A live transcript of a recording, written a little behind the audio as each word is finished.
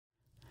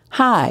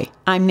Hi,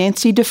 I'm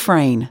Nancy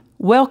Dufresne.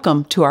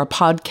 Welcome to our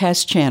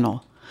podcast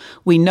channel.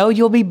 We know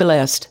you'll be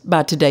blessed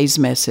by today's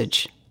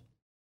message.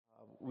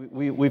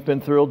 We've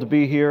been thrilled to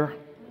be here,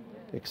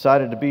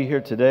 excited to be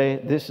here today.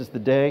 This is the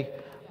day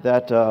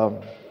that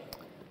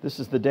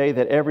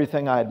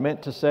everything I had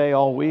meant to say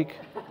all week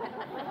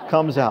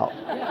comes out.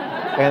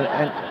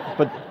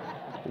 But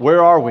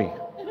where are we?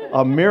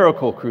 A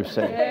miracle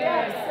crusade.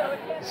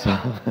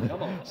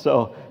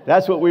 So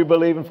that's what we're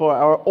believing for.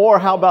 Or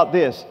how about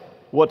this?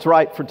 What's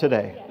right for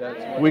today?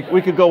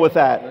 We could go with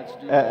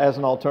that as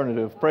an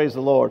alternative. Praise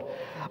the Lord.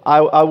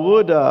 I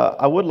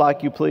would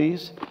like you,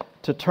 please,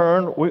 to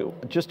turn,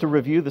 just to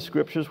review the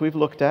scriptures we've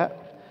looked at.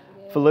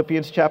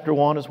 Philippians chapter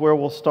 1 is where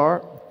we'll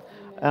start.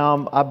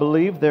 I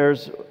believe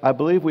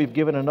we've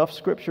given enough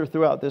scripture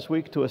throughout this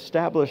week to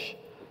establish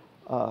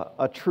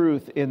a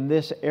truth in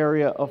this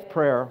area of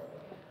prayer,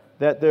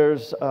 that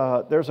there's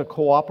a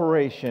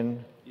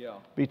cooperation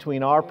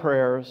between our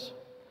prayers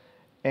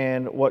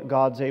and what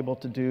God's able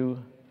to do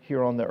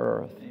here on the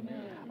earth.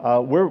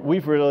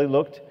 We've really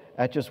looked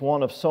at just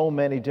one of so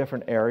many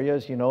different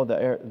areas. You know,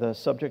 the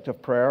subject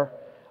of prayer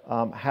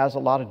has a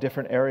lot of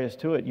different areas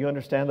to it. You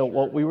understand that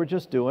what we were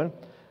just doing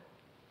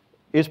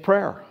is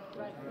prayer.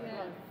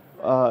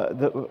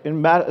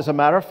 As a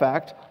matter of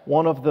fact,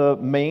 one of the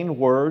main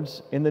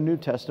words in the New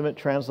Testament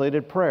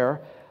translated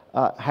prayer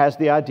has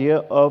the idea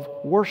of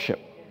worship.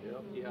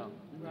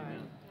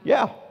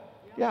 Yeah.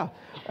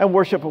 And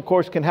worship, of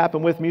course, can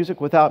happen with music,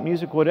 without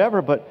music,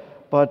 whatever. But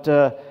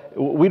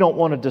we don't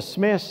want to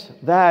dismiss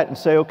that and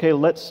say, okay,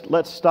 let's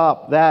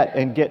stop that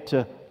and get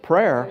to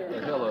prayer.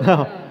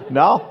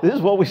 No, this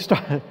is what we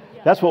started.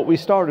 That's what we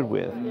started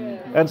with.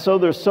 And so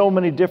there's so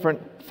many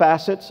different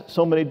facets,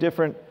 so many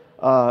different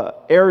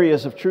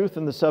areas of truth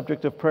in the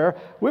subject of prayer.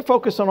 We're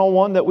focusing on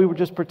one that we were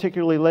just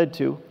particularly led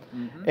to.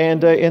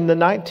 And in the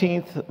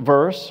 19th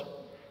verse,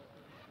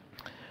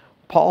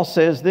 Paul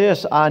says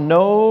this: I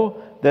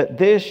know that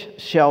this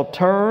shall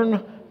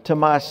turn to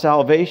my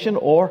salvation,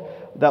 or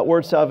that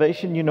word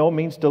salvation, you know,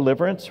 means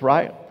deliverance,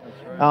 right?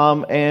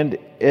 And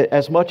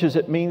as much as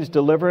it means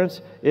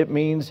deliverance, it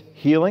means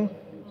healing.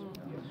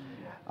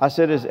 I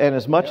said,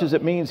 as much as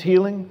it means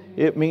healing,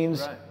 it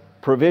means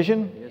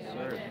provision.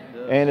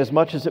 And as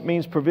much as it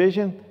means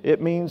provision, it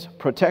means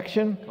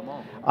protection.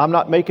 I'm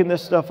not making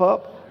this stuff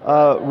up.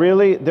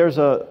 Really, there's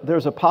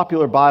a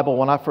popular Bible.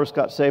 When I first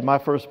got saved, my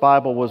first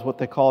Bible was what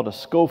they called a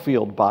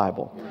Scofield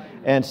Bible.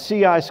 And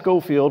C.I.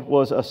 Scofield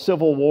was a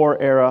Civil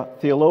War era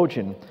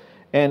theologian,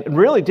 and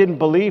really didn't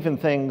believe in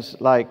things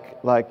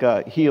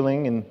like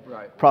healing and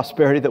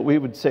prosperity that we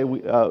would say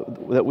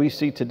that we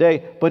see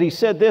today. But he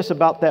said this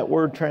about that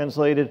word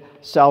translated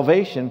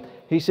salvation.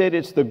 He said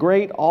it's the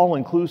great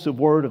all-inclusive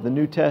word of the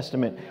New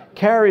Testament.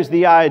 Carries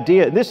the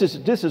idea. This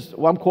is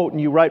I'm quoting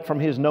you right from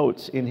his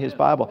notes in his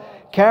Bible.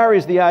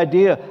 Carries the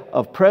idea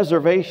of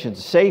preservation,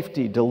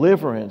 safety,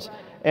 deliverance.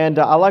 And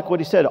I like what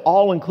he said,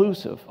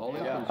 all-inclusive.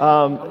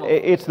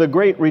 It's the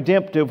great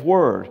redemptive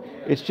word.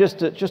 It's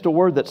just a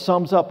word that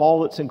sums up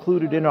all that's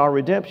included in our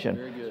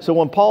redemption. So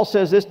when Paul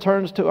says this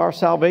turns to our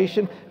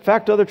salvation, in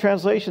fact, other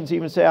translations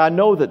even say, I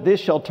know that this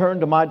shall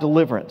turn to my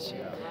deliverance.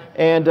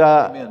 And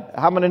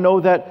how many know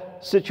that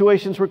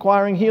situations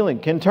requiring healing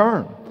can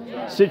turn?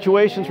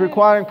 Situations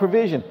requiring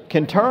provision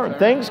can turn.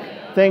 Things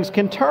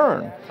can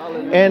turn.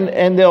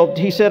 And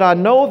he said, I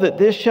know that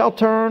this shall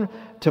turn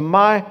to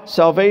my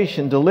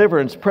salvation,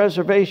 deliverance,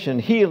 preservation,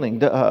 healing,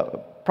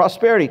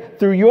 prosperity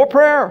through your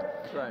prayer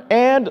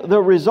and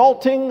the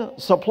resulting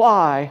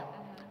supply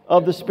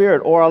of the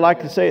Spirit. Or I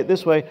like to say it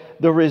this way,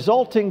 the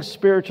resulting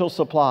spiritual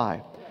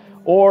supply,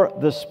 or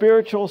the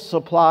spiritual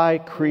supply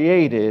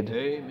created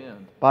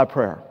by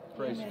prayer.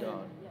 Praise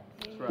God.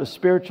 Right. The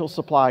spiritual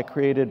supply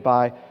created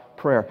by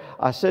prayer.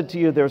 I said to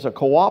you, there's a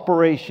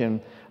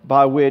cooperation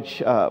by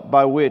which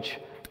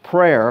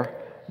prayer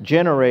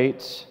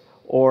generates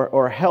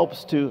or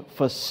helps to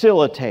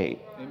facilitate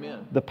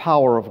the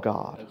power of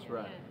God. That's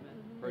right.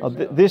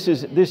 This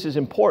is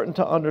important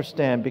to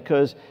understand,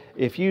 because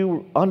if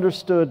you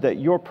understood that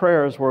your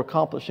prayers were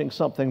accomplishing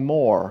something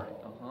more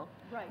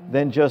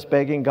than just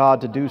begging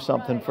God to do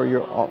something for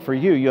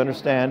you,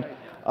 understand?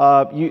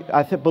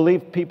 I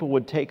believe people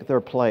would take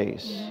their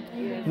place.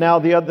 Now,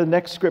 the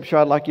next scripture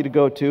I'd like you to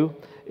go to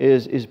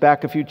is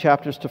back a few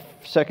chapters to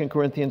 2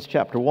 Corinthians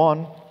chapter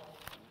 1.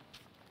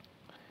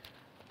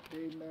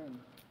 Amen.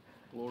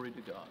 Glory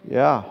to God.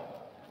 Yeah.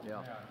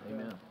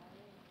 Amen.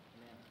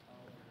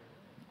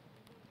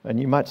 And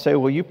you might say,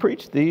 well, you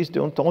preach these.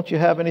 Don't you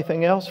have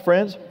anything else,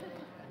 friends?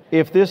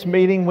 If this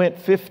meeting went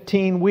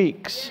 15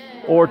 weeks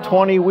or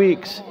 20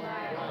 weeks,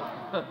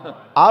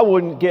 I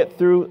wouldn't get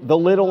through the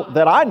little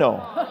that I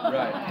know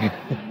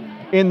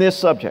in this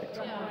subject.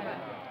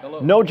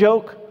 No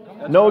joke,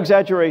 no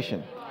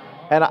exaggeration.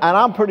 And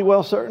I'm pretty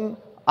well certain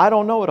I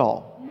don't know it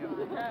all.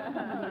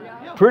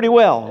 Pretty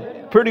well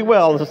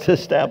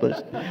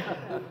established.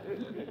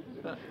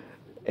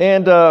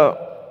 And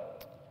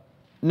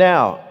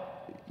now,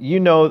 you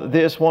know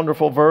this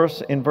wonderful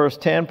verse in verse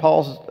 10.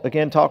 Paul's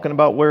again talking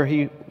about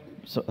a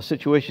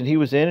situation he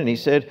was in, and he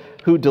said,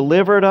 who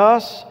delivered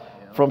us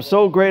from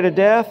so great a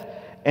death,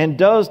 and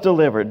does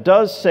deliver,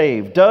 does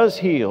save, does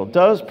heal,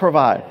 does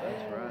provide,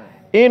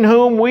 in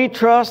whom we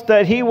trust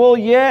that He will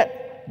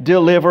yet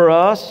deliver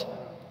us,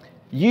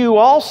 you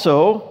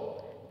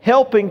also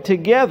helping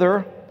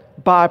together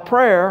by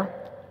prayer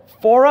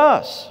for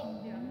us.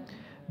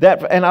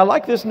 And I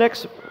like this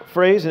next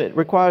phrase, and it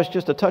requires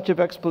just a touch of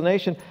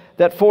explanation,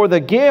 that for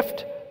the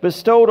gift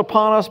bestowed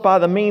upon us by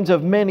the means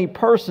of many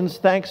persons,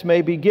 thanks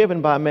may be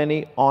given by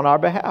many on our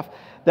behalf.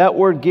 That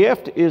word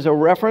gift is a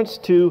reference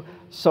to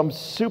some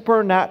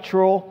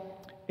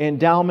supernatural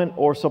endowment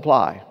or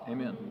supply.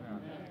 Amen.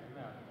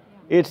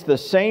 It's the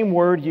same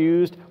word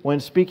used when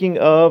speaking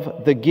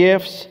of the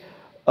gifts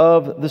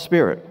of the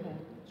Spirit.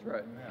 That's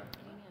right.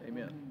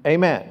 Amen.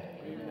 Amen.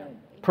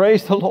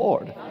 Praise the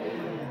Lord.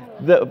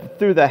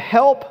 Through the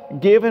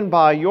help given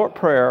by your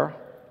prayer,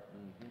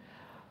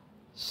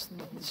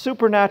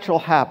 supernatural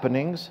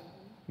happenings,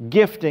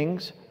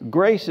 giftings,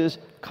 graces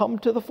come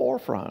to the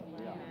forefront.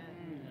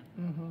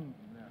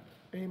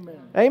 Amen.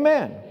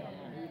 Amen.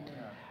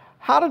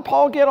 How did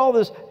Paul get all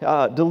this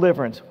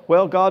deliverance?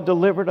 Well, God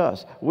delivered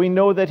us. We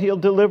know that He'll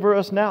deliver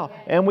us now,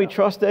 and we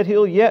trust that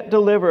He'll yet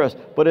deliver us.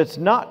 But it's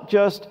not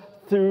just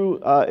through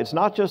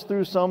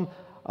some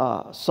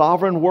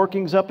sovereign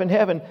workings up in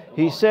heaven.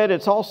 He said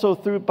it's also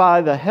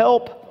by the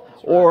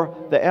help,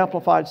 or the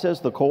Amplified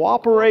says the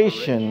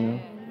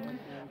cooperation.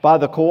 By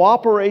the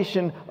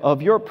cooperation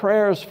of your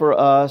prayers for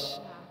us,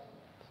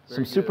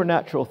 some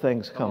supernatural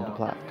things come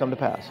to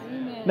pass.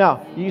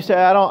 Now, you say,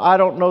 I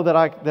don't know that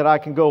I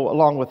can go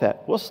along with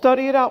that. Well,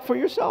 study it out for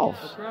yourself.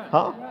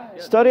 Huh?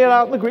 Study it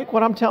out in the Greek.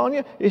 What I'm telling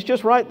you is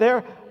just right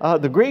there.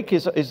 The Greek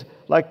is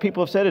like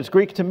people have said, it's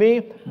Greek to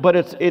me,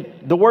 but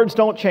the words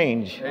don't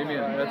change.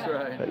 Amen.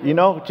 That's right. You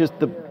know, just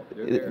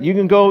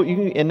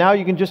and now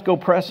you can just go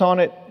press on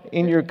it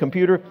in your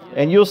computer,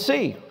 and you'll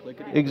see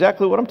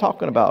exactly what I'm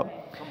talking about.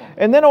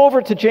 And then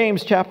over to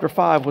James chapter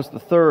 5 was the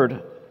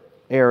third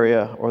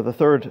area, or the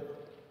third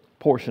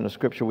portion of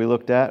Scripture we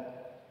looked at.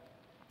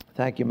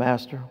 Thank you,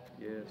 Master.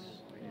 Yes.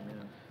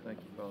 Amen. Thank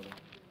you, Father.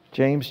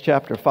 James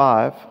chapter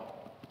 5.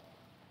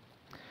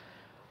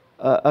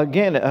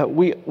 Again,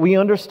 we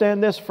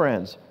understand this,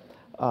 friends.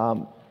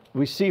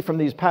 We see from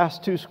these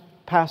past two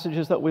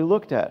passages that we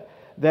looked at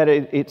that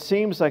it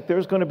seems like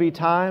there's going to be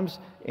times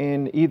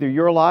in either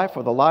your life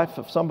or the life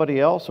of somebody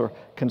else, or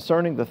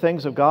concerning the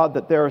things of God,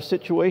 that there are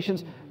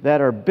situations that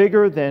are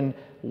bigger than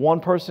one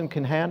person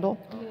can handle.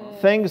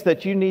 Things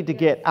that you need to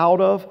get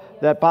out of,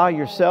 that by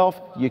yourself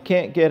you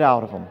can't get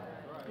out of them.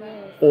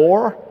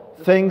 Or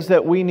things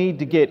that we need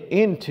to get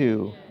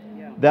into,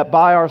 that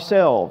by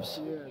ourselves,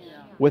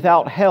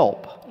 without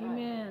help,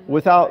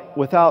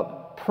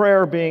 without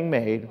prayer being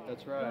made,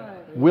 That's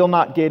right. we'll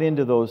not get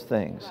into those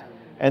things.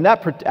 And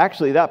that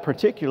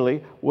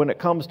particularly when it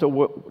comes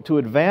to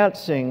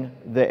advancing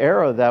the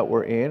era that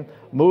we're in,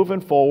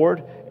 moving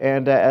forward,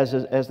 and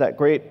as that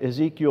great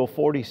Ezekiel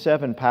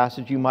 47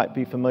 passage you might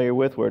be familiar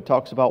with, where it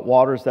talks about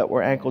waters that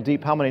were ankle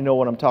deep. How many know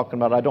what I'm talking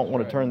about? I don't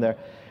want to turn there.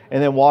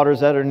 And then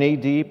waters that are knee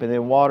deep, and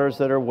then waters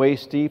that are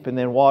waist deep, and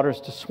then waters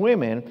to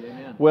swim in.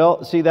 Amen.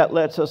 Well, see, that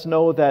lets us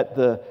know that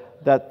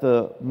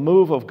the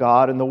move of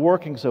God and the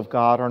workings of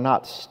God are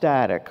not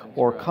static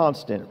or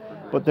constant,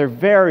 but they're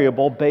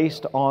variable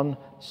based on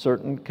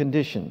certain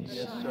conditions.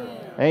 Yes, sir.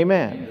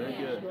 Amen. Very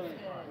good.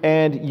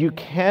 And you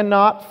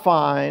cannot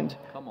find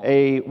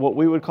what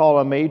we would call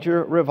a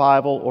major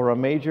revival or a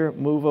major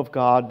move of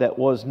God that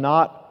was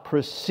not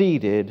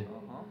preceded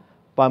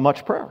by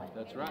much prayer.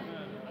 That's right.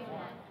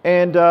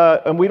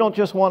 And we don't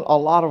just want a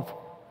lot of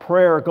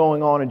prayer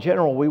going on in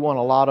general. We want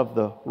a lot of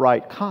the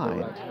right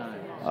kind,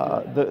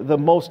 the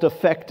most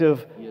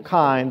effective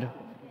kind,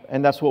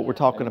 and that's what we're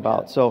talking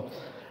about. So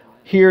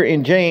here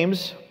in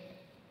James,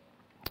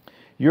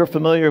 you're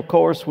familiar, of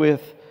course,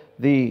 with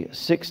the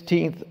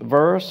 16th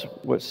verse,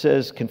 which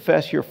says,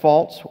 confess your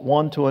faults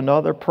one to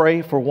another,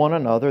 pray for one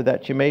another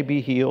that you may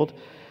be healed.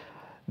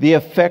 The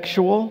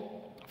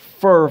effectual,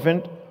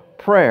 fervent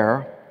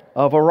prayer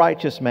of a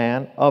righteous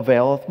man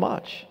availeth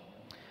much.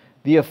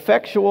 The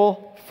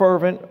effectual,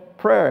 fervent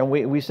prayer. And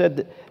we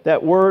said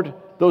that word,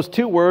 those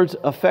two words,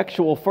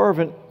 effectual,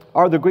 fervent,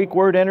 are the Greek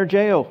word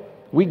energeo.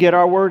 We get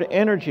our word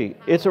energy.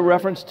 It's a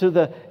reference to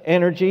the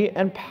energy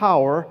and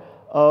power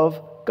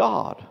of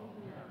God.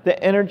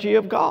 The energy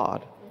of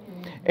God.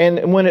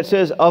 And when it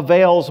says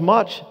avails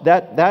much,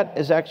 that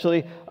is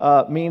actually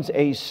means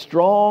a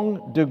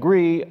strong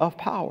degree of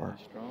power.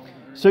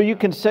 So you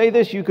can say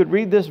this, you could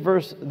read this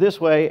verse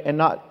this way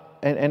and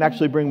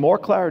actually bring more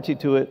clarity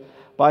to it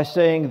by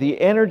saying the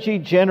energy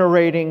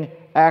generating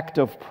act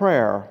of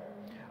prayer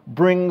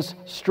brings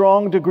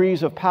strong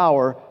degrees of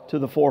power to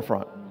the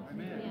forefront.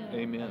 Amen.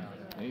 Amen.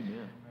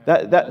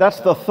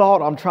 That's the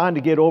thought I'm trying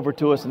to get over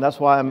to us, and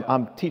that's why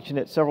I'm teaching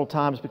it several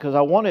times, because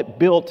I want it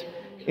built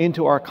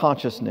into our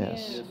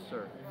consciousness. Yes,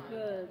 sir.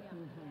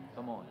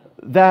 Come on.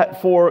 That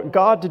for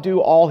God to do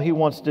all He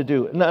wants to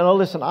do. Now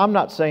listen, I'm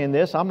not saying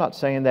this. I'm not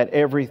saying that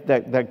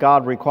that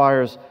God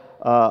requires,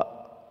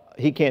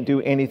 He can't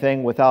do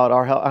anything without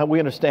our help. We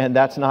understand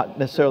that's not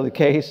necessarily the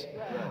case.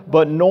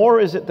 But nor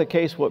is it the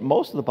case what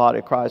most of the body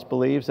of Christ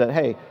believes, that,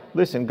 hey,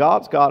 listen,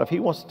 God's God. If He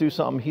wants to do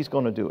something, He's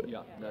going to do it.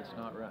 Yeah, that's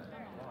not right.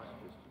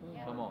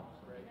 Come on.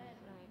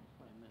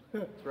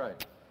 That's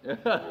right.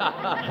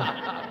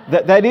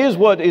 That is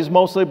what is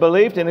mostly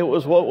believed, and it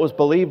was what was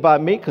believed by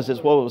me, because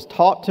it's what was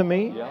taught to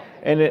me. Yeah.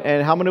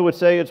 And how many would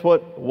say it's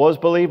what was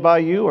believed by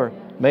you, or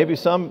maybe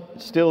some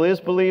still is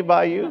believed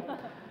by you?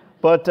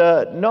 But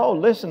no,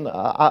 listen,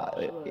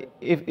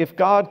 if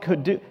God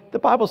could do, the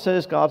Bible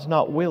says God's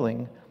not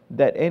willing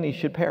that any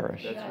should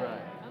perish, That's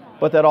right.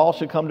 but that all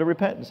should come to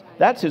repentance.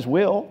 That's His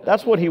will.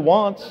 That's what He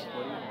wants.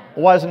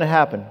 Why doesn't it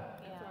happen?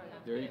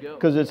 There you go.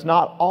 Because it's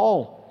not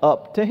all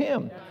up to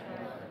Him.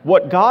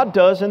 What God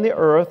does in the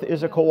earth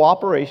is a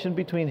cooperation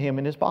between Him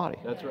and His body.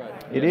 That's right.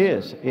 It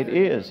is. It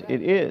is.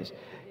 It is.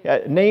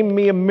 Name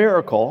me a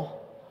miracle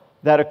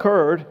that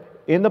occurred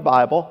in the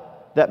Bible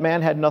that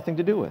man had nothing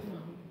to do with.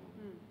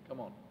 Come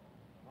on.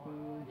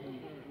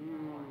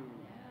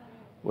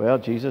 Well,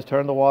 Jesus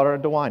turned the water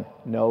into wine.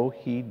 No,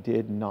 He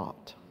did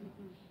not.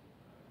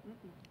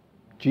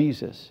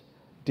 Jesus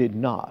did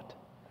not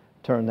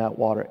turn that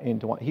water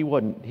into wine. He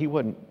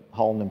wasn't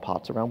hauling them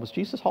pots around. Was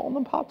Jesus hauling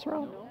them pots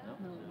around?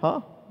 Huh?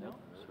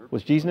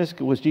 Was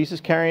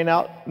Jesus carrying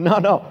out?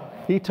 No.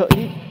 He told,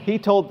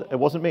 it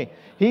wasn't me.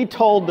 He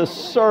told the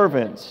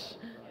servants.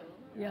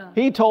 Yeah.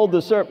 He told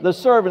the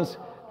servants.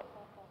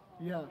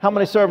 Yeah. How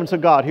many servants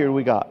of God here do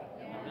we got?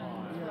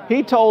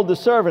 He told the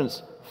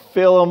servants,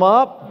 fill them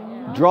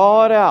up,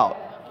 draw it out.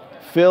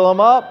 Fill them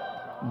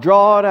up,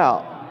 draw it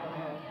out.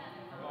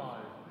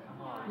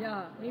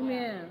 Yeah.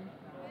 Amen.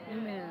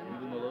 Amen.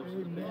 Even the loaves of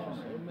the fish.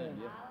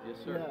 Amen. Yes,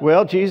 sir.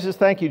 Well, Jesus,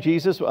 thank you,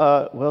 Jesus.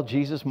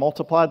 Jesus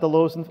multiplied the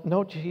loaves.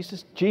 No,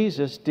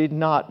 Jesus did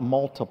not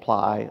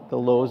multiply the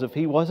loaves.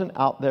 He wasn't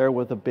out there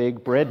with a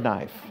big bread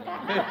knife.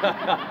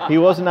 He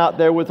wasn't out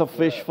there with a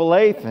fish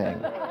fillet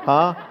thing.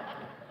 Huh?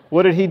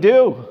 What did He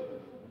do?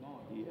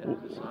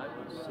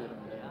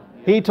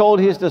 He told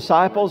His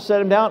disciples, set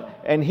them down,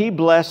 and He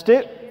blessed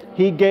it.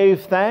 He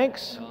gave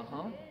thanks.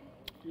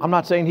 I'm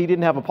not saying He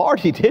didn't have a part.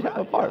 He did have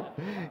a part.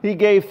 He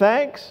gave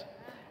thanks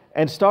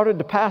and started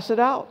to pass it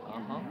out.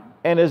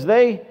 And as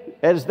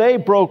they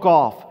broke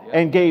off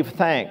and gave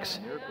thanks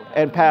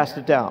and passed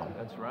it down.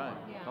 That's right.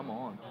 Come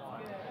on.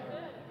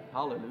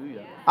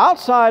 Hallelujah.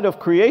 Outside of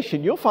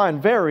creation, you'll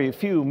find very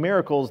few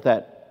miracles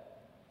that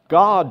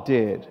God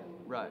did.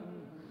 Right.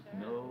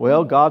 No.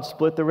 Well, God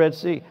split the Red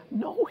Sea.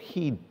 No,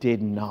 He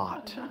did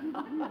not.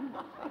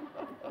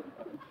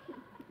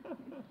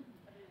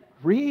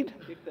 Read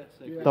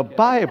the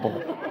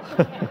Bible.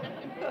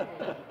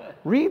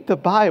 Read the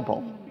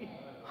Bible.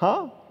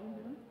 Huh?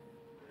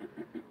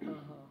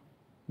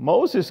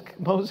 Moses,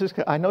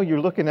 I know you're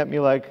looking at me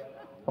like,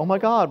 oh my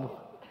God.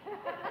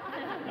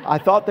 I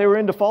thought they were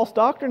into false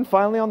doctrine.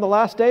 Finally, on the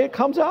last day, it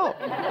comes out.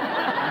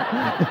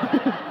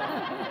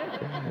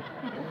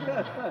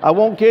 I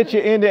won't get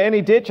you into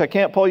any ditch I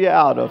can't pull you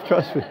out of,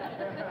 trust me.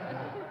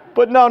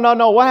 But no.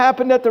 What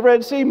happened at the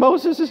Red Sea?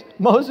 Moses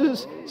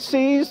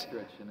sees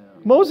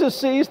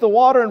the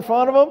water in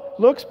front of him,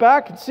 looks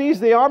back and sees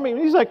the army, and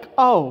he's like,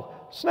 oh,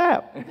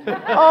 snap.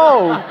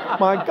 Oh,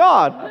 my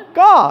God.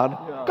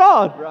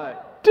 God, Right.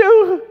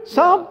 do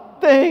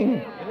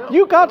something.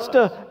 You got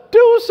to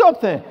do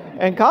something.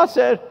 And God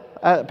said,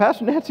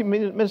 Pastor Nancy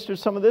ministered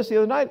some of this the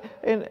other night,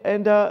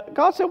 and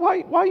God said,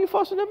 why are you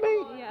fussing at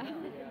me?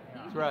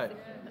 That's right.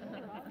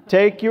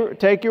 Take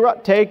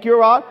your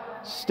rod,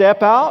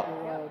 step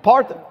out,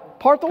 part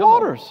the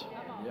waters.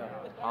 Yeah.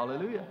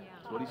 Hallelujah.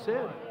 That's what He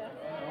said.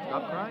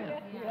 Stop crying.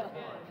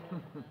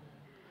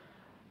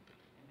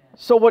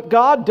 So what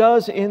God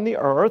does in the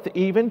earth,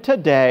 even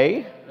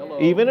today,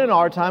 even in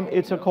our time,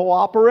 it's a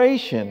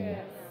cooperation.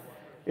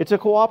 It's a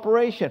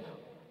cooperation.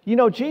 You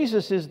know,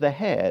 Jesus is the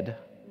head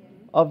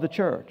of the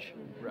church.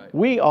 Right.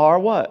 We are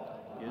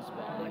what? His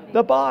body.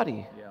 The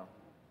body. Yeah.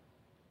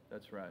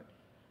 That's right.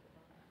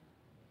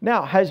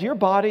 Now, has your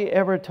body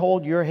ever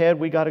told your head,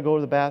 we got to go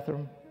to the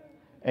bathroom?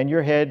 And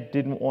your head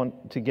didn't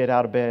want to get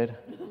out of bed?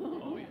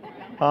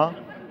 Huh?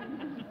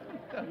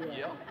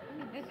 Yeah.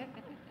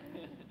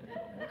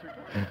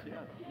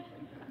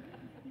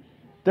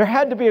 There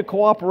had to be a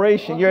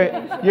cooperation.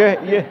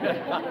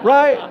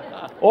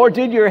 Right? Or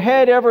did your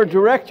head ever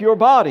direct your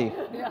body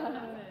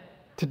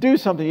to do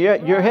something?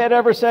 Your head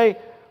ever say,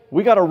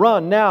 "We got to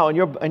run now," and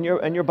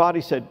your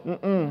body said,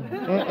 "Nope,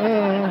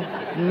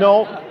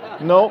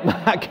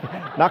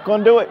 not going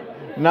to do it.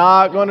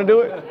 Not going to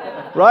do it."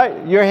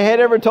 Right? Your head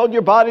ever told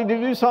your body to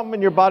do something,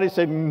 and your body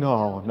said,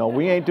 "No,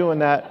 we ain't doing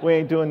that. We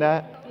ain't doing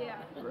that."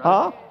 Right.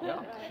 Huh? Yeah.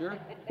 Sure.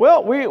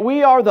 Well,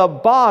 we are the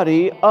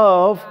body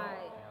of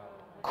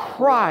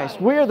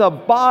Christ. We're the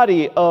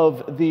body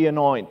of the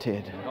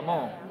anointed. Come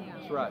on.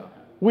 That's right.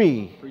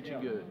 Preaching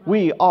good.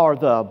 We are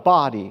the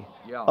body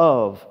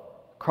of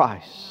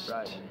Christ.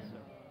 Right.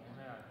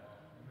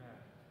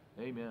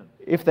 Amen.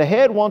 If the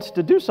head wants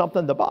to do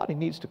something, the body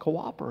needs to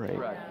cooperate.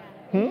 Right.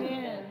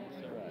 Amen.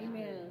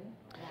 Amen.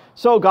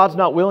 So God's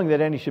not willing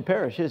that any should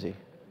perish, is He?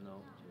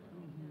 No.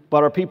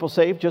 But are people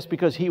saved just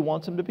because He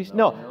wants them to be?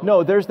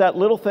 No, there's that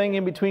little thing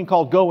in between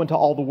called go into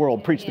all the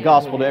world, preach the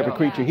gospel to every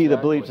creature. He that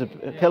believes,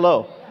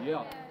 hello.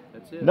 Yeah,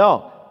 that's it.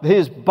 No,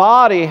 His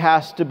body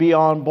has to be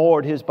on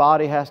board. His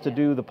body has to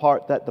do the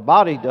part that the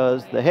body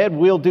does. The head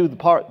will do the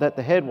part that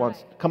the head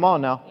wants. Come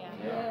on now.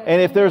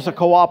 And if there's a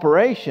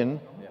cooperation,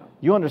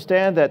 you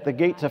understand that the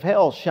gates of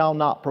hell shall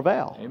not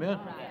prevail. Amen.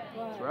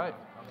 That's right.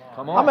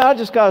 Come I on. mean, I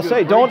just got to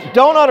say,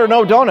 donut or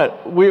no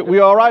donut, we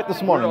all right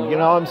this morning. You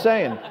know what I'm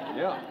saying?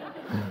 Yeah.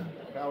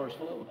 Power's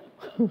flowing.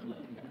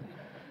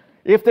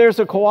 If there's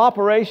a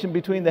cooperation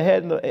between the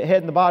head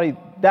and the body,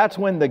 that's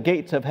when the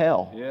gates of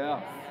hell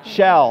Yeah.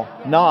 shall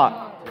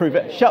not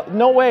prevail.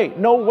 No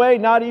way,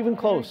 not even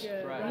close.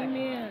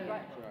 Amen.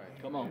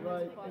 Come on.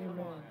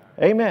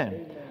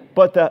 Amen.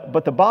 But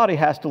the body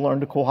has to learn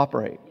to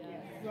cooperate.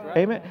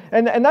 Amen.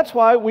 And that's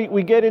why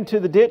we get into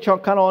the ditch kind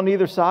of on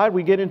either side.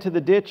 We get into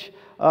the ditch.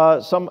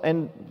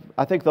 And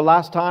I think the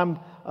last time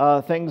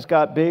things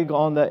got big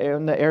in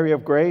the area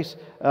of grace,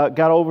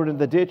 got over to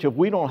the ditch of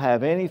we don't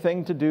have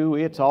anything to do.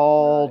 It's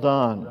all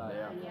done.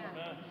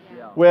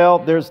 Well,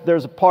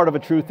 there's a part of a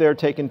truth there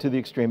taken to the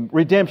extreme.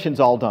 Redemption's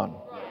all done.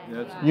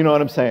 You know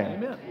what I'm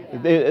saying?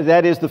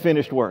 That is the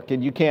finished work,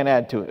 and you can't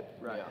add to it.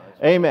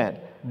 Amen.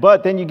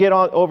 But then you get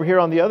on over here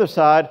on the other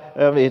side,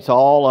 it's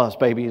all us,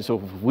 baby. So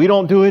if we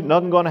don't do it,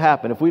 nothing's going to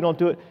happen. If we don't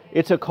do it,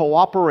 it's a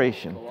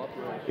cooperation.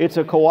 It's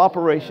a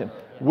cooperation.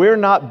 We're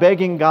not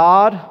begging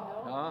God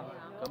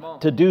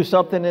to do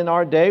something in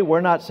our day.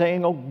 We're not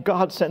saying, oh,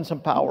 God, send some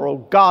power. Oh,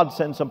 God,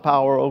 send some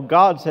power. Oh,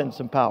 God, send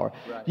some power.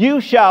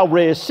 You shall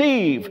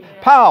receive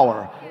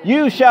power.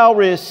 You shall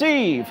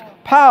receive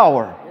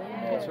power.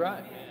 That's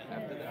right.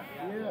 After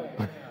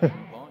that.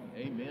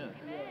 Amen.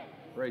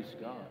 Praise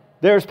God.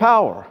 There's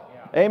power.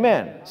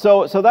 Amen.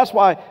 So that's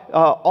why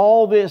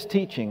all this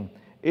teaching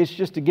is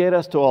just to get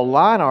us to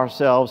align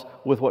ourselves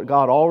with what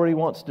God already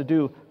wants to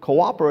do,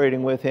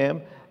 cooperating with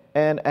Him,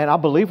 and I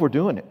believe we're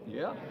doing it.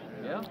 Yeah.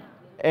 Yeah.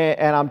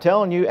 And I'm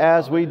telling you,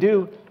 as we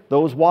do,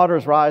 those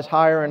waters rise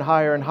higher and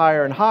higher and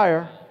higher and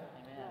higher.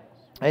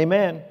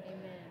 Amen.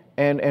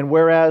 And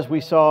whereas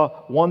we saw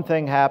one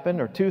thing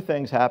happen or two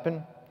things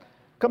happen,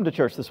 come to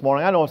church this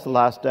morning. I know it's the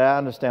last day, I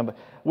understand, but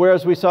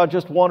whereas we saw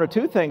just one or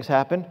two things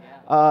happen,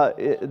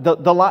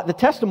 the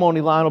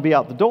testimony line will be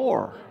out the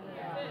door.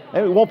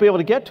 And we won't be able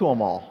to get to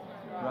them all.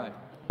 Right.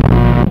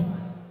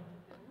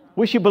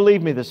 Wish you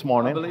believed me this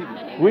morning. I believe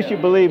you. Wish you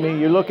believed me.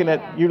 You're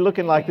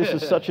looking like this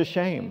is such a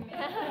shame.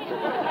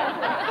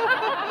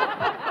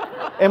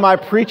 Am I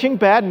preaching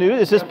bad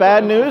news? Is this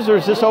bad news or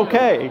is this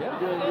okay?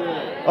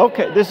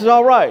 Okay, this is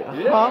all right.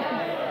 Huh?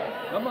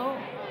 Come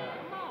on.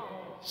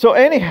 So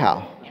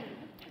anyhow,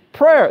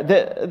 prayer,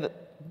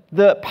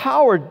 the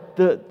power,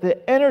 the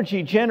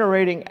energy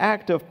generating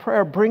act of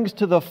prayer brings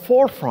to the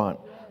forefront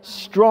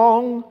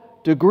strong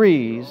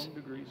degrees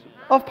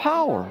of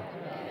power.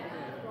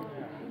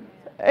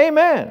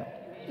 Amen.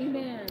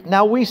 Amen.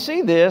 Now we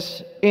see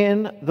this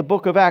in the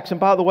book of Acts. And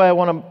by the way, I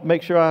want to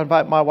make sure I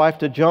invite my wife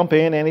to jump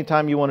in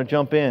anytime you want to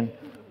jump in.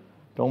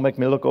 Don't make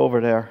me look over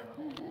there.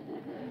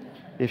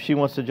 If she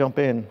wants to jump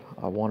in,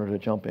 I want her to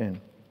jump in.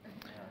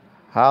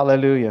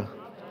 Hallelujah.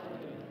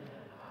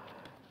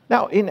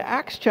 Now in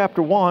Acts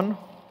chapter 1,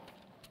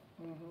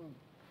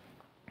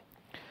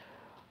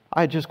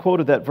 I just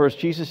quoted that verse.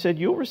 Jesus said,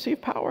 you'll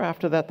receive power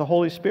after that the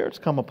Holy Spirit's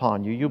come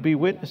upon you. You'll be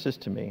witnesses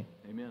to me.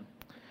 Amen.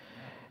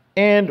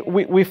 And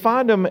we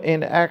find them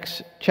in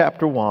Acts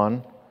chapter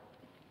 1,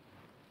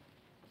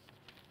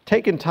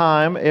 taking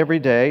time every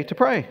day to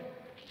pray.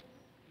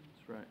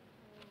 That's right.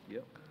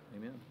 Yep.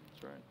 Amen.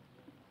 That's right.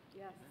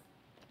 Yes.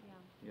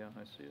 Yeah,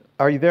 I see it.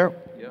 Are you there?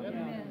 Yeah.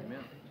 Amen.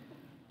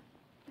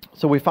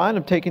 So we find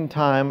them taking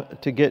time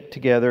to get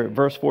together.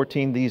 Verse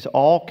 14, these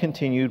all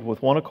continued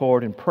with one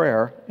accord in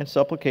prayer and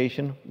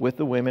supplication with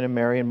the women and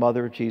Mary and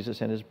mother of Jesus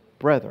and his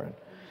brethren.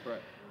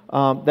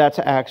 Right. That's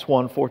Acts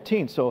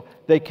 1:14. So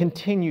they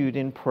continued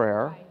in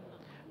prayer.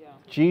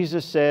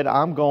 Jesus said,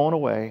 I'm going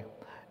away.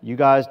 You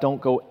guys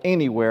don't go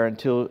anywhere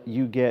until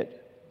you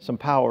get some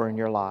power in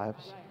your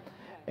lives.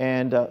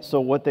 And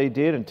so what they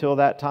did until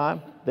that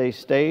time, they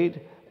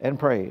stayed and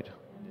prayed.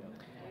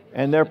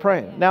 And they're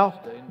praying.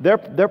 Now,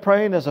 they're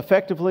praying as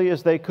effectively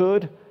as they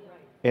could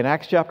in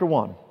Acts chapter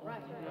 1.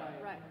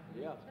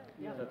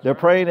 They're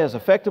praying as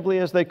effectively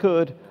as they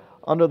could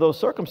under those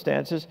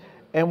circumstances.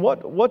 And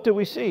what do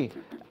we see?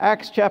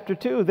 Acts chapter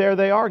 2, there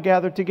they are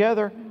gathered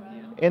together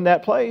in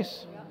that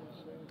place.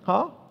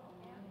 Huh?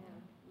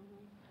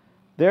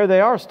 There they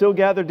are, still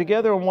gathered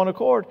together in one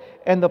accord.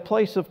 And the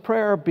place of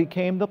prayer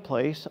became the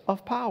place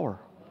of power.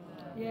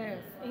 Yes.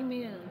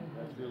 Amen.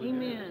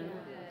 Amen.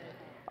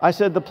 I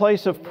said the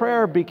place of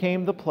prayer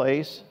became the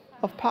place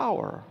of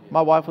power.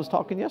 My wife was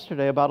talking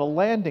yesterday about a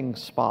landing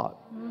spot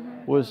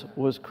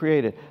was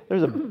created.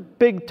 There's a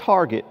big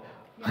target.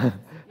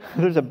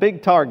 There's a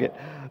big target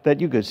that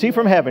you could see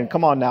from heaven.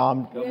 Come on now,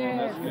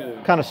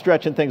 I'm kind of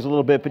stretching things a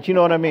little bit, but you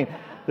know what I mean.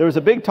 There was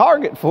a big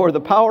target for the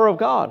power of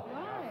God.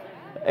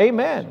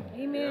 Amen.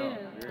 Amen.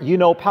 You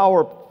know,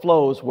 power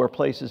flows where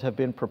places have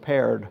been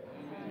prepared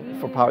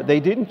for power. They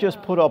didn't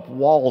just put up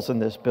walls in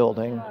this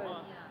building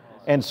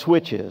and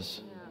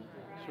switches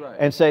That's right.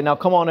 and say, now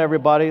come on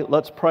everybody,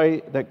 let's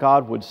pray that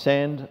God would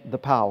send the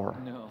power.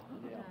 No.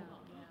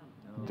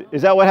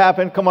 Is that what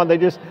happened? Come on, they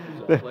just...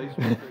 It's a place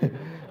for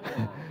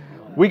prayer.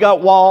 We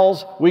got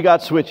walls, we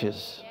got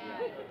switches.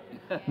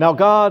 Now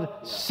God,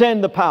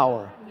 send the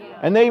power.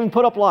 And they even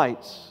put up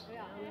lights.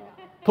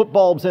 Put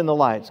bulbs in the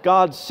lights.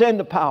 God, send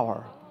the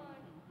power.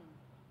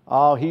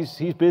 Oh, he's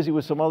busy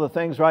with some other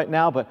things right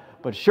now,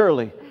 but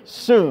surely,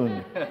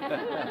 soon.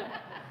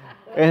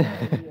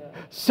 And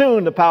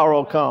soon the power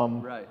will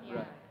come. Right,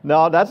 right.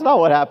 No, that's not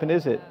what happened,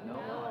 is it?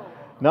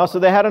 No, so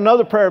they had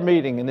another prayer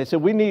meeting and they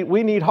said, we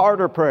need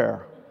harder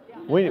prayer.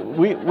 We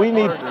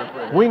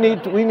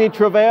need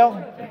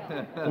travail.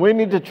 We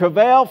need to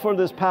travail for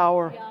this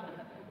power.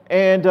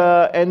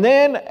 And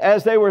then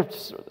as they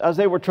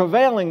were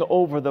travailing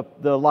over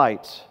the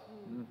lights,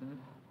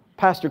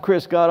 Pastor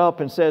Chris got up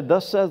and said,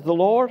 thus says the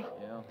Lord,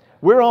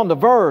 we're on the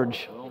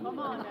verge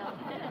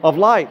of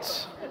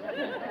lights.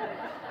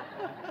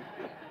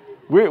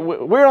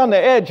 We're on the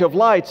edge of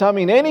lights. I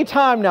mean, any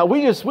time now,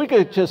 we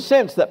could just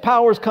sense that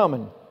power's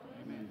coming.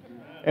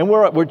 And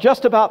we're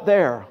just about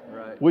there,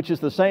 which is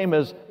the same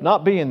as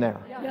not being there.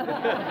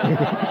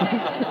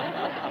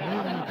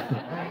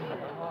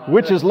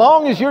 Which, as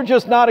long as you're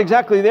just not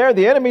exactly there,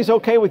 the enemy's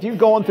okay with you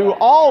going through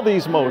all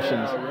these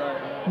motions.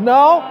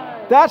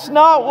 No, that's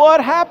not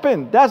what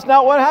happened. That's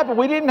not what happened.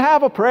 We didn't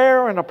have a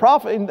prayer and a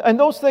prophet. And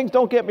those things,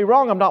 don't get me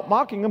wrong, I'm not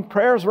mocking them.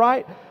 Prayer's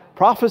right.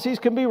 Prophecies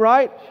can be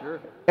right. Sure.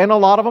 And a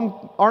lot of them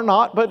are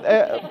not,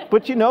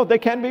 but you know, they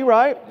can be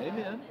right.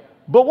 Amen.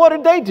 But what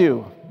did they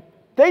do?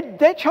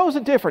 They chose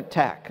a different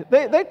tack.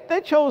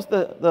 They chose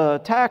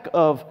the tack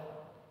of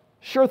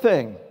sure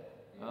thing.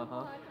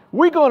 Uh-huh.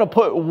 We're going to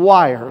put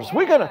wires.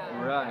 We're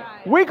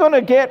Right. going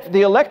to get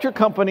the electric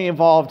company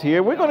involved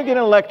here. We're going to get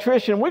an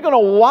electrician. We're going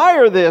to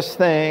wire this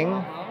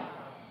thing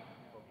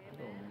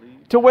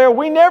to where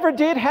we never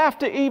did have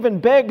to even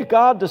beg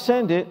God to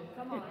send it.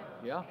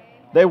 Yeah.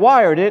 They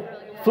wired it,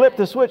 flipped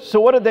the switch. So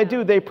what did they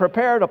do? They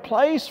prepared a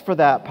place for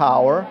that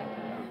power.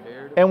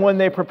 And when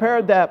they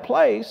prepared that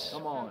place,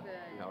 Come on.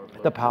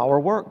 the power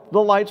worked.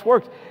 The lights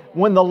worked.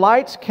 When the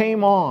lights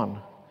came on,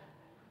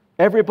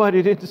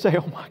 everybody didn't say,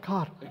 oh my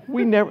God,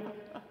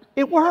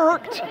 it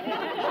worked.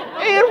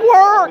 It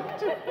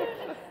worked.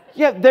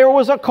 Yet there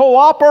was a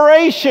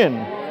cooperation.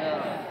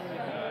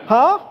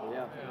 Huh?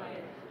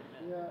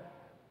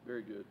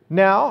 Very good.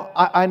 Now,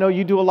 I know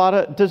you do a lot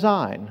of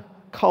design,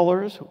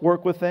 colors,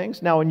 work with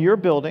things. Now, in your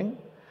building,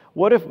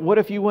 what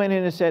if you went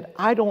in and said,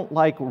 I don't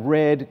like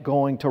red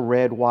going to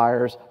red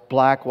wires,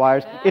 black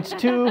wires. It's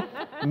too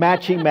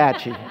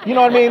matchy-matchy. You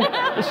know what I mean?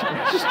 It's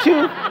just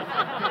too...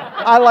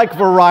 I like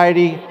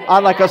variety. I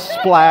like a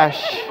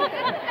splash.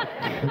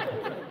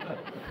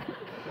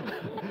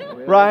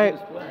 Right?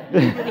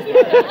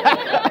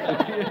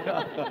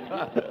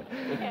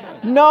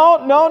 No.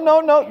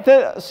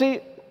 See,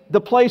 the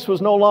place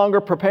was no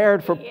longer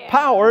prepared for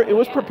power. It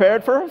was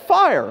prepared for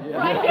fire.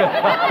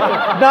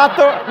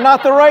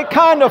 Not the right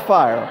kind of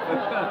fire.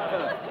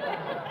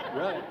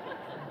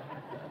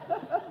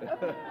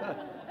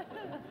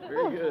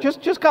 Very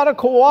good. Just got to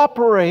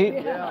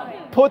cooperate.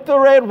 Put the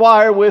red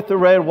wire with the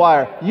red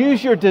wire.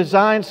 Use your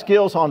design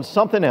skills on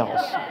something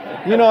else.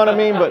 You know what I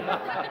mean?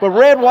 But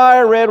red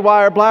wire,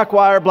 black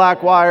wire.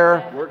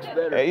 Works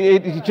better.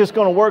 It's just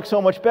going to work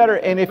so much better.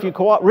 And if you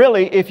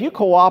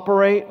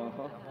cooperate,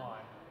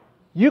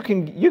 you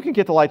can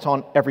get the lights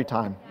on every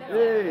time.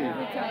 Hey.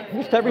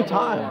 Just every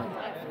time.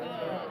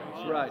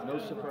 That's right. No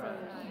surprise.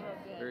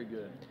 Very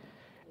good.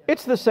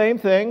 It's the same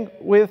thing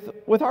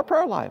with our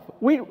prayer life.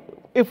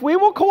 If we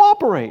will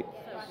cooperate,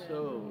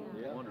 So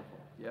wonderful.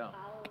 Yeah.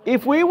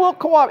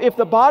 if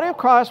the body of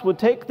Christ would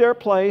take their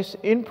place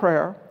in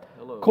prayer,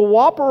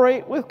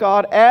 cooperate with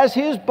God as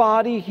His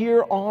body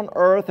here on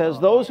earth, as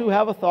those who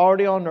have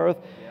authority on earth,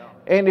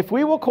 and if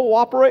we will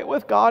cooperate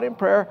with God in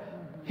prayer,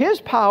 His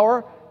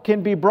power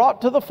can be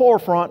brought to the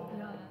forefront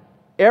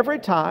every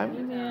time.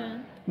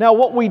 Amen. Now,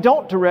 what we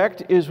don't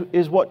direct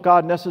is what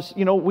God necessarily,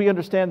 you know, we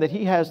understand that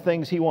He has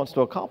things He wants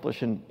to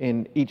accomplish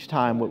in each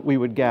time we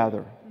would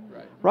gather.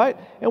 Right?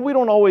 And we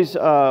don't always,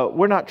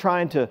 we're not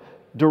trying to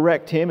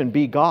direct Him and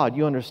be God,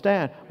 you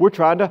understand. We're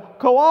trying to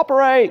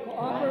cooperate.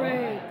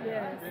 Cooperate,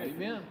 yes.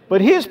 Amen.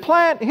 But His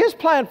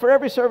plan for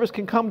every service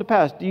can come to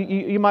pass.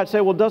 You might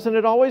say, well, doesn't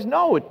it always?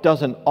 No, it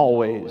doesn't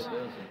always.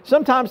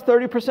 Sometimes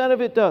 30%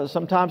 of it does.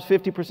 Sometimes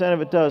 50%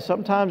 of it does.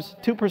 Sometimes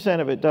 2%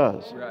 of it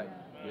does. Right.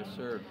 Yes,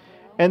 sir.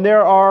 And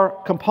there are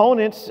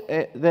components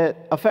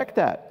that affect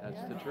that.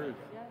 That's the truth.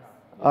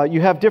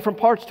 You have different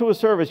parts to a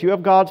service. You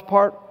have God's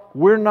part.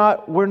 We're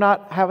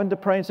not having to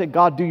pray and say,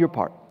 God, do your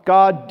part.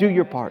 God, do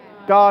your part.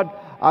 God,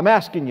 I'm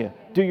asking you,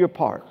 do your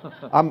part.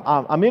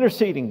 I'm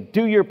interceding.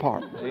 Do your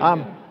part.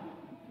 No.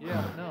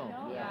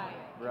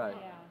 Right.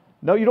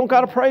 No, you don't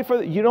got to pray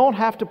for. You don't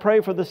have to pray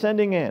for the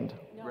sending end.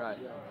 Right.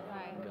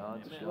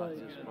 God's got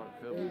this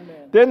part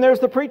covered. Then there's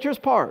the preacher's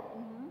part.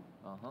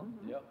 Uh-huh.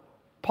 Yep.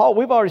 Paul,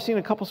 we've already seen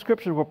a couple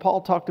scriptures where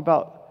Paul talked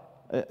about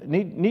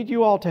need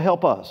you all to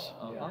help us.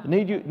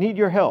 Need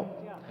your help.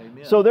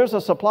 Amen. So there's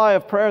a supply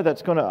of prayer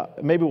that's going to,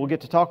 maybe we'll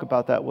get to talk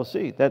about that, we'll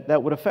see,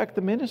 that would affect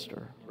the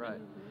minister. Right.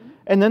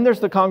 And then there's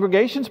the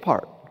congregation's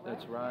part.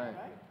 That's right.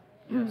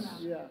 Yes.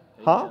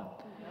 Huh?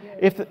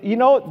 If,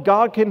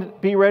 God can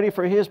be ready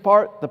for His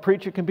part, the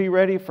preacher can be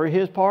ready for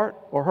his part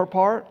or her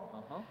part.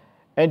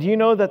 And do you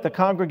know that the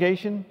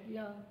congregation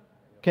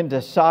can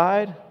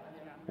decide,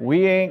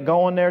 we ain't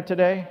going there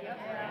today?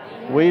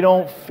 We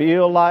don't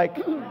feel like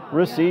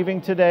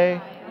receiving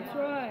today. That's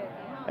right.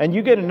 And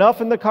you get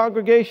enough in the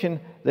congregation,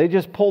 they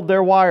just pulled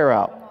their wire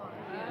out.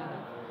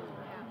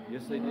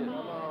 Yes, they did.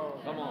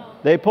 Come on.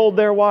 They pulled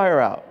their wire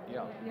out.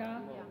 Yeah. Yeah.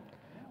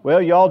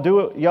 Well, y'all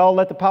do it. Y'all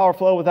let the power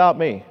flow without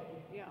me.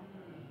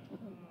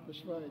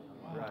 That's right.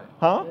 Right.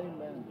 Huh?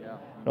 Yeah.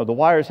 No, the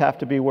wires have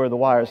to be where the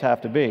wires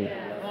have to be.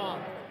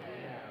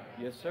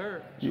 Yes,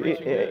 sir.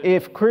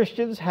 If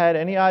Christians had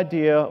any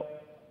idea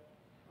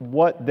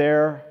what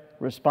their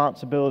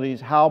responsibilities,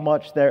 how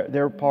much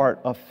their part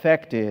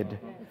affected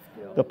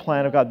the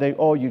plan of God,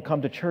 you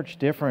come to church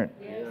different.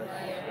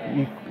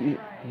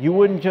 You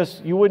wouldn't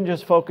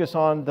just focus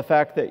on the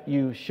fact that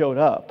you showed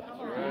up,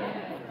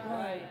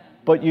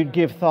 but you'd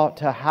give thought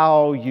to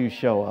how you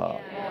show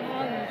up.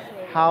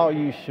 How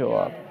you show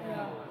up.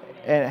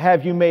 And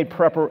have you made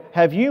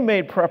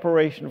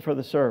preparation for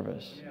the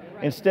service?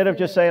 Instead of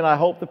just saying, I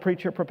hope the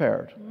preacher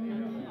prepared.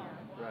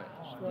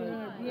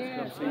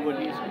 Yes. See what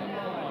he's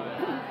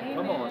doing.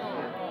 Come on.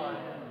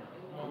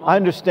 I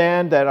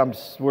understand that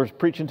we're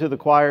preaching to the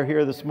choir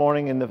here this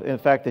morning in the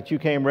fact that you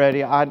came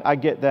ready. I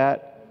get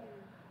that.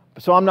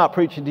 So I'm not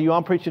preaching to you.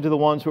 I'm preaching to the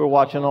ones who are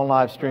watching on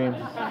live stream.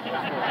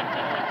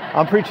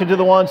 I'm preaching to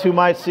the ones who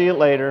might see it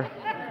later.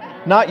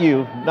 Not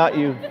you.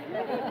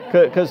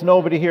 Because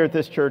nobody here at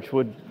this church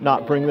would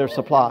not bring their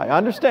supply. I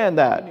understand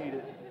that.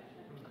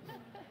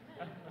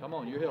 Come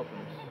on, you're helping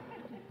us.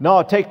 No,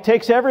 it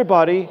takes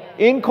everybody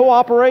in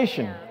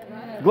cooperation.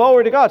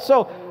 Glory to God.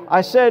 So I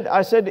said,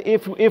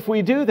 if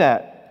we do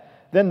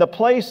that, then the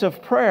place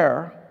of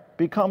prayer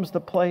becomes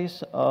the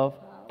place of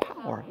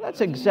power.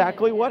 That's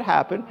exactly what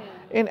happened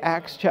in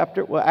Acts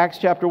chapter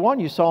 1.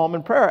 You saw them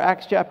in prayer.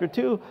 Acts chapter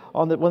 2,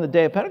 when the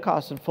day of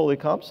Pentecost had fully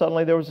come,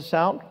 suddenly there was a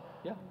sound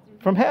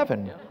from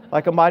heaven,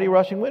 like a mighty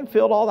rushing wind,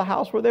 filled all the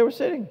house where they were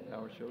sitting.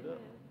 Power showed up.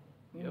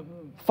 Yep.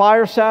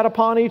 Fire sat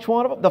upon each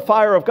one of them. The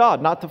fire of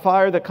God, not the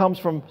fire that comes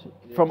from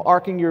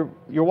arcing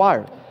your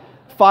wire.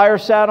 Fire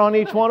sat on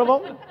each one of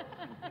them.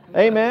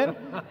 Amen.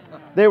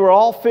 They were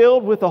all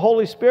filled with the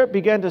Holy Spirit,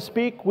 began to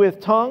speak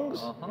with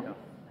tongues.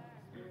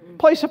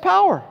 Place of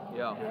power.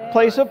 Yeah.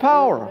 Place of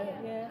power.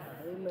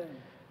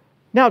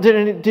 Now,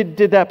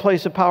 did that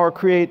place of power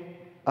create,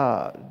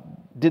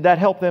 did that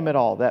help them at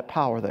all, that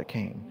power that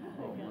came?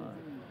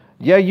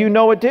 Yeah, you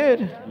know it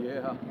did.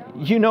 Yeah.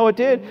 You know it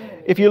did.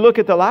 If you look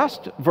at the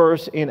last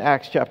verse in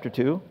Acts chapter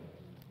 2,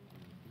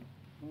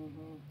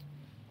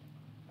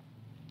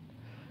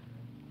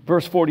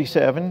 verse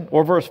 47,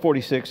 or verse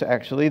 46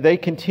 actually, they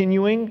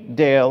continuing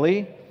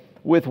daily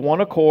with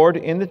one accord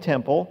in the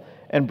temple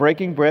and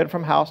breaking bread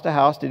from house to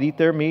house did eat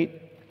their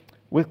meat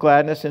with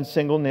gladness and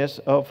singleness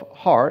of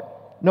heart.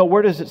 No,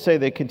 where does it say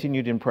they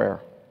continued in prayer?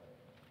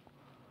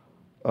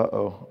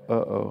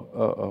 What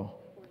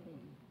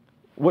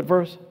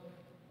verse?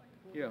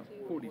 Yeah,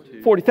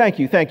 42. 40, thank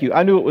you.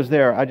 I knew it was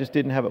there, I just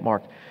didn't have it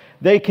marked.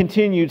 They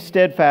continued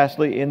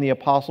steadfastly in the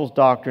apostles'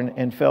 doctrine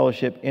and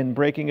fellowship, in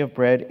breaking of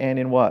bread, and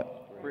in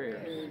what?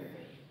 Prayers.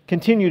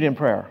 Continued in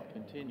prayer.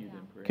 Continued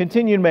in prayer.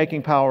 Continued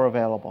making power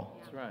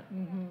available. That's right.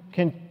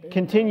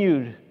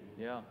 Continued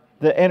Yeah.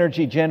 the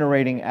energy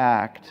generating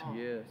act.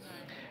 Yes.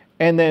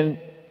 And then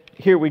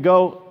here we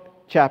go,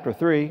 chapter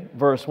 3,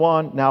 verse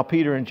 1. Now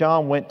Peter and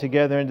John went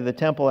together into the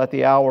temple at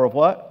the hour of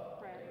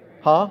what?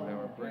 Huh?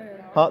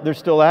 They're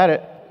still at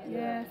it.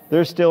 Yes.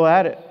 They're still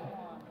at it.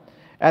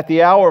 At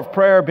the hour of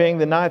prayer, being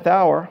the 9th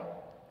hour,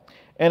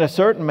 and a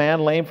certain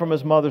man, lame from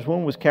his mother's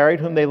womb, was carried,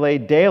 whom they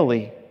laid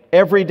daily,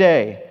 every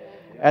day,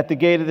 at the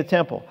gate of the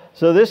temple.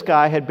 So this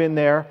guy had been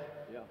there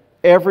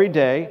every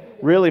day,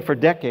 really for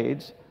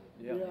decades,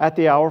 at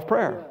the hour of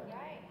prayer.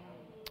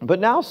 But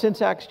now,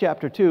 since Acts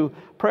chapter 2,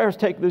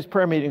 these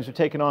prayer meetings are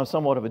taking on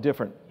somewhat of a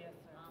different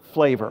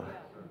flavor.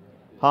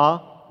 Huh?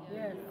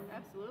 Yes.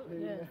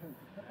 Absolutely. Yes.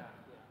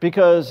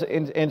 Because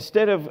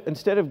instead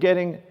of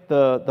getting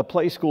the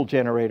play school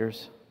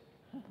generators,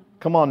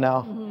 come on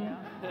now.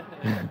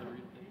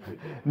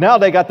 Now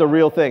they got the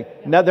real thing.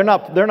 Now they're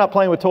not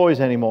playing with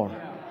toys anymore.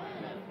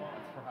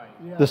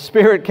 The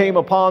Spirit came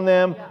upon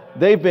them.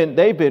 They've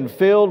been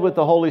filled with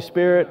the Holy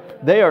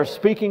Spirit. They are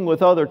speaking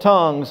with other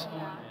tongues,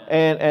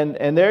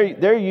 and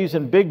they're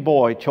using big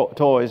boy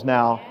toys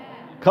now.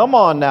 Come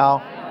on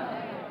now.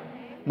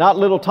 Not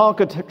little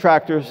Tonka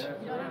tractors.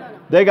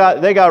 They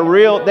got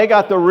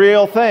the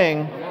real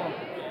thing.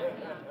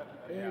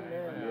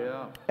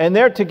 And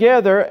they're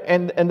together,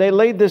 and they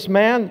laid this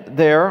man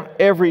there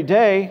every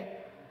day.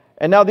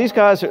 And now these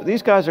guys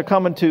are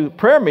coming to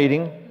prayer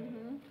meeting.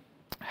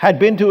 Had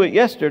been to it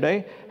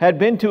yesterday, had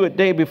been to it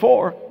day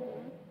before.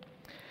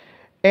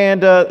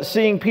 And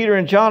seeing Peter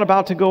and John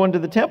about to go into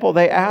the temple,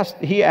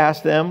 he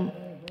asked them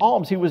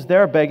alms. He was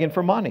there begging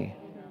for money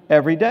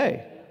every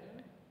day.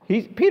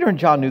 Peter and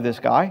John knew this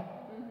guy.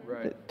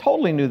 Right.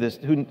 Totally knew this.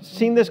 Who'd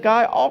seen this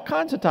guy all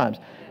kinds of times.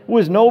 It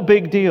was no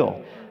big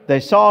deal. They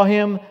saw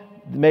him.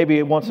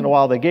 Maybe once in a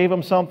while they gave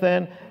him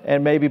something,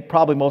 and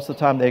probably most of the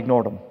time they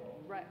ignored him.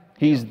 Right.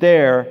 He's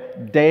there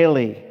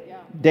daily. Yeah.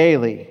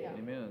 Daily. Yeah.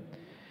 Amen.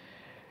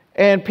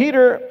 And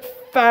Peter,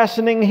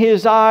 fastening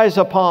his eyes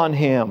upon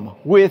him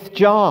with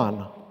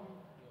John,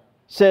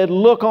 said,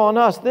 "Look on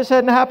us." This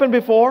hadn't happened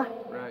before.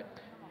 Right.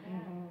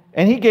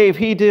 And he gave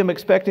heed to him,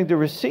 expecting to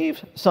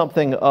receive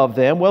something of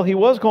them. Well, he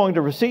was going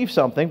to receive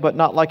something, but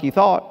not like he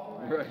thought.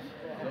 Right.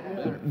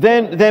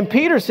 Then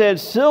Peter said,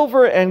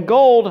 "Silver and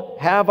gold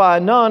have I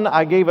none.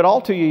 I gave it all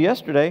to you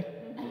yesterday.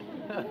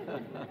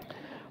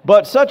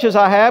 But such as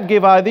I have,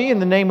 give I thee in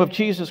the name of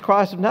Jesus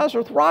Christ of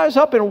Nazareth. Rise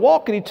up and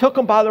walk." And he took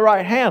him by the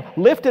right hand,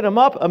 lifted him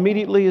up.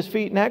 Immediately his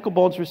feet and ankle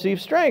bones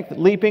received strength.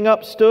 Leaping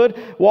up, stood,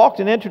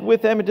 walked, and entered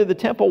with them into the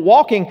temple,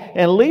 walking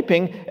and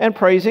leaping and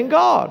praising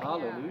God.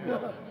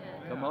 Hallelujah.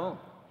 Come on.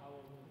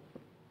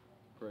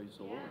 Praise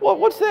the Lord. Well,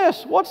 what's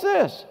this? What's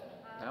this?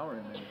 Power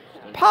in me.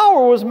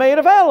 Power was made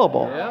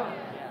available. Yeah.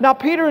 Now,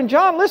 Peter and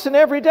John, listen,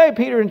 every day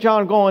Peter and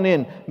John going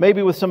in,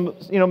 maybe with some,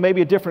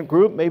 maybe a different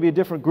group, maybe a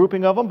different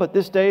grouping of them, but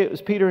this day it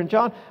was Peter and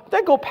John. But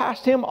they go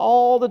past him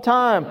all the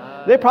time.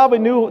 They probably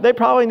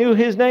knew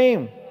his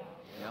name.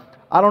 Yeah.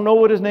 I don't know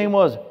what his name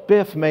was.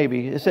 Biff,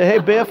 maybe. They say, "Hey,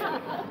 Biff."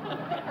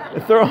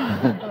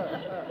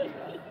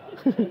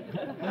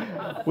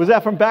 Was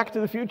that from Back to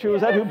the Future?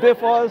 Was that who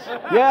Biff was?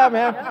 Yeah,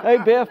 man. Hey,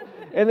 Biff.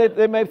 And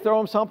they may throw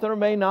him something or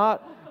may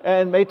not,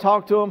 and may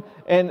talk to him.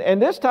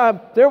 And this time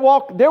they're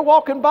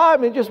walking by. I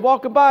mean, just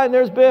walking by, and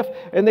there's Biff,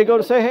 and they go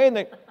to say, "Hey," and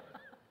they,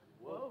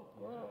 Whoa.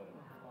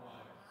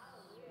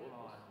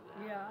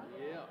 Yeah.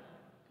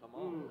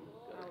 Come on.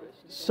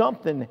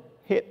 something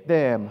hit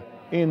them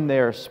in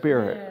their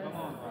spirit.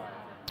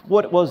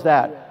 What was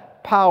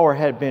that? Power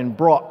had been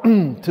brought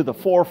to the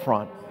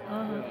forefront.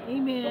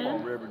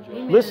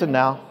 Amen. Listen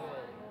now.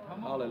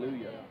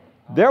 Hallelujah.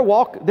 They're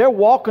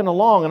walking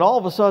along, and all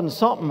of a sudden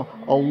something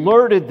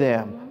alerted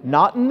them,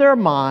 not in their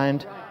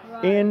mind,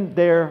 in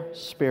their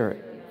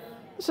spirit.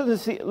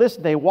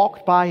 Listen, they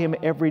walked by him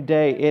every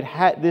day.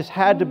 This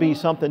had to be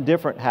something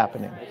different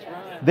happening.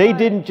 They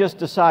didn't just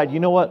decide, you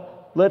know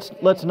what?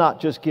 Let's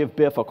not just give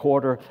Biff a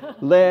quarter.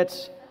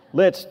 Let's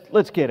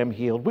get him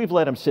healed. We've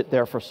let him sit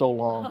there for so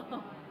long.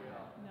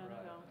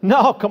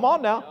 No, come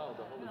on now.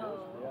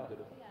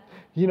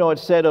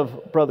 It's said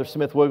of Brother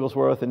Smith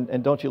Wigglesworth,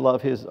 and don't you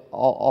love his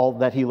all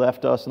that he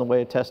left us in the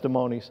way of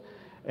testimonies,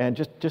 and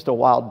just a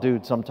wild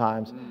dude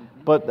sometimes.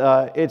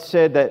 But it's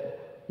said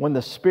that when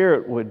the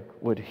Spirit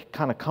would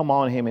kind of come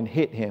on him and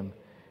hit him,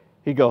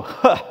 he'd go,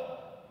 "Huh."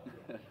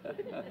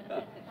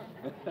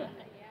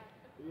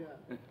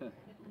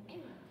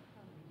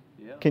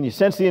 Can you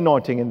sense the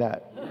anointing in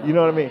that? You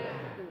know what I mean?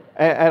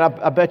 And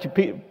I bet you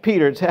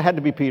Peter, it had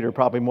to be Peter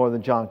probably more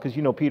than John, because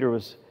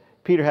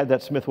Peter had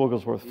that Smith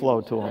Wigglesworth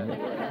flow to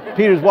him.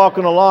 Peter's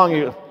walking along,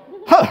 he goes,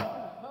 "Huh,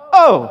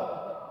 oh."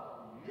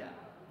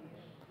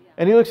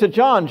 And he looks at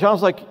John.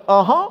 John's like,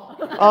 "Uh-huh,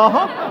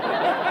 uh-huh."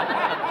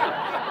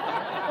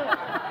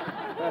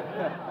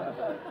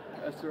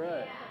 That's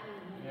right.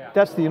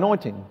 That's the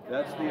anointing.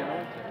 That's the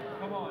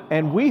anointing.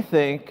 And we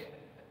think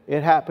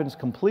it happens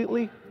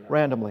completely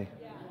randomly.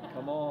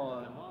 Come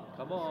on.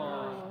 Come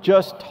on.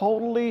 Just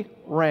totally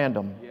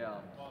random. Yeah.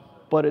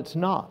 But it's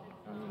not.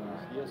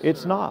 Yes,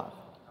 It's sir. not.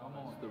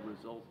 It's the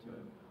result of it.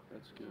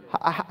 That's good.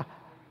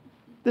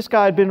 This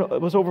guy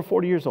was over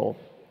 40 years old.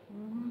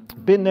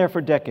 Been there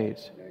for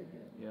decades.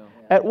 Yeah.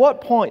 At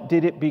what point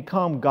did it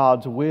become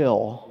God's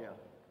will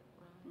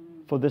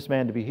for this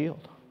man to be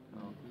healed?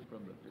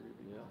 From the very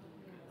beginning.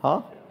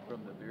 Huh?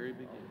 From the very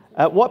beginning.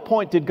 At what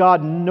point did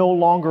God no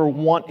longer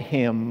want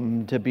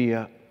him to be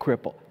a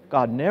cripple?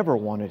 God never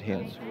wanted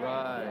him That's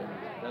right.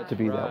 That's to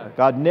be right. that way.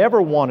 God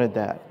never wanted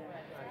that.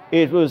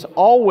 It was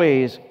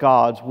always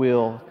God's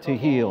will to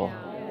heal.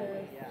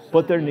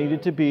 But there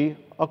needed to be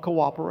a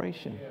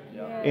cooperation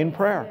in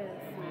prayer.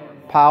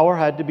 Power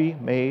had to be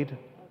made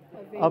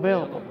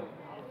available.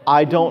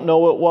 I don't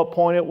know at what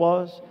point it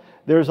was.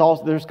 There's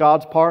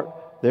God's part.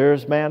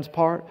 There's man's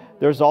part.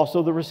 There's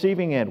also the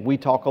receiving end. We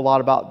talk a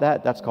lot about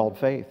that. That's called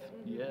faith.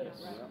 Yes.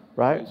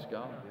 Right? Praise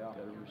God. Got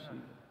to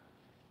receive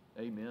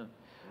it. Amen.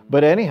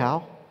 But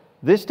anyhow,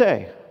 this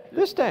day,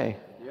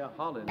 Yeah.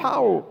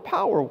 Hallelujah.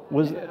 power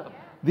was,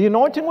 the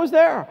anointing was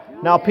there.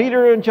 Now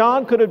Peter and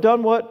John could have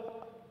done what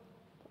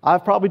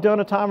I've probably done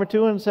a time or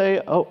two and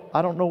say, "Oh,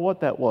 I don't know what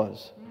that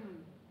was."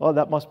 Well,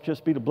 that must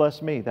just be to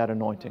bless me, that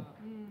anointing.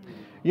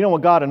 You know,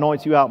 when God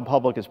anoints you out in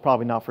public, it's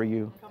probably not for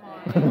you.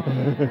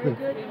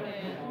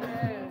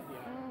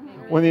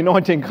 When the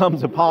anointing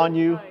comes upon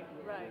you,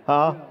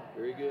 huh?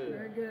 Very good.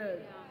 Very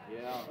good.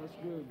 Yeah. That's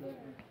good, David.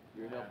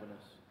 You're helping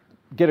us.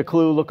 Get a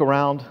clue, look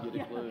around.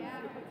 Get a clue.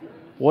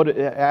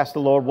 Ask the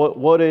Lord,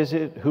 what is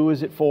it? Who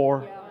is it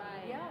for?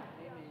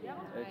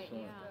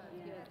 Excellent.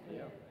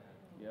 Yeah.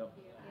 Yep.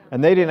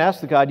 And they didn't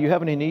ask the guy, do you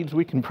have any needs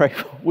we can pray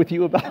with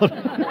you about?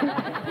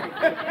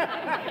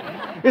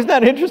 Isn't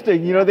that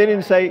interesting? You know, they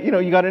didn't say, you know,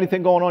 you got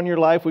anything going on in your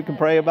life we can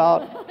pray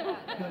about?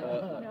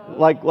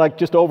 Like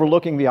just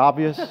overlooking the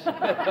obvious.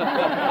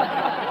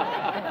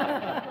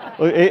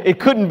 It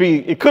couldn't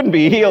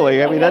be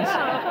healing. I mean,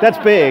 that's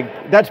big.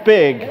 That's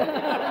big.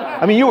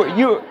 I mean,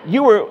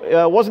 you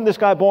were wasn't this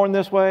guy born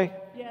this way?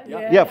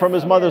 Yeah, from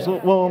his mother's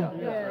womb.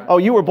 Oh,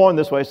 you were born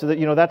this way, so that,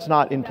 you know, that's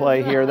not in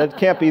play here. That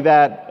can't be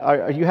that.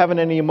 Are you having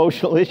any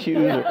emotional issues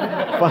or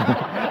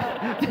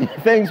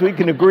things we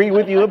can agree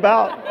with you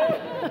about?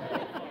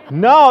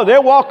 No,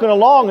 they're walking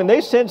along and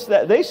they sense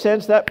that.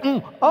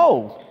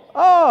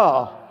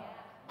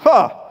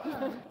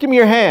 Give me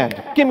your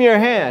hand. Give me your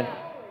hand.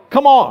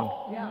 Come on.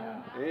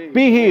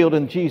 Be healed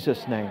in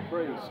Jesus' name.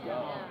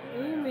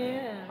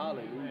 Amen.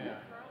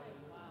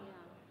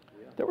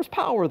 There was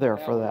power there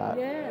for that.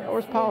 There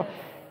was power.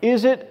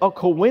 Is it a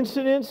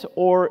coincidence,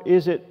 or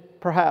is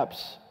it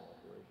perhaps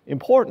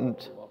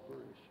important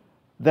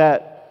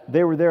that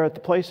they were there at the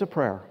place of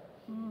prayer?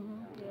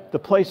 The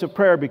place of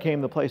prayer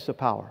became the place of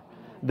power.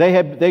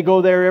 They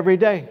go there every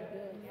day.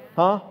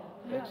 Huh?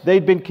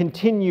 They'd been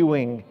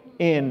continuing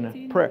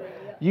in prayer.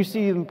 You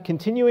see them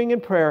continuing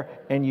in prayer,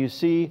 and you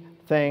see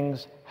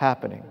things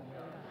happening.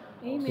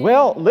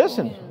 Well,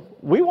 listen,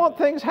 we want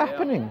things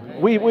happening.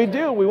 We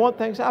do. We want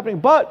things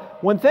happening.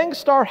 But when things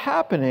start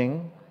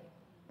happening,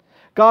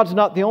 God's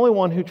not the only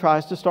one who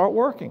tries to start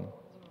working.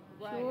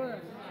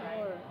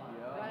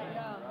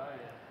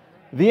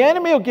 The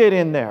enemy will get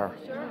in there.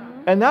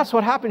 And that's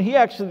what happened.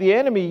 The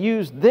enemy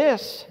used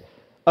this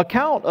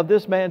account of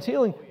this man's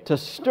healing to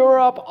stir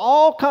up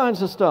all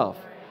kinds of stuff.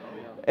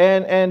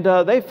 And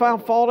they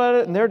found fault at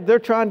it, and they're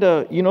trying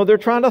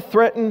to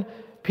threaten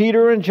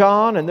Peter and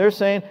John, and they're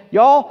saying,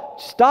 y'all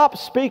stop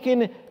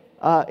speaking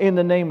in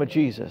the name of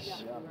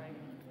Jesus.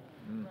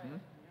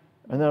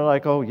 And they're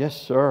like, oh, yes,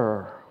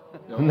 sir.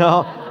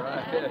 No.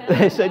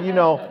 They said,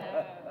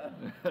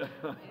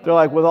 they're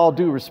like, with all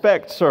due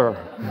respect, sir,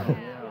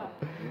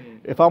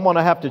 if I'm going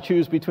to have to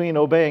choose between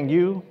obeying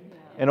you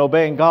and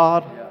obeying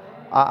God,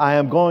 I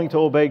am going to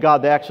obey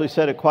God. They actually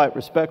said it quite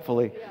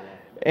respectfully.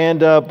 And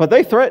but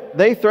they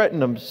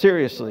threatened them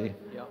seriously.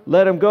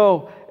 Let them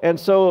go. And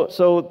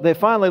so they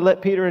finally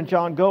let Peter and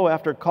John go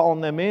after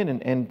calling them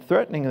in and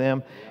threatening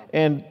them.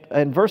 And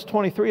verse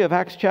 23 of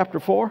Acts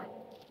chapter 4,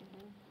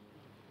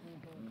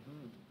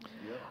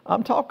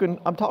 I'm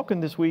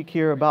talking this week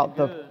here about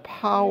the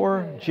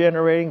power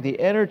generating, the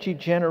energy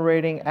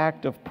generating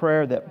act of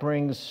prayer that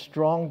brings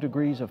strong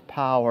degrees of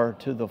power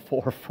to the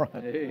forefront.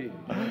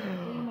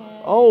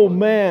 Oh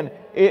man,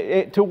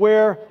 it to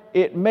where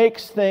it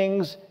makes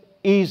things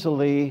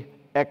easily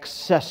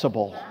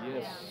accessible.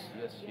 Yes.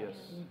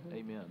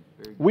 Amen.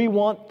 We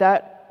want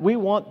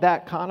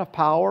that kind of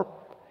power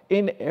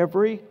in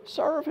every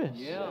service.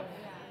 Yeah.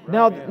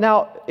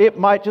 Now, it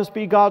might just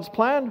be God's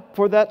plan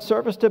for that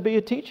service to be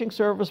a teaching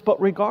service, but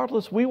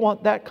regardless, we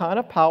want that kind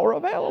of power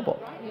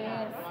available.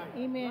 Yes.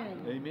 Amen.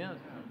 Amen.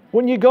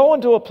 When you go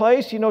into a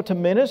place, to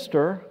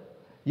minister,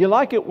 you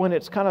like it when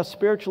it's kind of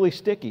spiritually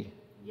sticky.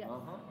 Yes.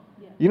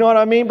 You know what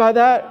I mean by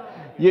that?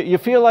 You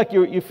feel like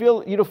you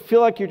feel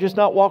like you're just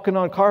not walking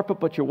on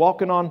carpet, but you're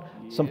walking on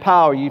some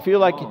power. You feel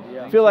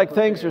like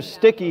things are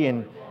sticky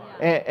and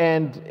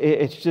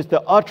it's just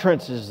the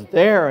utterance is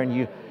there,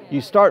 and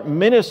you start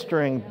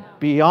ministering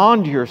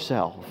beyond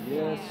yourself.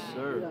 Yes,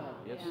 sir.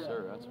 Yes,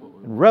 sir. That's what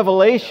we're.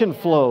 Revelation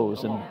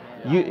flows,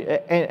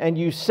 and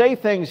you say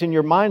things, and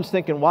your mind's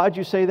thinking, "Why'd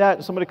you say that?"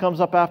 And somebody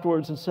comes up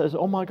afterwards and says,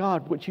 "Oh my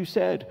God, what you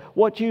said!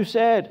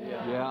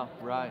 Yeah,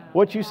 right.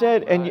 What you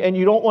said," and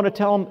you don't want to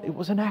tell them it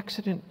was an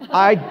accident.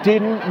 I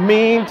didn't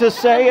mean to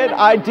say it.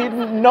 I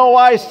didn't know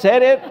I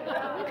said it.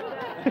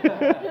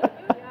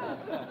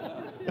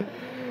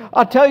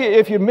 I'll tell you,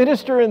 if you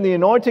minister in the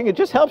anointing, it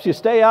just helps you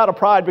stay out of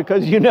pride,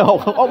 because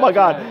oh my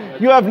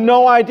God, you have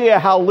no idea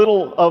how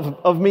little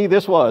of me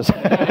this was.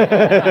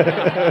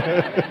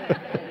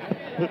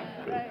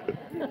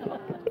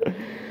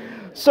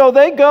 So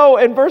they go,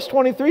 and verse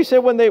 23 said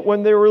when they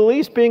were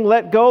released, being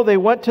let go, they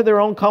went to their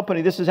own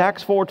company. This is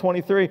Acts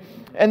 4:23.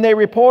 And they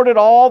reported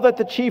all that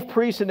the chief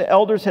priests and the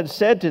elders had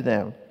said to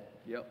them.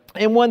 Yep.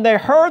 And when they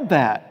heard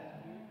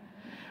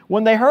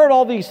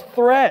all these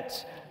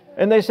threats,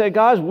 and they said,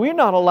 guys, we're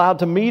not allowed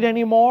to meet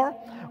anymore.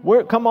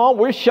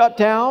 We're shut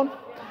down.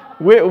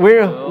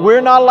 We're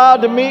not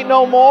allowed to meet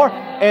no more.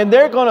 And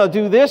they're going to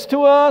do this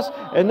to us,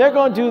 and they're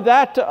going to do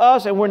that to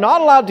us, and we're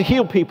not allowed to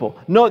heal people.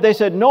 No, they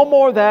said, no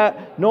more of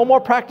that. No more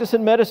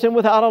practicing medicine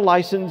without a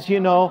license,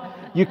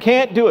 You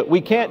can't do it. We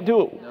can't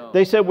do it. No.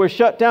 They said, we're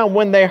shut down.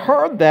 When they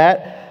heard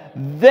that,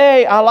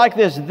 they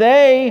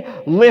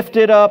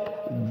lifted up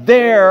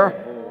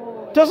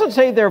doesn't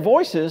say their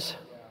voices.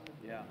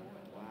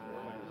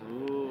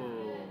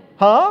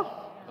 Huh?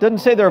 Doesn't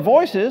say their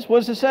voices. What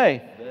does it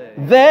say?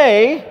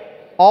 They,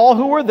 all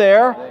who were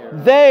there,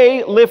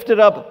 they lifted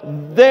up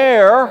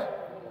their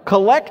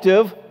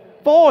collective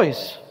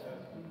voice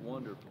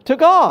to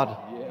God.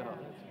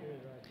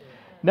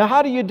 Now,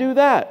 how do you do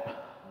that?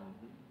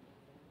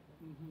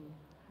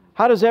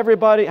 How does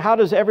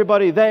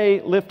everybody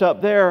they lift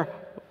up their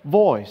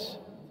voice?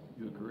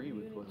 You agree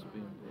with what's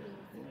being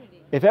said.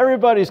 If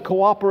everybody's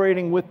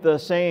cooperating with the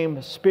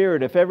same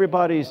Spirit, if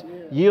everybody's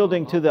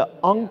yielding to the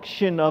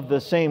unction of the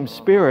same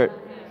Spirit,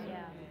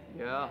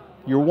 Yeah.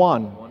 you're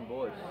one. One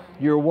voice.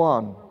 You're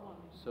one.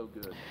 So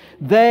good.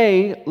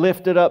 They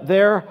lifted up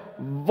their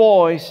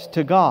voice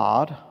to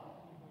God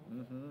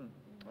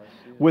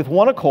with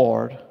one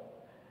accord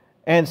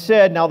and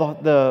said, now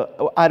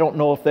I don't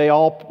know if they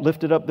all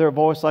lifted up their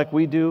voice like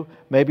we do,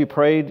 maybe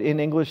prayed in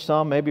English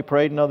some, maybe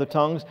prayed in other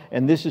tongues,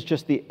 and this is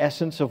just the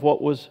essence of what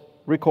was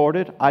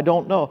recorded. I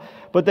don't know.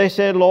 But they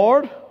said,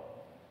 Lord,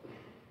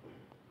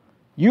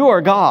 you are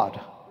God.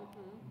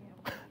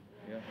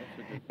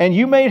 And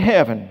you made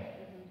heaven.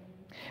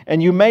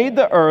 And you made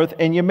the earth,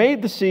 and you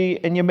made the sea,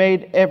 and you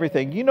made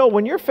everything. You know,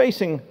 when you're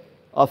facing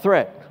a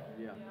threat,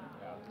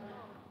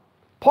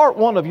 part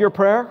one of your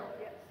prayer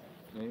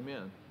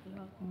Amen.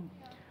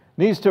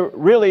 needs to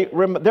really,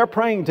 they're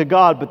praying to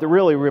God, but they're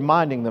really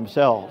reminding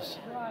themselves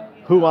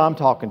who I'm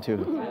talking to.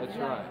 That's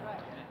right.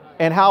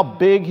 And how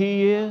big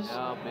He is,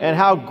 and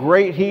how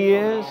great He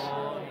is.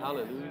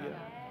 Hallelujah.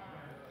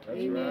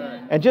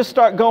 And just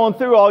start going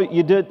through all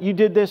you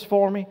did this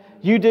for me.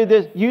 You did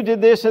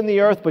this in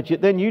the earth, but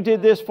then you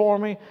did this for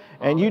me,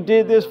 and you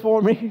did this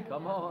for me.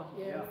 Come on.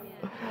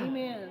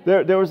 Amen.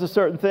 There was a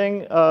certain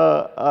thing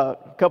a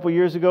couple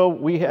years ago.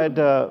 We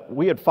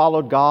had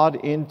followed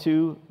God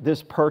into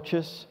this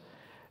purchase,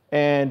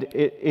 and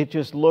it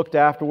just looked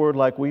afterward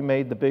like we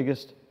made the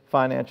biggest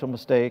financial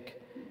mistake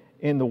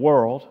in the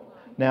world.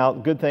 Now,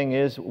 the good thing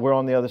is we're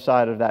on the other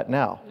side of that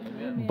now.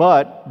 Amen.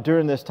 But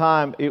during this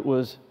time, it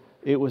was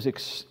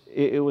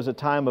a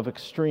time of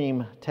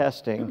extreme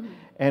testing,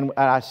 and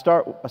I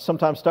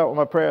sometimes start with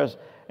my prayers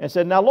and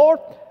said, "Now, Lord,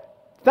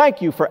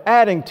 thank you for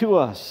adding to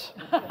us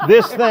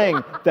this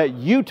thing that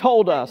you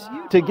told us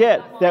to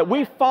get, that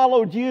we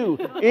followed you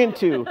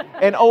into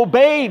and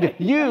obeyed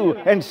you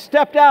and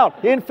stepped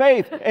out in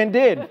faith and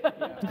did."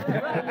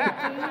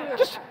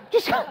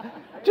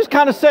 just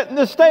kind of setting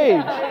the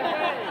stage.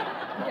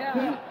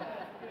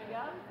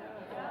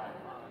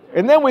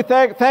 And then we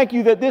thank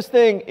you that this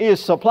thing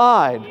is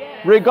supplied,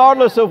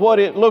 regardless of what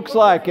it looks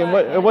like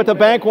and what the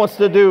bank wants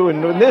to do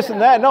and this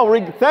and that. No,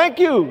 thank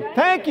you.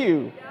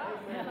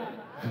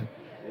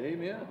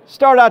 Amen.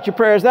 Start out your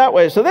prayers that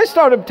way. So they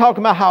started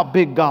talking about how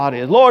big God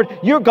is. Lord,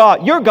 you're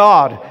God. You're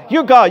God.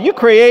 You're God. You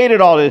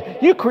created all this.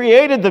 You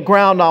created the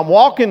ground I'm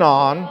walking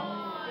on.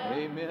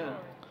 Amen.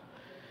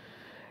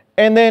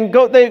 And then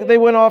they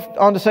went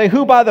on to say,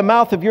 who by the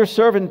mouth of your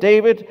servant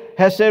David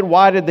has said,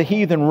 why did the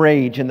heathen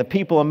rage and the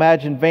people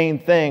imagine vain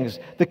things?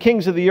 The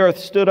kings of the earth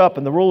stood up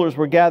and the rulers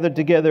were gathered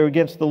together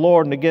against the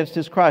Lord and against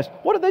His Christ.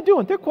 What are they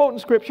doing? They're quoting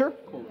Scripture.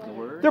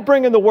 They're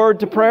bringing the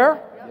Word to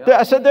prayer.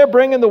 I said they're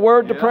bringing the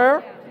Word to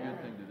prayer.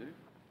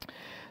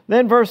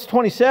 Then verse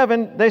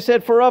 27, they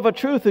said, for of a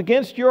truth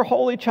against your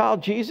holy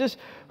child Jesus,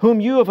 whom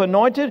you have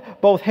anointed,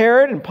 both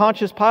Herod and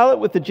Pontius Pilate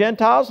with the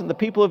Gentiles and the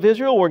people of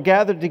Israel were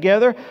gathered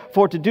together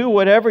for to do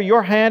whatever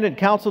your hand and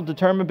counsel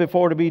determined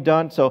before to be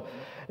done. So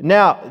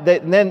now,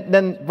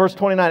 then verse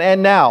 29,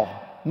 and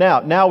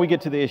now we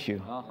get to the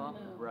issue.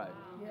 Right.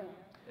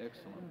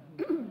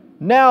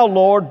 Excellent. Now,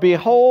 Lord,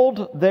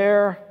 behold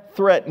their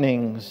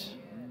threatenings.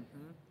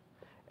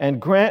 And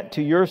grant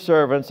to your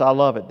servants, I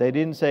love it. They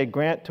didn't say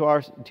grant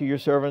to your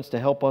servants to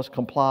help us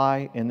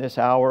comply in this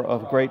hour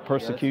of great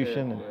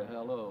persecution.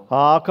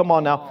 Hello. Come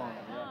on now.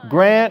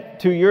 Grant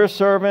to your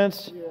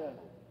servants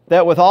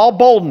that with all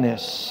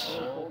boldness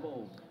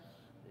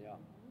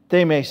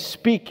they may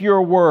speak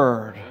your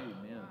word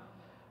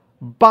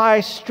by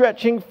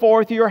stretching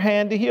forth your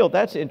hand to heal.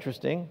 That's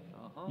interesting.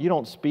 You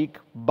don't speak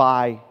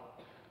by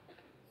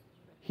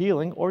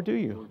healing, or do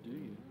you?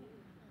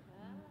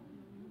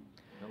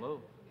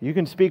 You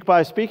can speak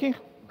by speaking.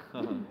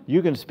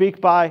 You can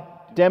speak by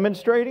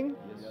demonstrating.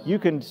 You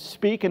can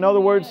speak, in other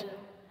words,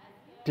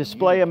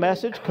 display a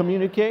message,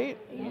 communicate.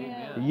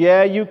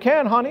 Yeah, you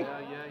can, honey.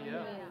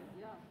 Yeah.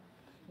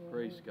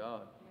 Praise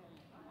God.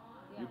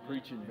 You're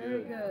preaching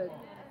good.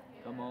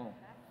 Come on.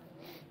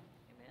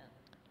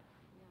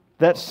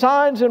 That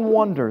signs and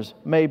wonders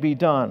may be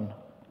done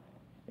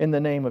in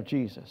the name of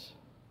Jesus.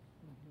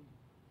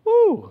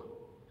 Woo!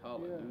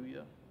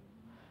 Hallelujah.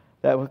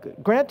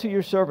 That grant to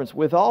your servants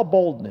with all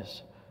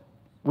boldness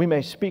we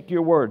may speak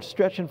your word,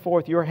 stretching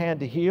forth your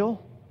hand to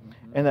heal,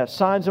 and that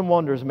signs and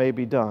wonders may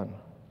be done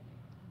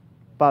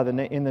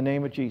in the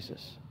name of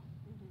Jesus.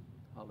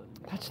 Hallelujah.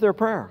 That's their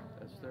prayer.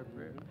 That's their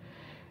prayer.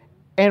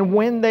 And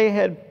when they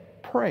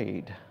had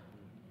prayed,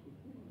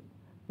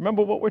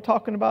 remember what we're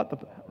talking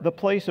about? The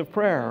place of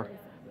prayer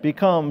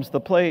becomes the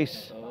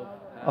place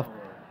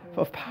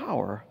of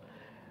power.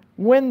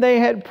 When they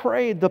had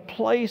prayed, the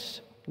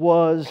place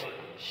was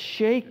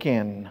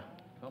shaken.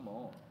 Come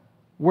on.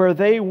 Where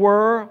they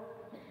were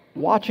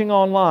watching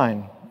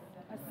online.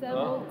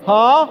 Assembled.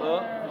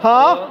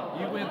 Huh?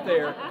 You went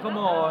there. Come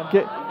on.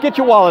 Get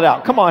your wallet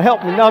out. Come on,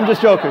 help me. No, I'm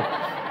just joking.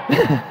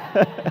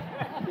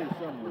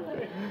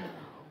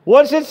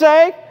 What does it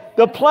say?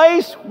 The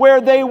place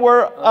where they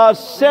were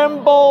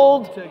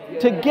assembled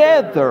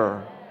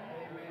together.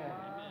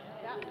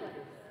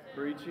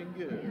 Preaching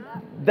good.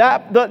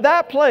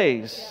 That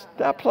place.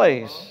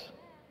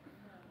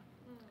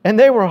 And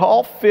they were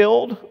all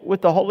filled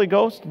with the Holy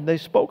Ghost, and they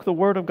spoke the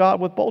word of God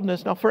with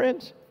boldness. Now,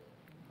 friends,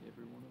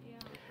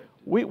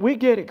 we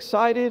get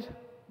excited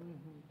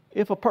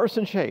if a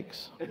person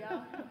shakes.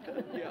 Yeah,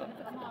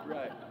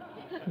 right.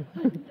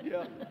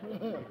 Yeah,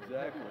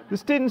 exactly.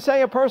 This didn't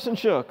say a person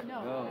shook.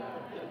 No.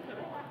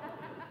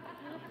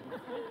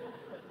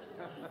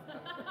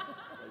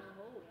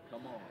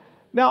 Come on.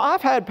 Now,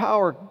 I've had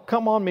power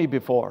come on me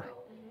before.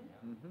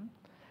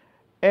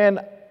 And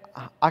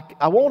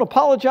I won't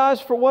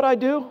apologize for what I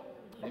do,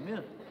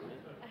 Amen.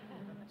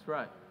 That's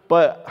right.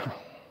 but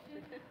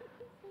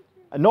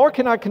nor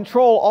can I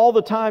control all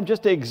the time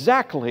just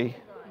exactly.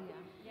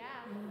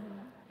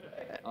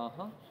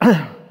 Uh-huh.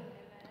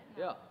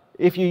 Yeah.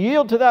 If you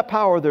yield to that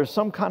power, there's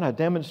some kind of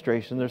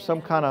demonstration. There's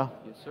some kind of,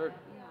 Yes, sir.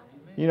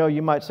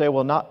 you might say,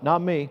 well,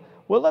 not me.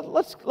 Well,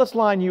 let's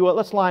line you up.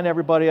 Let's line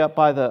everybody up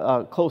by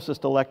the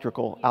closest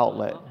electrical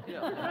outlet.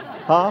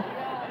 Huh?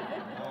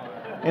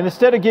 And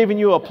instead of giving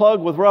you a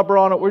plug with rubber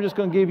on it, we're just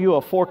going to give you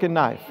a fork and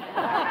knife.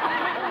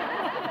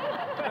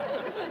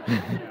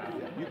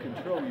 You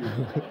control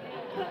your.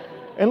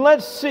 And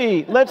let's see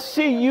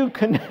you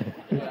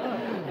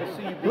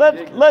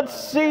let's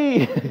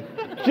see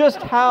just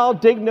how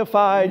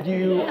dignified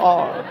you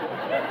are.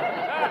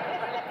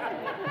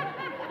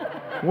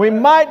 We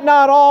might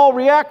not all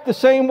react the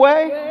same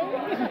way,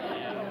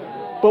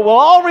 but we'll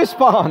all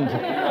respond. There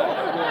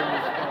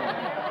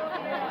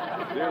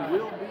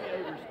will be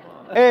a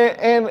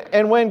response.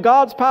 And when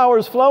God's power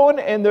is flowing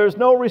and there's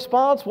no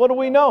response, what do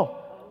we know?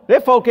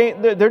 That folk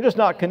they're just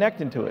not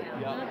connecting to it.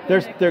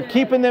 They're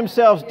keeping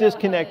themselves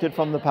disconnected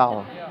from the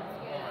power. Yes,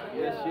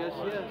 yes,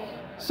 yes.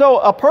 So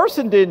a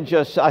person didn't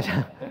just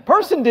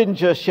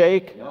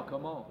shake. Y'all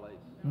come on, ladies.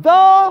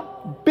 The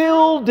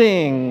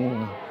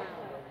building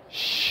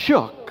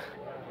shook.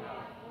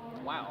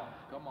 Wow.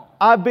 Come on.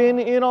 I've been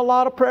in a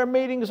lot of prayer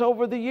meetings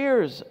over the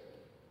years.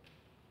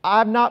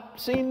 I've not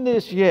seen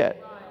this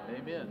yet.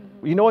 Amen.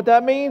 You know what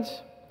that means?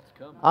 It's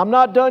coming. I'm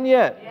not done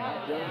yet.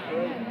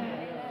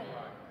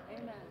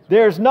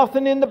 There's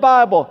nothing in the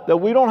Bible that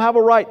we don't have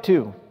a right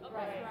to.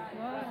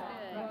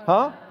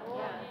 Huh?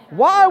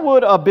 Why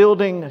would a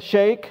building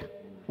shake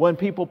when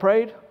people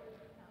prayed?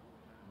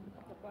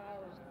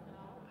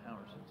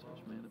 Powers in such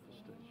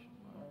manifestation.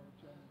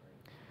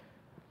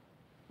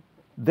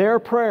 Their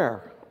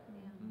prayer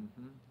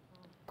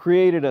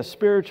created a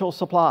spiritual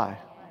supply.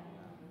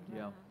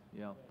 Yeah,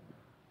 yeah.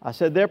 I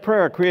said their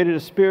prayer created a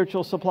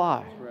spiritual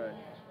supply. That's right.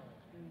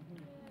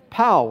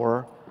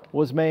 Power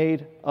was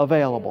made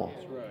available.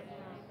 That's right.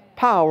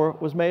 Power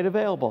was made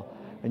available.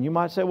 And you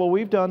might say, well,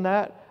 we've done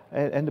that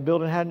and the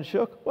building hadn't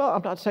shook. Well,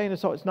 I'm not saying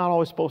it's not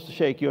always supposed to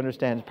shake, you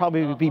understand. It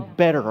probably would be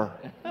better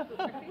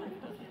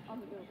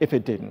if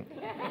it didn't.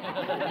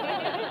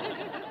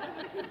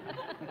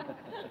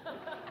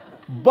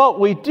 But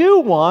we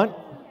do want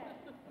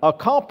a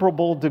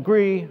comparable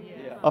degree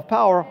of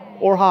power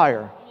or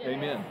higher.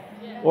 Amen.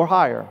 Or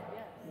higher.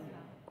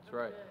 That's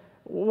right.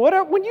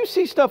 Whatever, when you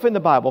see stuff in the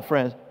Bible,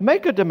 friends,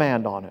 make a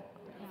demand on it.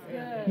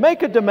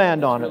 Make a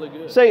demand on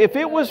it. Say, if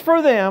it was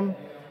for them,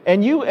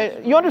 and you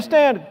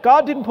understand,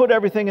 God didn't put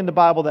everything in the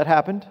Bible that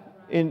happened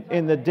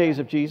in the days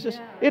of Jesus.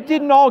 It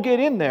didn't all get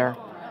in there.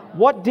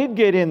 What did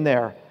get in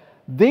there?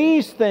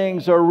 These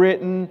things are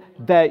written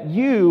that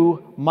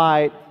you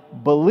might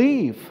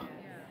believe.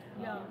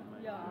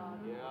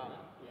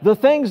 The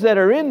things that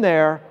are in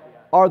there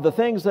are the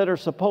things that are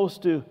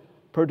supposed to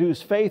produce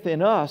faith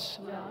in us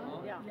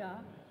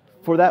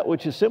for that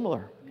which is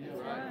similar.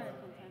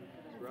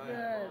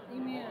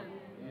 Amen.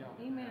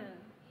 Amen.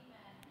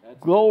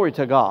 Glory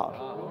to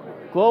God.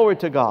 Glory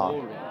to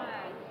God.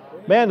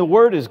 Man, the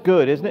word is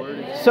good, isn't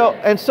it?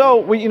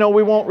 So we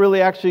won't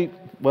really actually.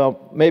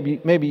 Well,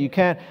 maybe you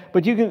can,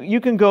 but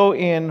you can go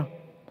in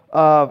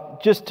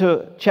just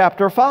to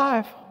chapter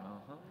 5.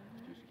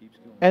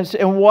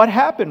 And what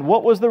happened?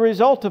 What was the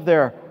result of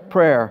their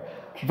prayer?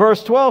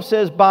 Verse 12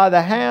 says, by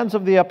the hands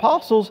of the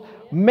apostles,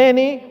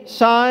 many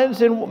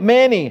signs and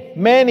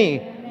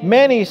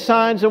many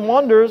signs and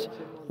wonders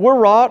were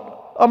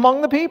wrought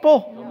among the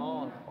people.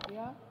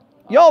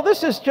 Y'all,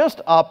 this is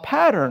just a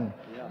pattern.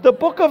 The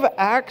book of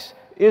Acts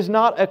is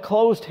not a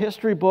closed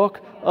history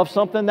book of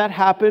something that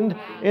happened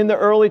in the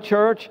early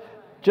church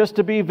just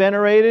to be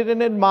venerated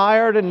and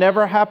admired and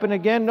never happen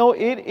again. No,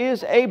 it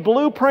is a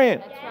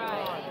blueprint.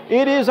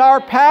 It is our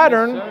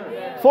pattern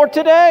for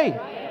today.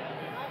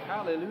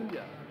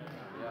 Hallelujah.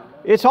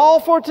 It's all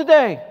for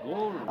today.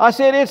 I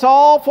said it's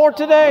all for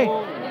today.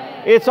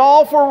 It's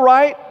all for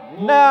right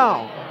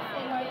now.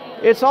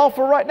 It's all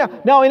for right now.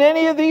 Now, in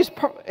any of these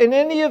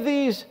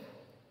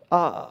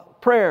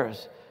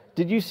prayers,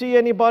 did you see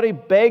anybody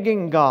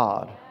begging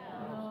God?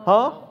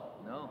 Huh?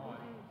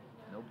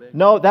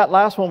 No, that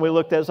last one we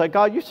looked at is like,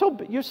 God,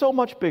 you're so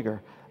much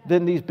bigger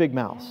than these big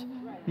mouths.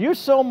 You're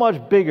so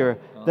much bigger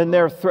than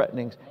their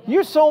threatenings.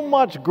 You're so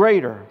much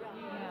greater.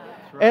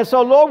 And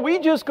so, Lord, we're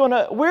just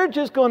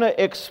gonna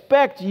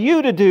expect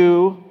you to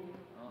do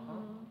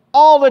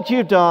all that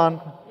you've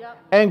done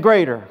and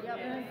greater.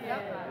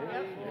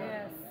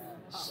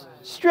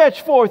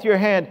 Stretch forth your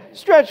hand.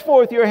 Stretch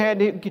forth your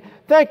hand.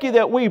 Thank you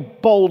that we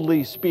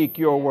boldly speak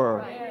your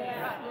word.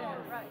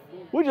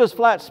 We just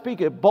flat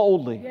speak it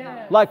boldly.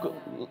 Like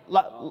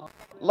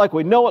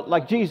we know it,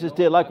 like Jesus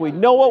did, like we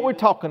know what we're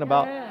talking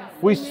about.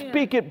 We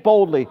speak it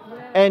boldly.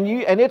 And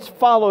it's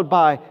followed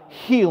by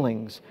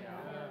healings.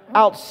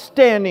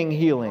 Outstanding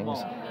healings.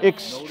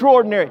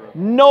 Extraordinary.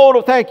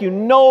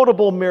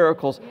 Notable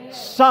miracles.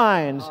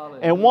 Signs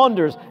and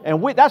wonders.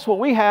 And that's what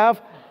we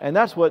have, and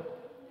that's what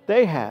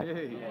they had.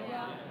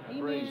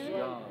 Praise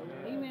God.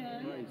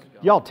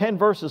 Y'all, 10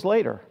 verses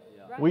later,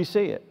 we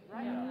see it.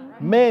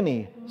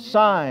 Many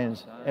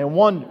signs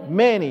and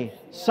many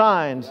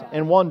signs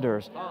and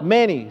wonders.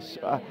 Many.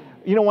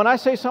 When I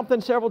say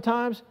something several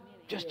times,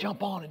 just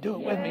jump on and do it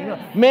with me.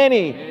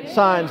 Many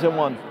signs and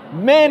wonders.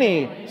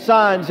 Many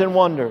signs and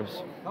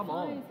wonders. Come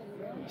on.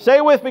 Say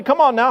it with me. Come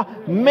on now.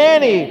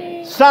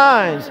 Many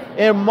signs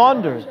and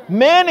wonders.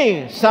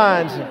 Many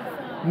signs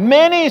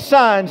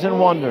and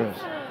wonders.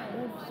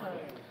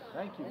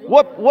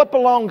 What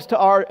belongs to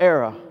our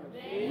era?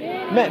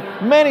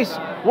 Many.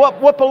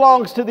 What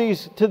belongs to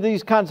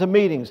these kinds of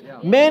meetings?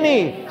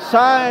 Many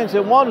signs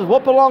and wonders.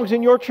 What belongs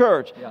in your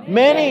church?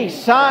 Many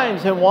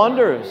signs and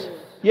wonders.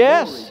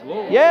 Yes.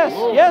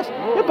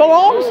 It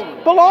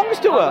belongs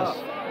to us.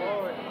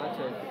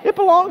 It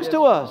belongs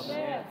to us.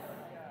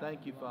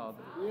 Thank you, Father.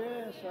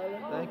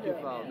 Thank you,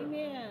 Father.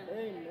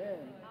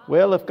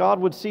 Well, if God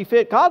would see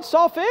fit, God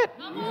saw fit.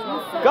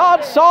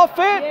 God saw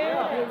fit.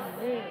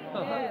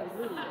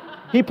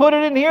 He put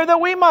it in here that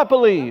we might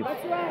believe.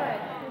 That's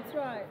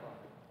right.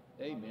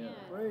 Amen.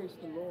 Praise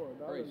the Lord.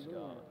 Praise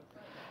God.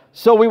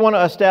 So we want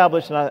to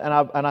establish, and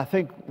I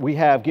think we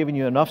have given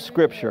you enough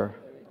scripture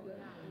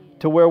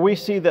to where we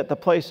see that the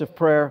place of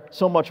prayer,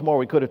 so much more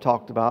we could have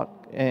talked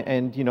about,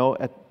 and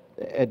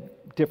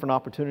at different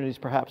opportunities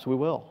perhaps we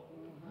will.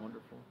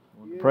 Wonderful.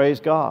 Praise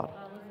God.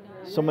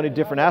 So many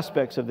different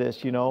aspects of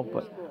this,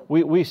 but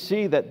we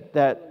see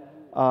that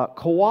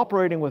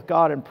cooperating with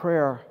God in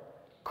prayer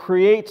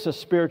creates a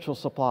spiritual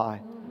supply.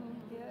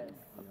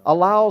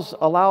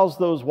 Allows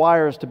those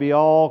wires to be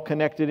all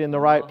connected in the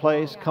right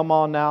place. Come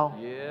on now.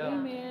 Yeah.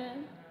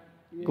 Amen.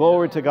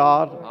 Glory to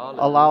God.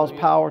 Allows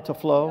power to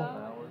flow.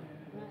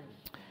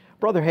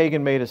 Brother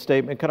Hagin made a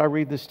statement. Could I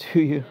read this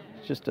to you?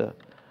 It's just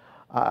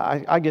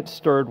I get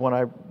stirred when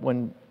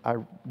I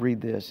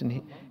read this.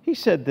 And he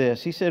said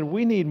this. He said,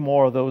 we need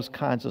more of those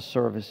kinds of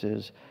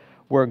services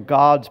where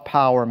God's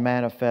power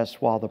manifests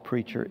while the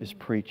preacher is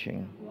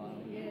preaching.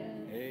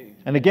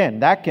 And again,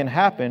 that can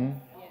happen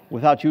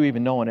without you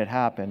even knowing it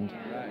happened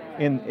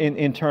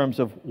in terms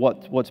of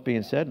what's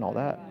being said and all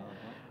that.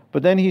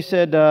 But then he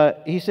said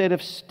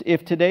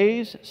if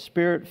today's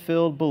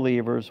Spirit-filled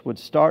believers would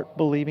start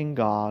believing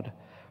God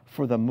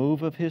for the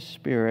move of His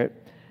Spirit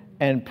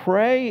and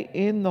pray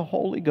in the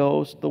Holy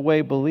Ghost the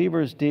way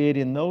believers did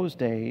in those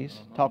days,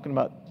 talking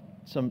about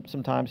some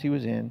times he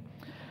was in,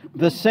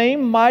 the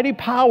same mighty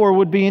power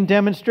would be in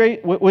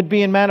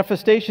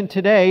manifestation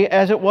today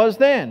as it was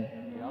then.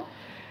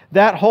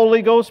 That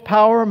Holy Ghost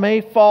power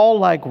may fall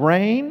like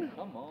rain.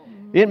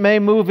 It may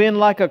move in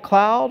like a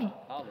cloud,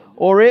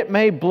 or it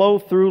may blow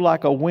through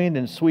like a wind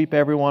and sweep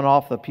everyone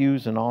off the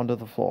pews and onto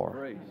the floor.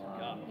 Praise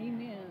God.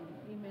 Amen.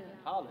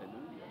 Hallelujah.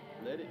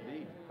 Let it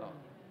be.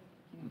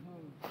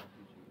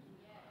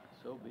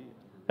 So be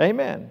it.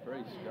 Amen.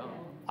 Praise God.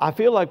 I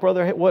feel like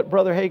what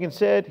Brother Hagin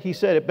said, he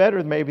said it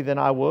better maybe than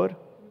I would.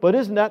 But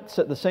isn't that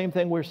the same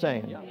thing we're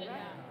saying? Yes.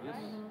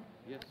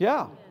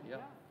 Yeah. Yeah.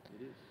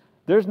 It is.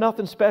 There's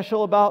nothing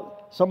special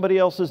about somebody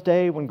else's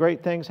day when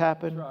great things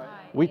happen.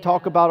 We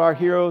talk about our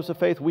heroes of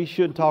faith. We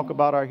should talk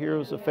about our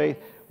heroes of faith.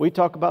 We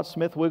talk about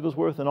Smith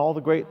Wigglesworth and all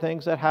the great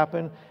things that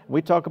happen.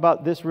 We talk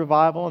about this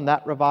revival and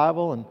that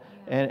revival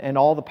and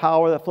all the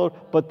power that flowed.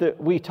 But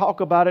we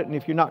talk about it, and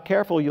if you're not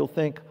careful, you'll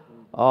think,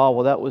 oh,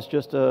 well, that was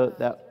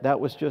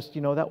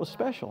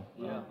special.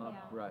 Yeah.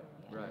 Right.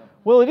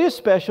 Well, it is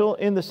special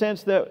in the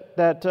sense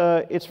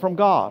that it's from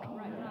God.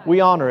 We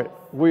honor it.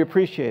 We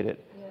appreciate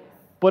it.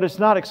 But it's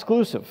not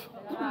exclusive.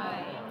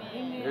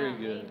 Very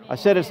good. I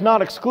said it's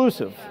not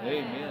exclusive.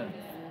 Amen.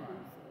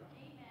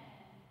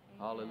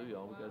 Hallelujah.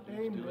 All we got to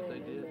do is do what they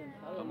did.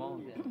 Come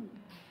on.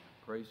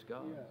 Praise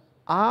God.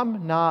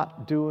 I'm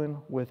not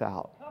doing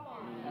without.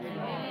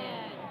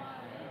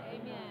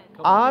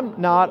 I'm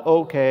not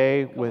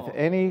okay with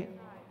any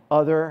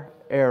other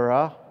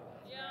era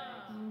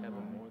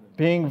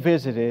being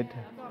visited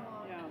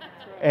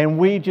and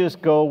we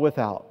just go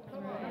without.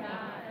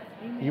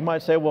 You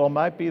might say, well, it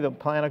might be the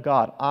plan of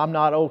God. I'm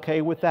not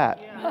okay with that.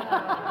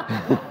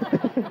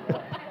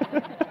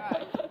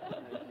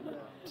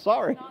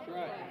 Sorry.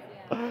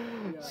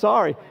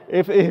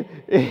 If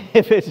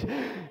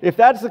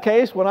that's the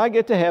case, when I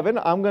get to heaven,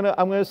 I'm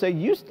gonna say,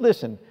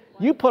 listen,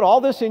 you put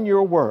all this in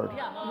your word.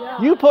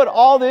 You put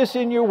all this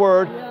in your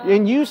word,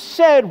 and you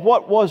said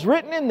what was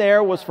written in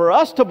there was for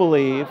us to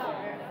believe.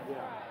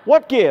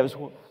 What gives?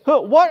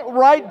 What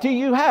right do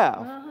you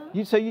have?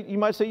 You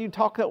might say you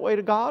talk that way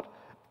to God?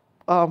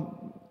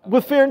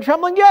 With fear and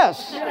trembling,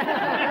 yes. Yeah.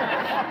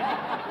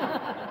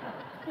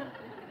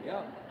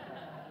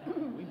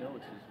 We know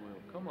it's His will.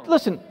 Come on.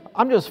 Listen,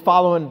 I'm just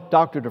following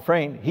Dr.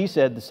 Dufresne. He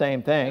said the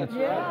same thing.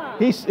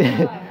 He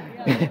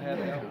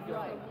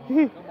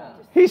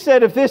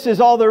said, if this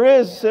is all there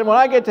is, and when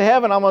I get to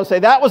heaven, I'm going to say,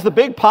 that was the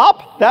big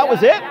pop? That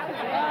was it?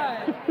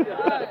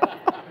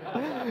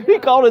 He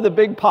called it the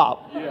big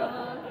pop.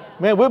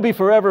 Man, we'll be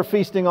forever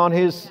feasting on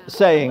his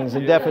sayings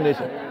and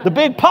definitions. The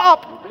big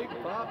pop? Big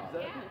pop,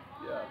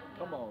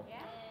 come on.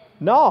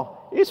 No,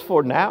 it's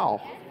for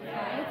now.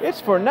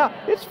 It's for now.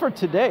 It's for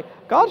today.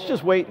 God's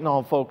just waiting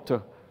on folk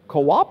to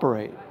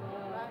cooperate.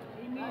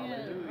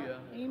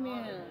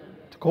 Amen.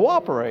 To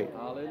cooperate.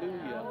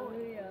 Hallelujah.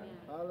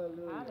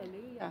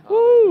 Hallelujah.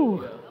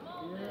 Woo!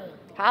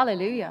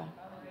 Hallelujah.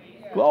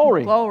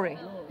 Glory. Glory.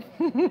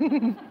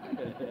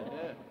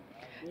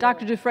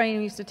 Dr.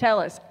 Dufresne used to tell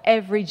us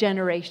every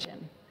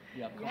generation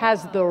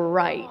has the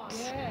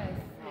right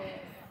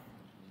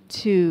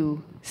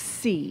to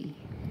see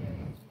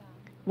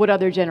what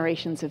other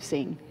generations have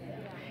seen.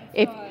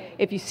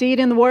 If you see it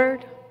in the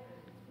Word,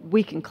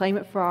 we can claim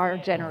it for our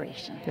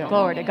generation. Yeah.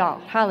 Glory to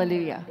God.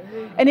 Hallelujah.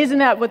 And isn't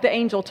that what the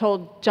angel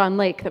told John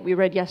Lake that we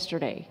read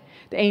yesterday?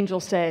 The angel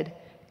said,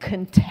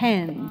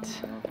 contend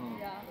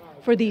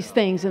for these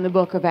things in the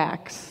book of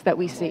Acts that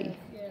we see.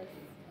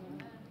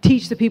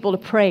 Teach the people to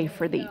pray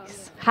for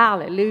these.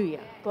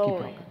 Hallelujah.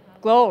 Glory.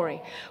 Glory.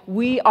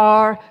 We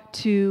are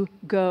to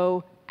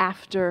go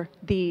after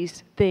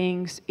these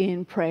things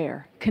in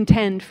prayer.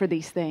 Contend for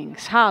these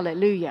things.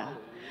 Hallelujah.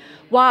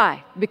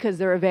 Why? Because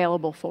they're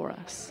available for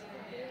us.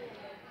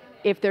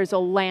 If there's a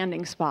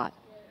landing spot.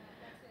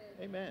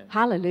 Amen.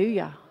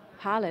 Hallelujah.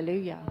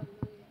 Hallelujah.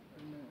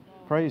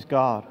 Praise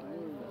God.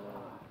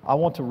 I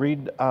want to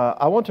read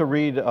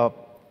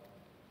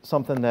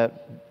something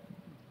that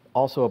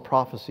also a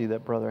prophecy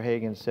that Brother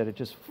Hagin said. It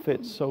just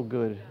fits so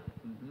good,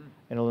 and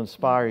it'll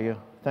inspire you.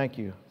 Thank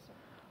you.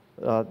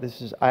 I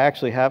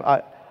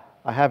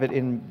have it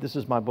in. This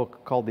is my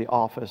book called The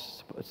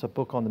Office. It's a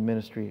book on the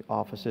ministry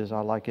offices.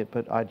 I like it,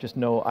 but I just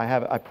know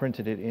I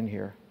printed it in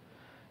here,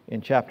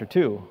 in chapter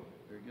 2.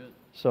 Very good.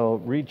 So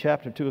read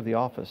chapter 2 of The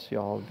Office,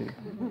 y'all.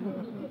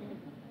 Excellent.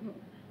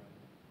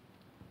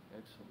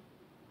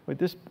 Wait,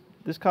 this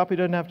copy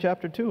doesn't have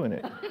chapter 2 in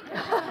it.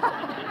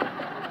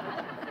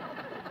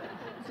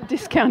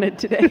 Discounted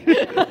today.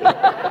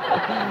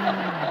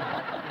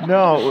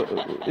 No,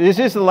 this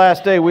is the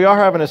last day. We are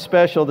having a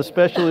special. The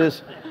special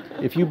is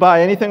if you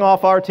buy anything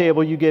off our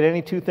table, you get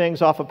any 2 things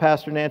off of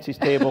Pastor Nancy's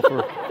table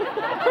for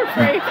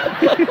free.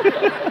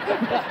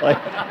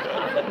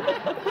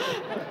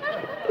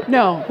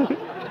 No,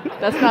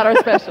 that's not our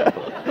special.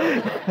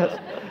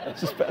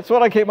 That's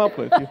what I came up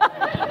with.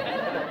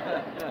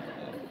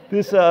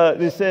 This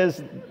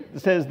says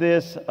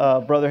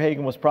Brother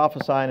Hagin was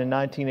prophesying in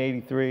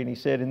 1983, and he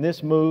said, in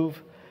this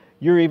move,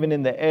 you're even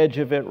in the edge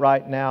of it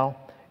right now.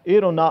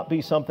 It'll not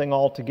be something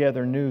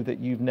altogether new that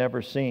you've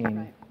never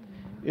seen.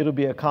 It'll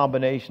be a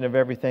combination of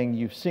everything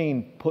you've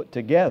seen put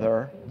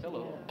together,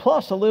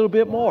 plus a little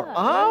bit more.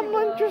 I'm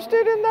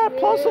interested in that,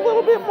 plus a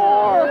little bit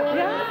more.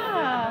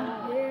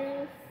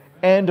 Yeah.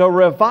 And a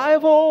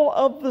revival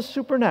of the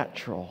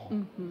supernatural.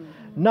 Mm-hmm.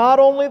 Not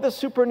only the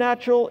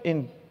supernatural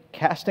in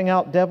casting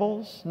out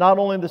devils, not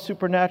only the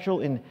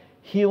supernatural in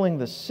healing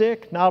the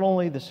sick, not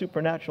only the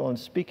supernatural in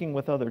speaking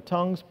with other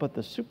tongues, but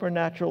the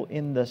supernatural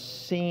in the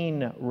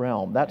seen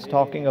realm. That's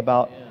talking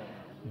about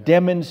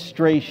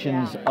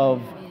demonstrations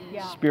of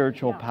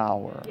spiritual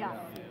power,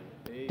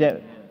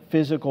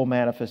 physical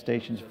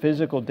manifestations,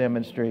 physical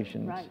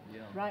demonstrations.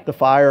 Right. The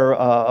fire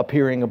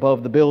appearing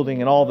above the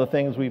building and all the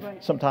things we've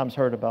sometimes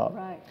heard about.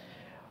 Right.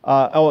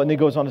 And he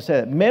goes on to say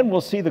that men will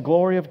see the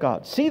glory of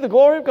God. See the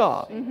glory of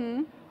God.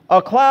 Mm-hmm.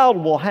 A cloud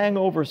will hang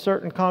over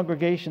certain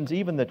congregations,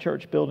 even the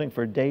church building,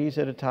 for days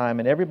at a time.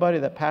 And everybody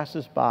that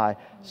passes by,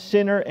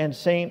 sinner and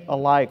saint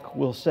alike,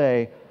 will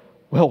say,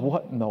 well,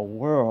 what in the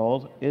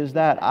world is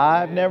that?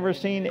 I've never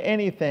seen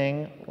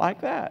anything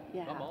like that.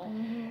 Yeah.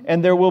 Mm-hmm.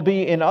 And there will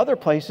be in other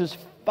places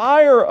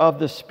fire of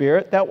the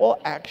Spirit that will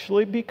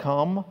actually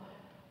become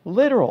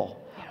literal.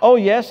 Oh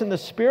yes, in the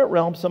spirit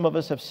realm, some of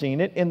us have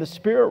seen it. In the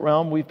spirit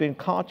realm, we've been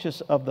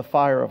conscious of the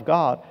fire of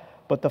God.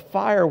 But the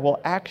fire will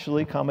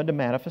actually come into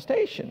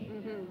manifestation.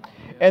 Mm-hmm.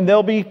 And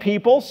there'll be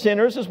people,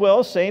 sinners as well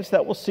as saints,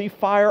 that will see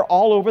fire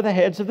all over the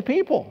heads of the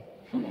people.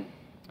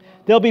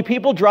 There'll be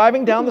people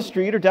driving down the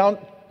street or down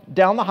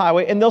the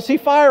highway, and they'll see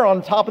fire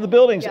on top of the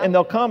buildings, and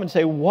they'll come and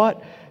say,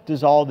 what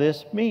does all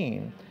this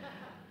mean?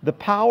 The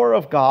power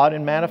of God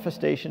in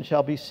manifestation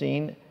shall be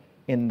seen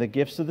in the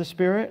gifts of the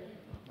Spirit,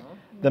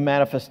 the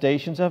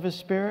manifestations of His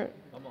Spirit.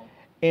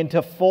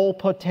 Into full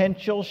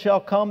potential shall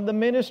come the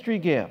ministry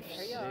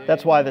gifts.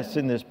 That's why that's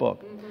in this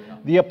book.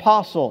 The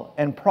apostle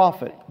and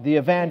prophet, the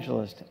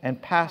evangelist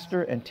and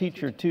pastor and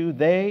teacher too,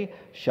 they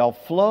shall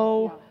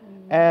flow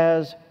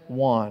as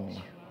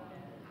one.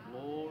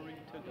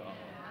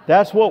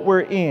 That's what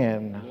we're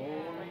in.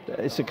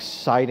 It's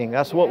exciting.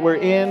 That's what we're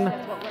in.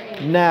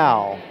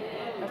 now.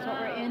 That's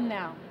what we're in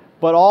now.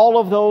 But all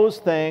of those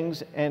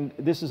things, and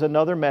this is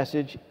another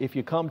message, if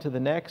you come to the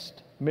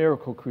next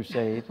Miracle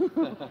Crusade,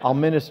 I'll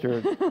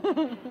minister.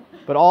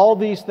 But all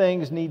these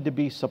things need to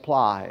be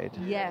supplied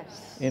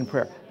Yes. in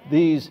prayer.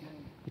 He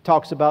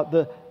talks about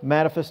the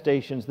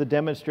manifestations, the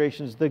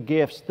demonstrations, the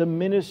gifts, the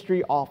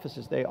ministry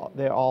offices.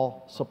 They're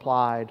all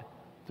supplied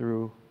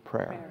through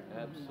prayer.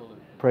 Absolutely.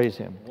 Praise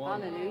Him.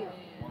 Hallelujah.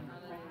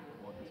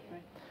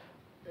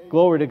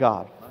 Glory to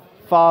God.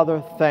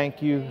 Father,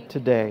 thank you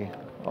today.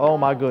 Oh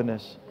my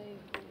goodness.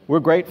 We're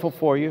grateful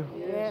for you.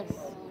 Yes.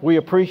 We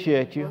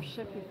appreciate you.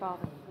 Worship you,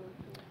 Father.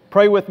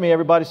 Pray with me,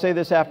 everybody. Say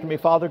this after me.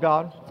 Father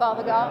God,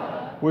 Father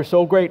God, we're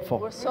so grateful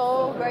we're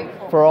so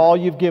grateful for all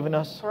you've given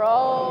us, for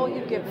all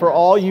you've given for us,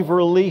 all you've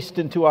released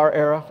into our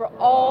era, for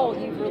all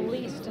you've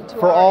released into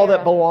for our all era,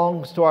 that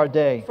belongs to our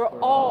day. for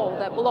all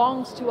that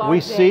belongs to our We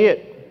day. see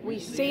it. We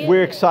see it.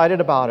 We're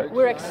excited about it.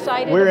 We're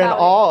excited We're in about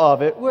awe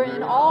of it. it. We're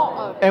in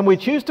awe of it. And we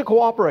choose to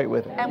cooperate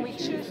with it. And we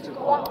choose to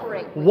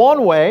cooperate.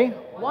 One way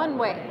One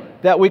way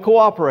that we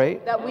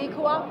cooperate that we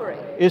cooperate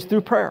is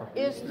through prayer,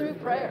 is through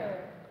prayer,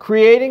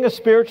 creating a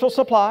spiritual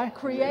supply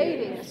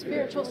creating a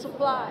spiritual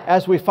supply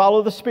as we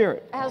follow the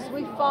Spirit. as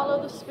we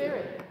follow the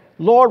Spirit.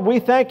 Lord, we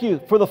thank you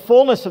for the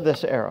fullness of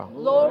this era.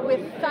 Lord,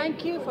 we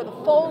thank you for the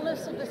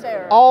fullness of this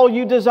era. All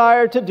you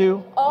desire to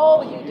do.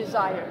 All you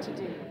desire to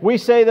do. We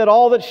say that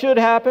all that should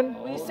happen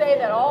We say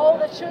that all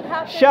that should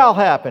happen shall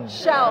happen.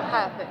 shall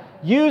happen.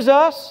 Use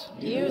us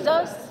Use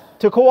us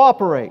to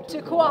cooperate.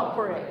 to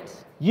cooperate.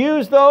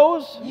 Use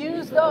those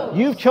Use those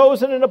you've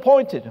chosen and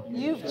appointed.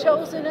 you've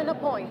chosen and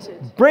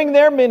appointed. Bring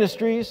their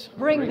ministries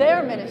Bring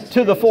their ministry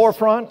to the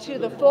forefront to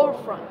the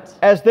forefront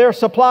as their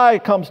supply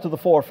comes to the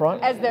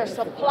forefront. as their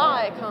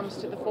supply comes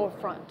to the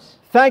forefront.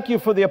 Thank you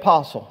for the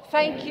apostle.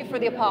 Thank you for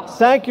the apostle.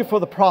 Thank you for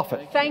the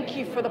prophet. Thank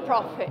you for the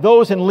prophet.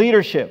 Those in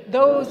leadership.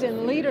 Those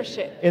in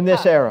leadership In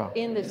this era.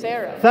 In this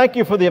era. Thank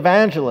you for the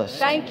evangelists.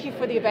 Thank you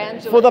for the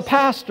evangelists. For the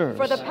pastors.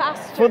 For the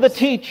pastors. For the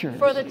teachers.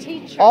 For the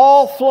teachers.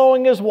 All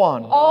flowing as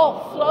one.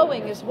 All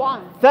flowing as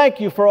one. Thank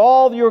you for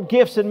all your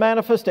gifts and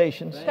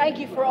manifestations. Thank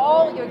you for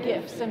all your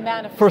gifts and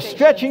manifestations. For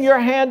stretching your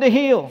hand to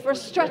heal. For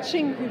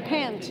stretching your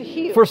hand to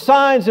heal. For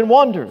signs and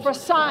wonders. For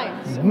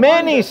signs. and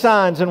Many wonders.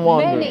 signs and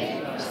wonders.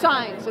 Many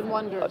signs and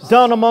wonders.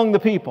 Done among the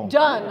people.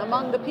 Done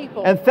among the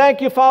people. And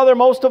thank you, Father,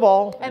 most of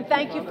all, And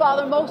thank you,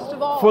 Father, most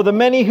of all, for the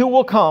many who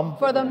will come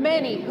for the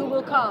many who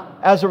will come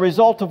as a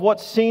result of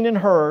what's seen and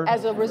heard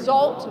as a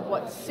result of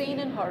what's seen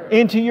and heard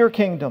into your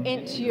kingdom.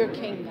 into your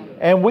kingdom.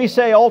 And we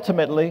say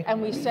ultimately,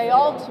 And we say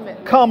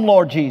ultimately, come,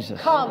 Lord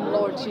Jesus. come,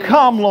 Lord Jesus.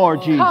 Come,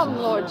 Lord Jesus. Come,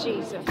 Lord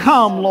Jesus.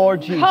 Come,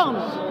 Lord Jesus.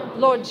 Come,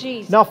 Lord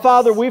Jesus. Now,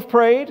 Father, we've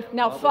prayed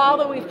Now,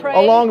 Father, we've prayed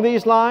along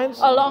these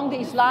lines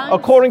these lines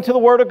according to the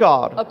Word of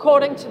God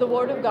according to the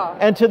Word of God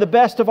and to the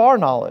best of our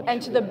knowledge. and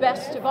to the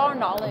best of our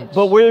knowledge.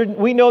 But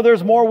we know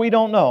there's more we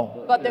don't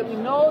know. But that we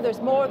know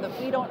there's more that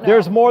we don't know.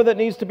 There's more that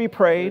needs to be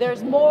prayed.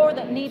 There's more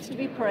that needs to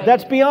be prayed.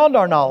 That's beyond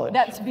our knowledge.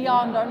 That's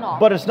beyond our knowledge.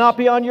 But it's not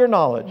beyond your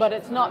knowledge. But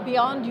it's not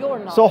beyond your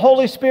knowledge. So,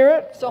 Holy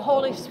Spirit, So,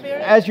 Holy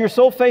Spirit, as you're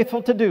so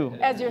faithful to do,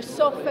 as you're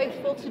so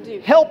faithful to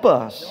do, help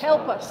us.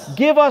 help us.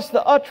 Give us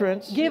the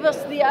utterance Give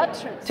us the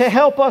utterance to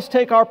help us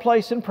take our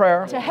place in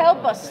prayer to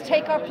help us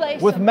take our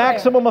place with in prayer.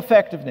 maximum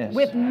effectiveness.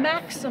 With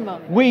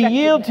maximum We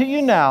yield to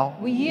effectiveness. you now,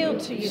 We yield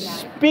to you now.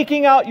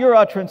 speaking out your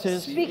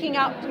utterances Speaking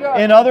out your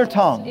in other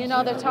tongues. In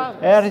other tongues.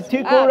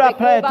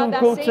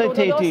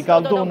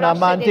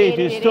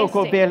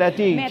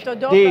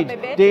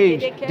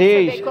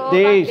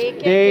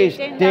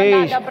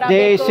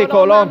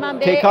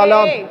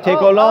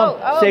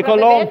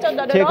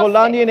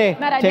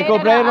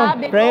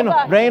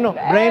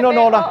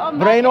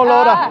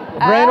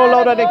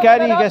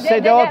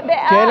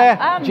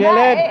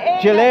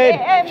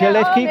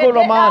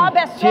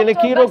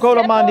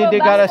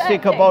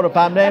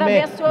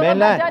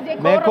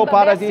 Menko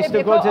paradis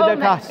to go to the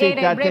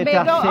casita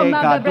teta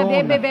sega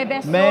dona.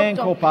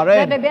 Menko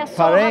paren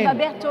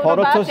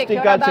porotos to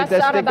go to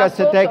the sticker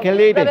to take a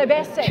lead.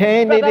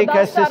 Cheni de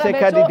casa se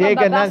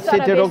cadidega nan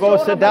siti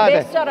rogosa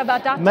dade.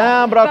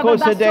 Mambra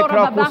cosa de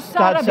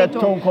crapusta se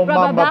tonco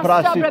mamba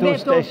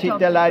prasitus te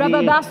shitelari.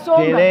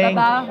 Deling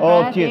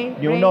oti.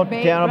 You know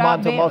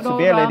Terramanto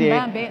possibility.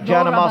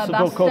 Janamasu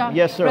toko.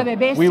 Yes, sir.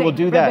 We will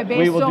do that.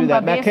 We will do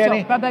that.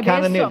 Mekani,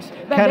 canonips,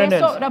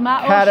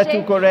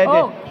 Caratuco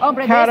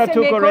rede.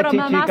 Caratuco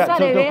retica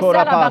tutuco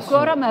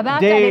rapasso.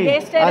 De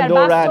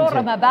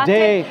adorante.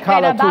 De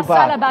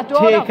calatuba.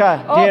 Tica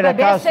de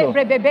racasso.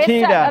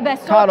 Tira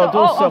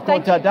caloduso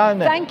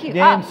contadane.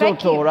 Nem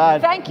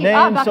sotorad.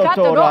 Nem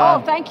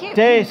sotorad.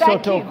 De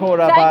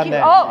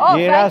sotocorabane.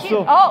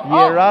 Yerasso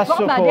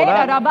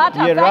corad.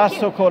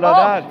 Yerasso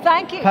corad.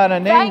 thank you,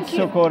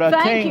 Paranenso cora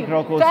thank you,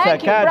 tencro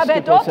thank you, sacastico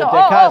Brabedoto.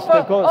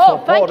 satecastico Thank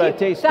sopora you,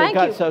 teste thank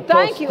you, cazzo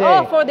thank you,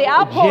 toste. for the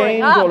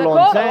outpouring. Genzo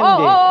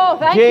lonzandi.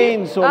 Thank you.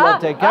 Genzo la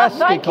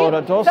tecastico Thank you,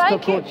 rotosto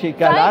thank you, coci thank you,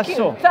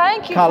 calasso.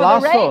 thank you for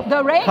Calasso.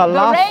 the rain,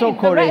 Calasso the rain,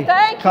 core.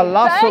 thank you,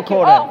 Calasso thank you,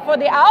 core. for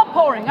the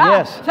outpouring.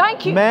 Yes.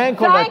 Thank you, Man thank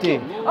you, colati.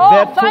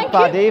 Vetu thank you,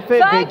 padefe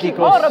thank you.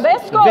 vedicos.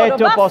 Robesco, Vetu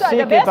robassa,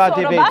 possiche robesso,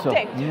 pativezzo.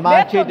 robate.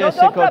 Maci Beto,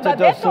 desico dodobra, te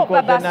beto, dosuco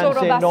babasso,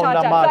 denanze non robassata.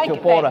 la Thank macio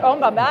you, pora.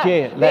 Baba.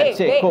 Che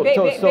let's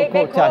coto so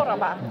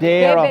cota.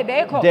 Dero,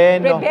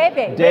 deno,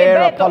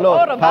 dero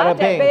palot,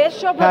 parabeng,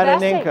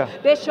 paranenka,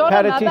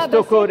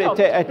 paratisto core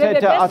te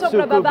eteta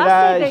atsuku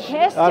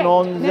braj,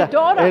 anonza,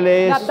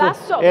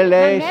 eleso,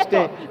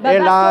 eleste,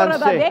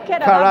 elance,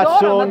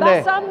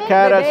 carasonde,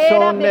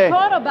 carasonde,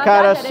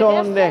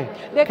 carasonde,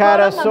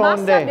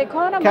 carasonde,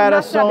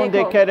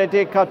 carasonde,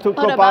 kerete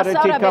katuko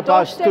parati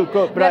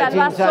kapastuko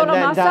brajinza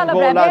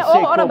nandangola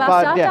seko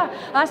padia,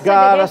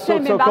 gara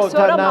sotso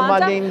kota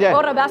namalinde,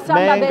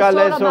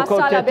 mengale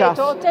sokota tas,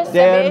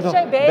 dendo,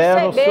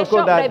 bero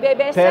sokoda,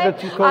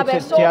 peratico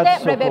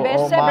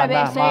setiatsoko,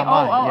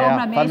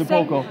 mama,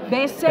 palupoko,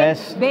 bes,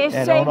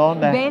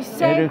 erononda,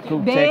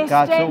 eriku te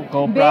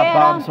katsuko,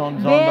 brabamson,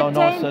 zondo,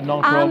 nosa,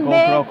 non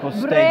croco,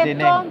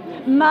 stedine.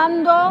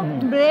 Mando,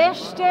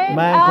 breste,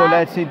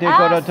 Mancoletsi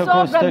decorato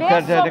costa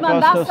cade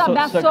costa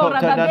sotto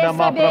da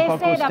ma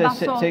proprio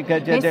costa seca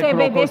de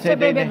croco de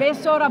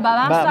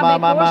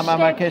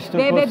mamma che sto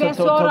costa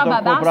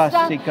tutto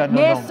brassica no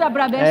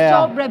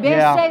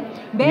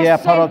yeah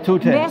para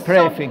tutte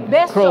prefing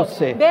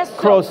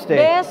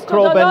croste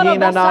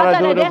crobanina nara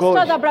do go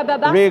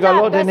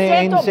regalo de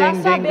ne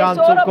insing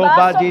dinganzo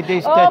cobadi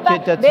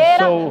distete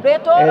so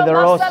e the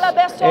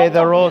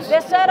ros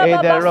e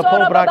the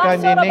repobra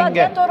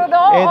caninga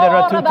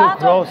Edera tutu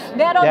cross,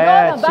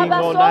 yeah,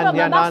 simo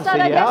nanya nansi,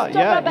 yeah,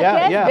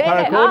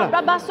 paracona,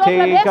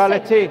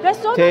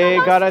 te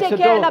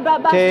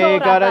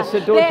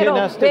garasedo,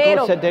 tenaste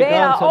cosa de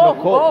ganso no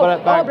cobra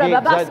bagdi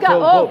zato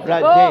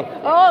cobra de,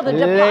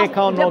 le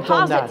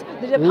conotona,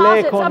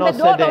 le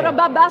conoscede,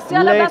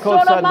 le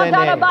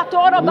cosanene,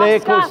 le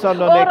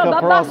cosanone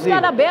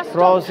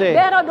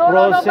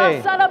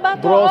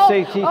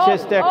brose,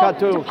 ciceste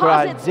catu,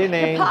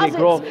 zine, di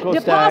groco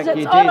stagi,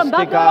 distiga,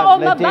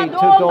 le de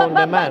tuton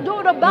de man.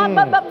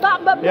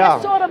 Yeah,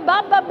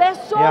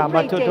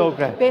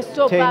 matutogre.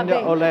 Tende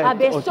ole,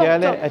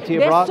 otele,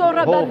 etibra,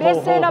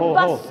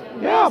 ho.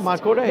 Yeah,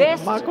 makore,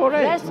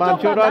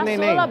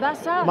 manchuranini.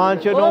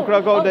 Manchudon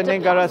krago de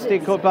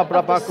nengarastiko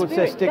paprapaku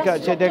sestika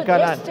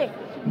chedekanan.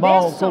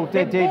 Monko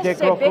te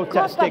croco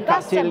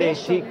tastica tile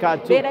tika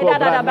tuko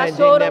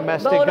bramendine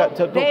mestica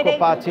tuko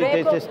pati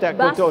de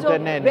stecco de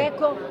nene.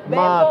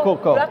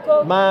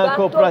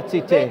 Manco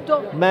pratite,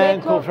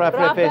 manco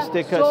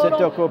frapestica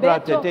setoko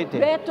brate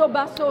dite.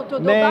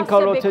 Manco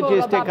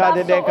logistica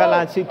de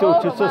galansi tu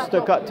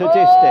sustica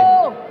tutiste.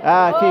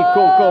 Aki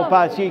coco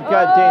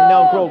pachica de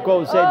non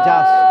croco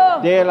sedas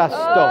della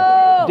sto,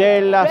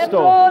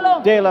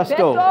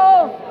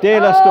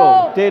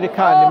 de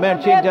can,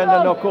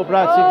 merchandise no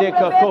cobrazzi de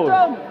cacol.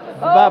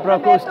 Babra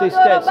costi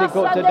stessi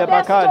cote de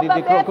Bacardi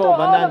di croco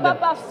mananda.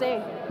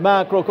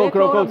 Ma croco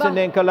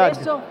nencalat.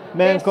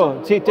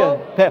 Menco, cita,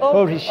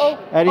 peporish,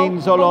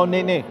 erinzolo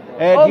nene.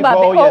 Come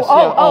on, now,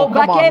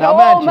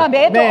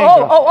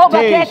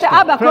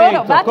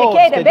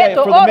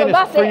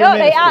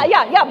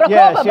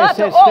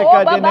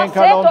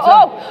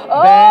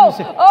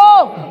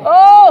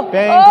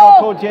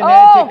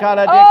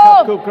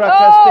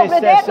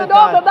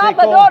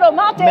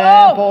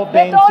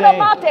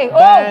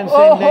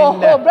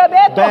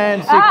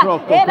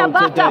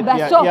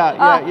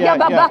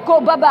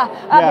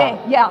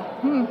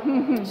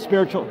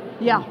 spiritual.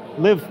 Yeah.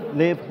 Live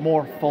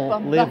more full.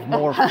 Live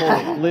more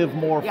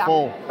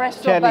full.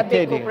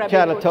 Charitedi,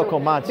 charitoko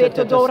mansa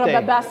te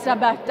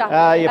ste.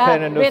 Ah, you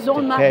penanus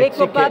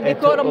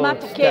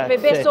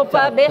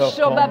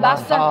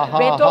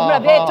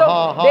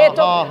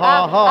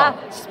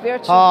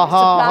spiritual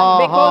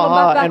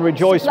supply. And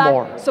rejoice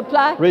more.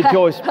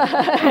 Rejoice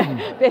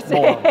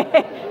more.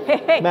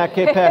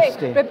 Make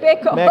pesti.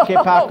 Make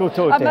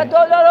pakutote.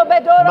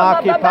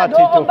 Make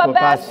patito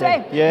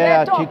kupase.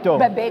 Yeah, Tito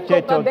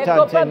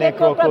tante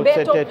necro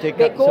cosete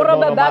che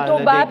sono bato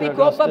babi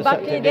copa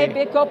bacchi de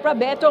bicopra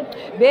beto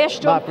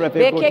besto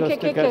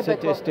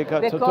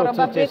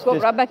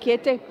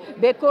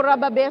beco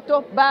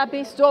rababeto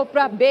babi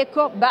sopra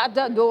beco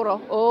badadoro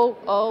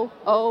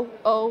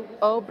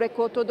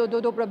brecoto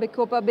do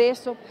brabecopa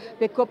beso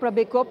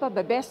becopa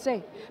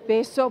bebesse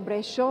beso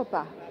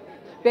breshopa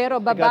pero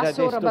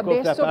babasso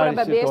rababesso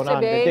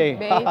rababesse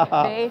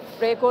be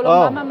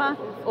precolo mama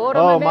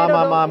ora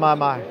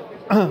mama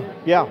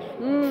yeah.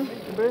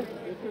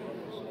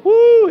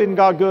 Woo, isn't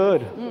God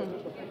good?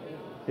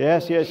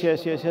 Yes.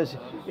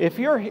 If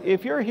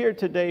you're here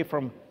today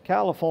from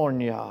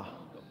California,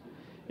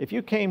 if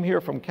you came here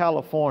from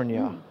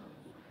California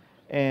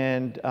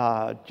and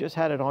just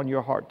had it on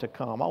your heart to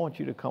come, I want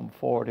you to come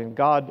forward. And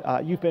God,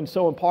 you've been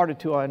so imparted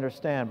to, I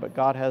understand, but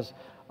God has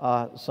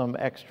some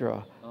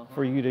extra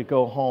for you to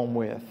go home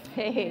with.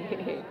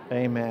 Hey.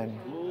 Amen.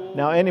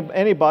 Now,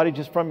 anybody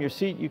just from your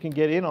seat, you can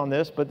get in on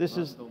this, but this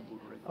is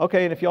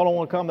okay. And if y'all don't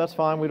want to come, that's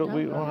fine. We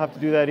don't have to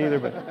do that either.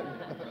 But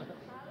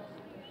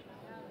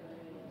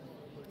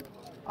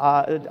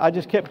I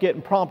just kept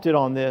getting prompted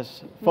on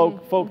this.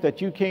 Folk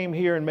that you came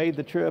here and made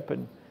the trip,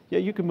 and yeah,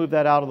 you can move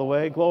that out of the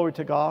way. Glory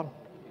to God.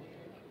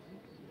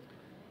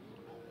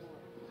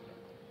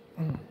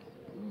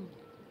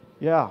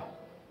 Yeah,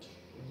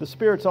 the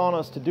Spirit's on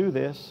us to do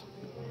this,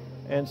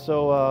 and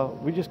so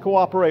we just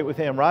cooperate with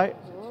Him, right?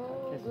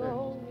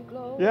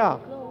 Yeah.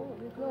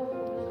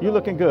 You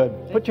looking good.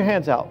 Put your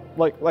hands out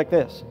like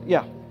this.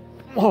 Yeah.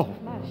 Oh.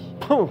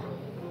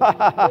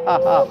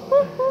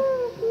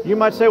 You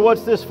might say,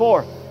 what's this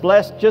for?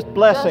 Just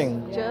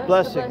blessing. Just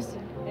blessing.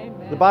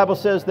 The Bible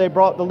says they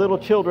brought the little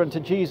children to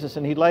Jesus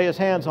and He'd lay His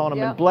hands on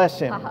them and bless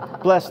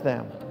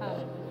them.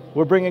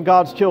 We're bringing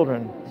God's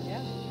children.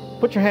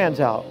 Put your hands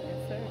out.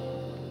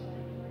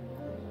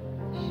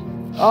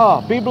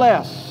 Be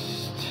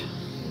blessed.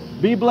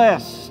 Be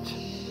blessed.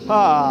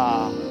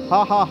 Ha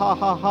ha ha ha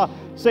ha ha.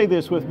 Say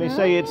this with me.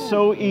 Say, it's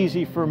so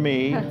easy for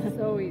me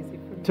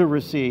to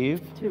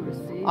receive.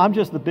 I'm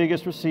just the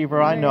biggest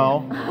receiver I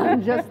know.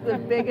 I'm just the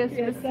biggest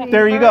receiver.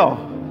 There you go.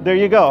 There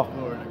you go.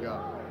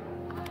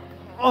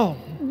 Oh.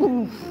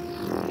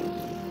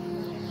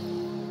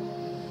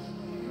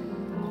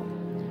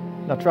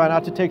 Now try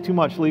not to take too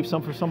much. Leave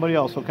some for somebody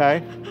else,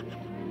 okay?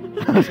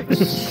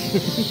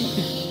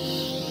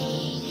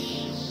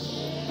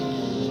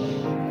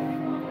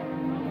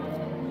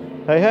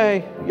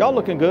 Hey, y'all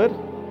looking good.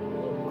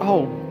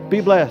 Oh,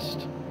 be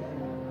blessed.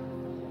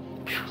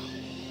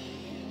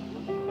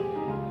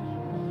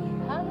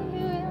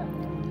 Hallelujah.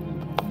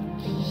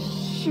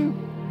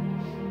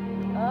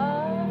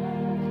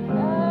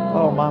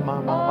 Oh, my.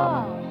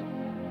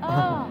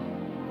 Ha,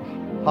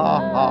 ha,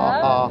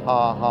 ha,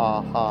 ha,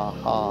 ha, ha,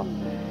 ha.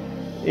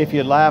 If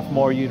you'd laugh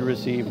more, you'd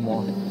receive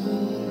more.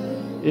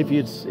 If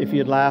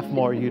you'd laugh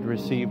more, you'd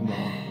receive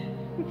more.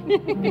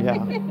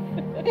 Yeah.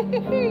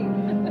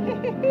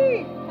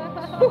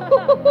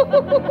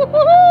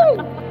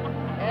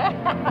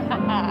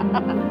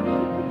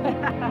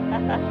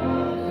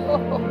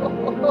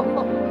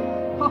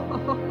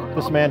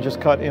 This man just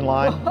cut in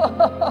line.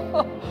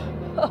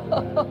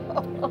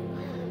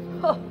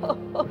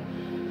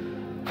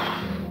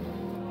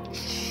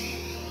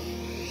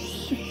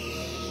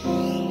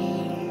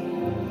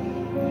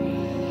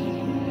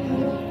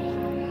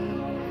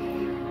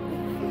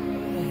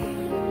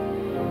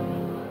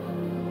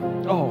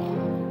 Oh.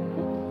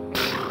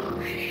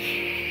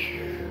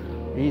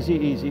 Easy,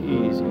 easy,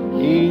 easy.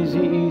 Easy,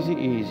 easy,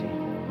 easy.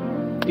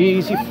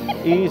 Easy,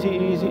 easy,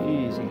 easy,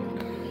 easy.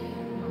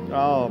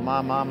 Oh,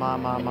 my.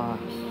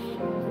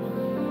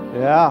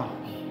 Yeah.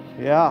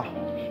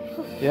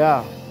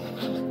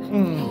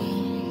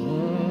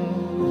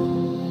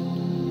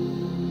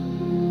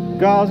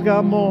 God's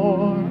got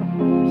more.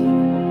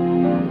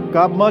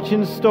 Got much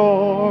in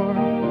store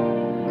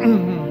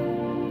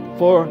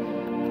for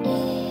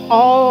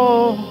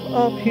all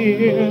up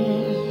here,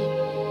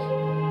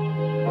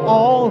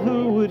 all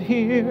who would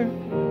hear.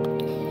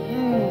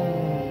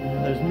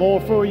 There's more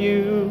for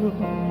you,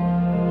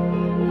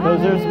 'cause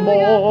there's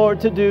more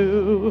to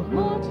do.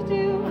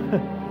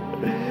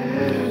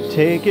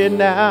 Take it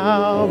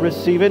now,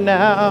 receive it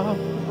now.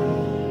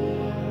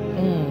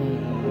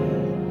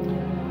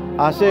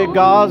 I said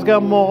God's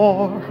got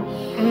more,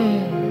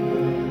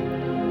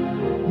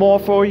 more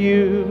for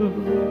you,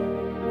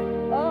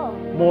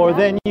 more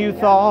than you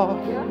thought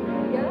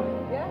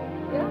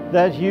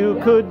that you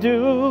could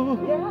do.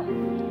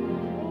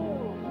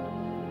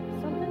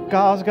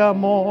 God's got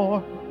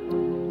more,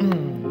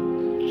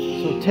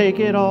 so take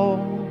it all.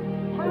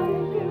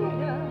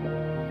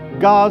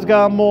 God's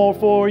got more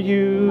for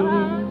you.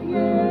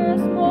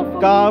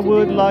 God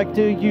would like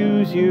to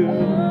use you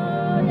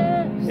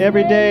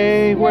every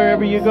day,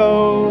 wherever you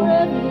go.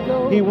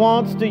 He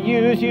wants to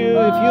use you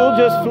if you'll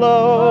just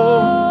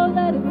flow.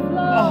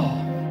 Oh.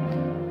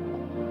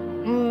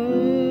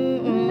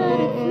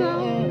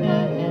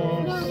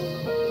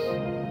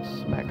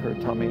 Smack her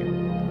tummy.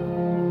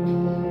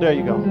 There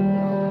you go.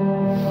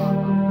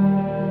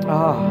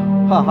 Ha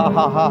ha ha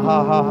ha ha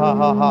ha ha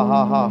ha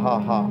ha ha ha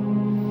ha.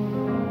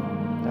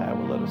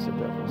 We'll let us sit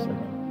there for a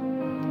second.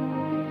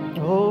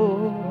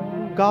 Oh,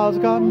 God's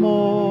got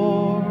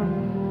more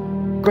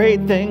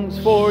great things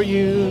for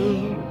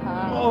you.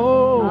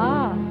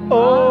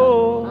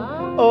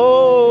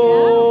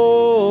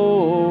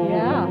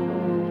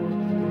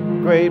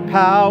 Great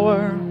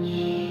power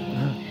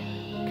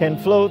can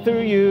flow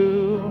through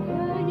you.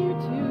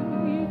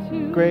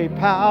 Great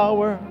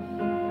power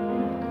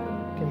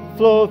can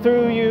flow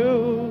through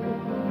you.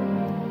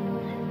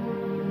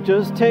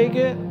 Just take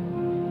it.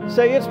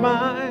 Say it's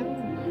mine.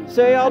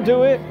 Say I'll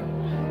do it.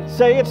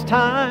 Say it's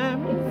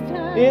time.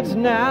 It's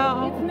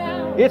now.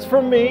 It's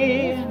for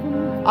me.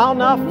 I'll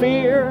not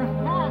fear.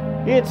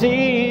 It's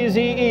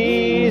easy,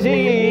 easy,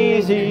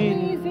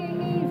 easy.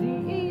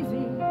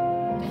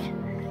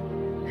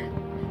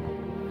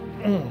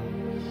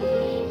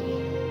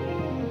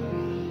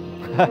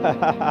 Oh,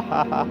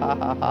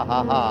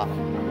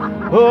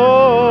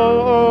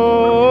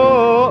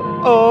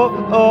 oh,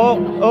 oh,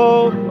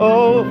 oh,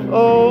 oh,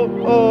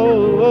 oh, oh,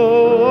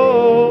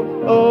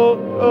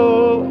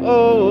 oh,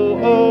 oh,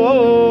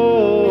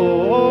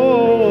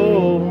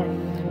 oh.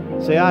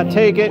 Say, I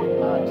take it,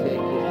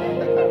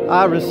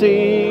 I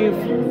receive,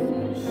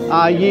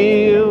 I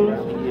yield,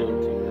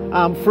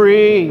 I'm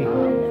free.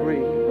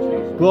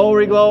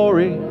 Glory,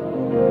 glory,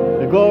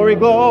 glory,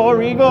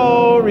 glory,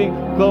 glory,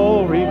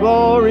 glory,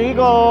 glory,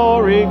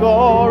 glory,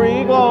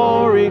 glory,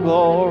 glory,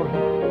 glory.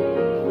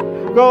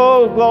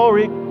 Go,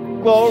 glory,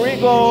 glory,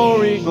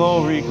 glory,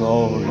 glory, glory,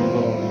 glory,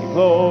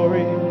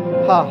 glory.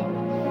 Ha.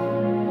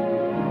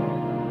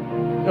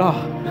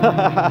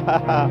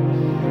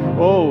 Oh.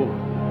 Oh.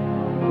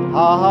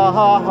 Ha ha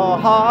ha ha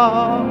ha.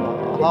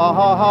 Ha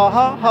ha ha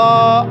ha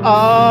ha.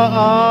 Ah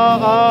ah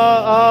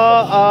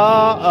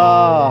ah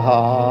ah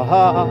ah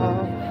ah.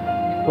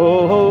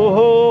 Oh oh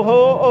oh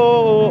oh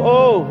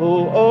oh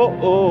oh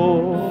oh oh.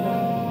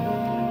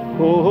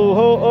 Oh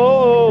oh oh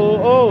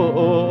oh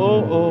oh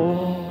oh oh.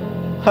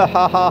 Ha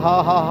ha ha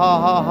ha ha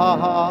ha ha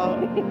ha.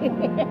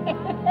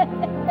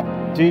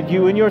 Did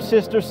you and your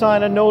sister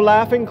sign a no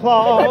laughing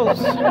clause?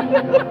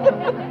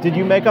 Did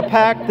you make a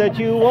pact that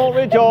you won't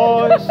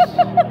rejoice?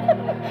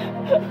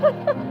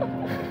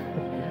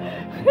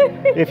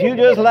 If you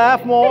just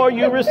laugh more,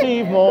 you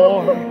receive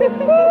more.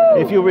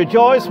 If you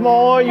rejoice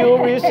more, you'll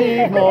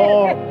receive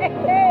more.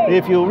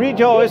 If you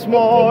rejoice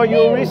more,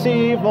 you'll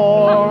receive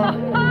more.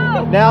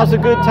 Now's a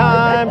good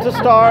time to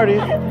start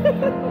it.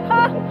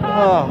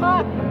 Oh.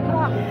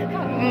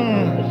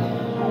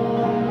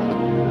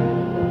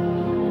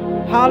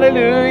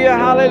 Hallelujah,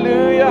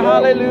 hallelujah,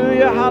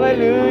 hallelujah,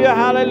 hallelujah,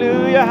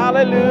 hallelujah,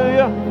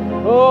 hallelujah.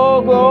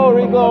 Oh,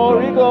 glory,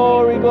 glory,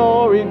 glory,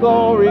 glory,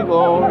 glory,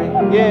 glory.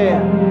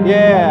 Yeah,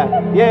 yeah,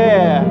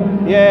 yeah,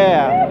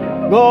 yeah.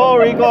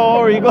 Glory,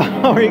 glory,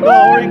 glory,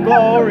 glory,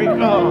 glory.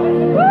 Oh.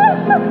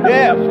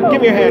 Yeah,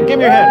 give me your hand, give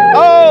me your hand.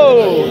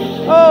 Oh,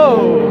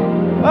 oh,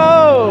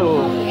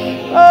 oh,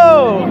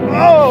 oh,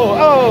 oh,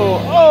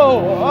 oh, oh,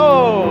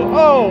 oh,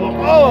 oh,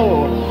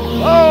 oh, oh,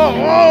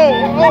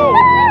 oh, oh.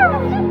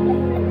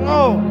 Oh,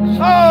 oh,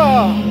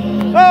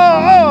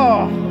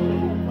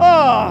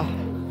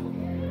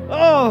 oh,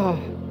 oh,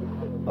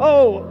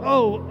 oh,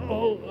 oh,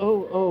 oh,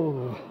 oh,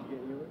 oh.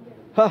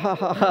 Ha ha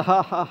ha ha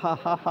ha ha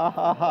ha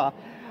ha ha.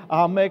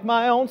 I'll make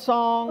my own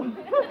song.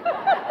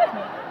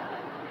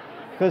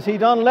 'Cause he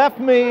done left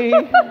me.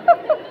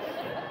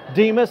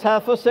 Demas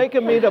hath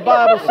forsaken me, the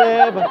Bible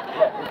said.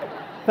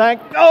 But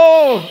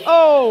oh,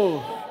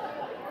 oh,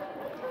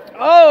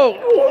 oh,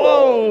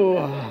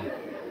 oh.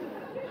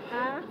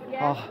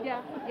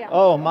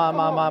 Oh, my,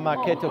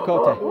 keto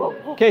kote.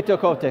 Keto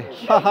kote.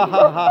 Ha, ha,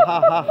 ha, ha,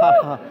 ha, ha,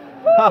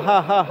 ha,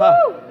 ha, ha, ha.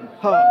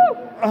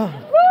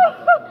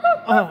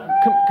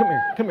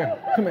 Come here.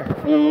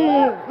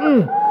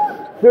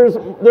 There's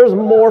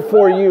more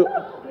for you.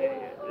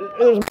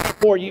 There's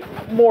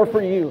more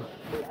for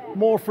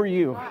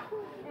you.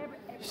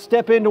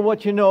 Step into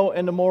what you know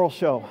in the moral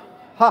show.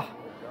 Ha,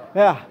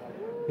 yeah.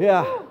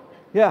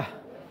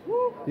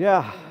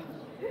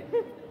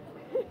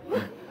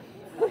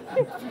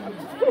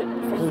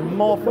 There's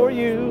more for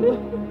you.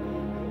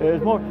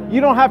 There's more.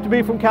 You don't have to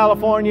be from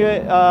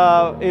California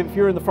if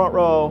you're in the front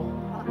row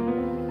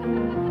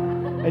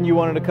and you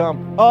wanted to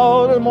come.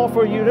 Oh, there's more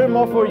for you. There's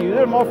more for you.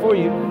 There's more for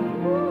you.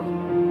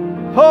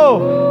 Oh.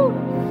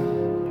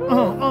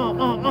 Come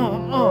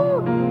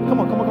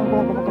on.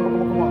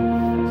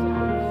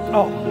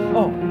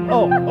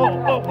 Oh.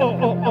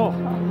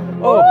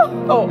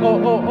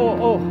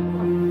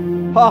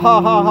 Ha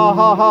ha ha ha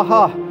ha ha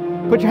ha.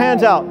 Put your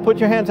hands out.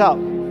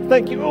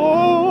 Thank you.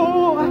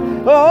 Oh.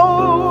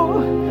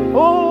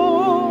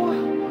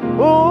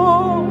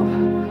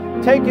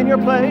 Taking your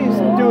place,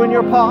 doing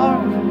your part.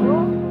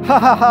 Ha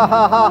ha ha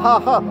ha ha ha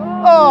ha.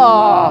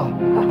 Oh.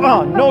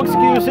 No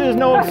excuses.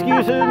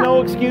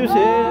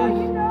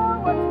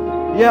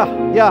 Yeah.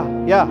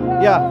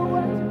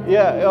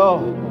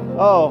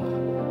 Oh.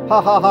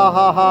 Ha ha ha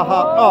ha ha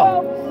ha.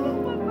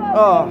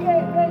 Oh.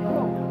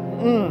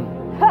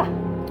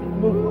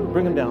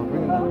 Bring him down.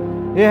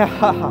 Yeah.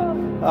 Ha ha.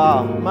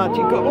 My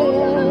chico.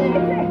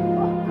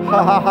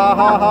 Ha ha ha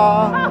ha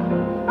ha.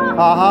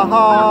 Ha ha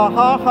ha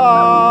ha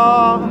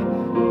ha.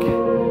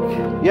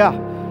 Yeah.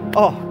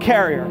 Oh,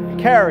 carrier.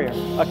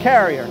 A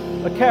carrier.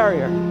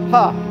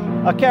 Ha.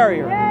 A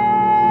carrier.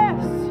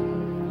 Yes.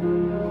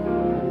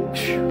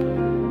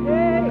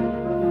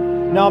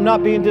 Now I'm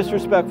not being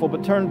disrespectful,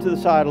 but turn to the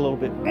side a little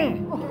bit.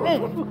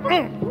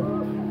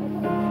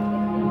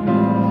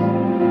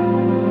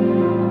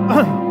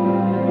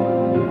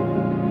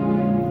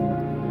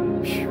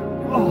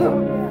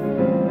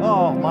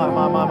 Oh, my.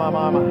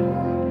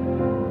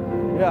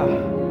 Yeah.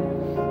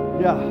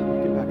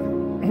 Get back there.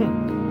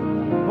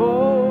 Oh.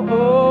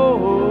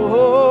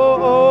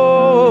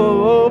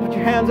 Put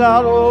your hands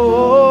out. Oh.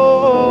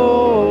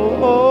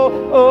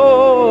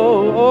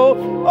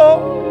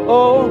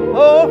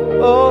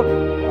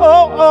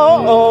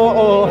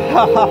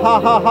 Ha ha ha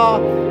ha ha.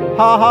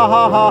 Ha ha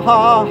ha ha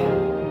ha.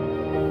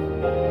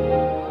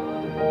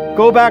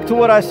 Go back to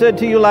what I said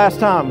to you last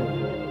time.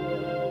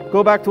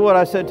 Go back to what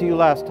I said to you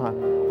last time.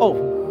 Oh,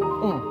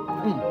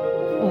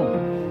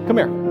 come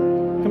here.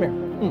 Come here.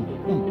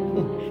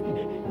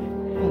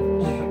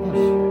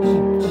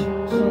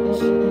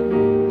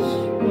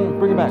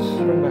 Bring it back.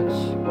 Bring it back.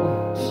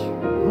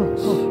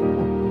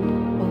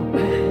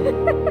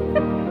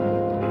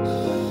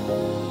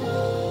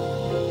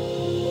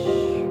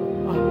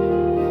 I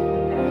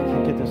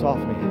can't get this off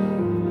me.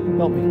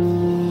 Help me.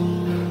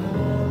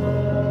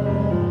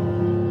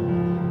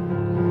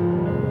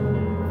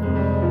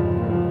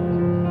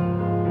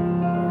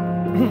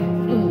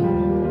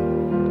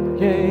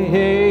 Hey,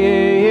 hey,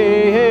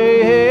 hey, hey,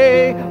 hey,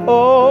 hey.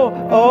 Oh,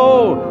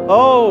 oh,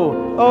 oh,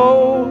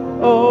 oh,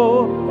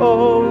 oh,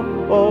 oh,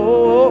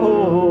 oh,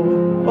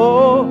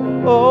 oh,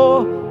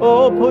 oh,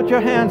 oh. Put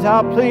your hands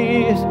out,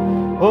 please.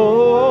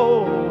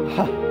 Oh,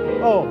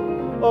 oh,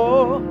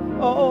 oh,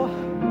 oh,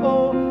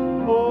 oh,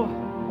 oh,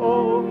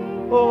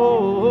 oh,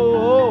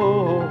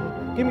 oh.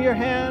 Give me your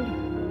hand.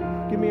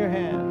 Give me your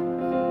hand.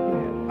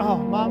 Oh,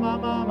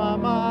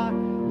 my.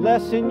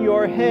 Less in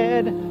your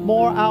head,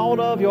 more out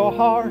of your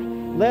heart.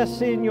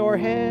 Less in your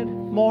head,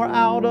 more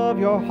out of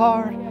your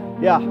heart.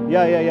 Yeah.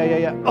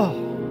 Oh,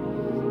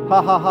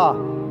 ha.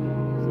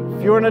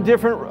 If you're in a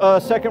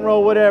different second row,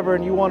 whatever,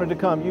 and you wanted to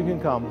come, you can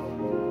come.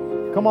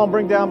 Come on,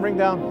 bring down.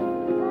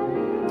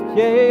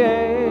 Yeah.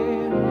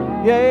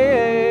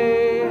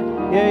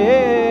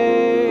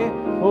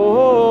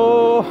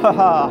 Oh,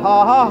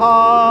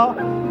 ha.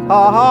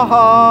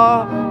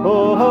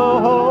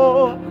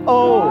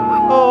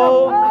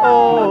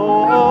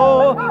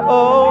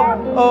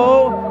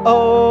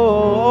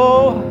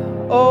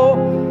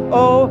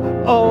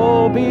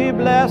 Oh, be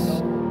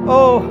blessed.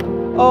 Oh,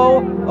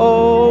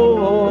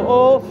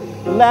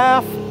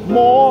 laugh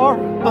more.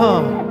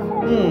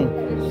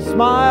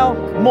 Smile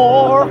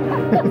more.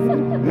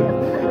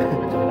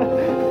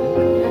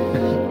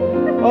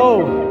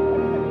 Oh,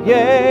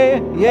 yeah.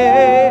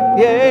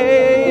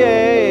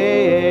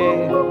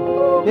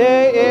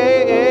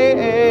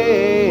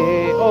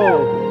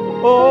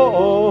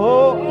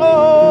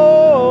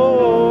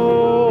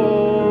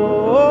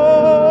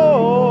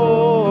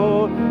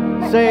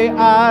 Say,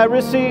 I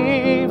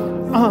receive.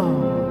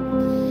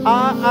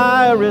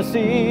 I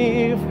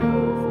receive.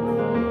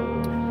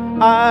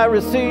 I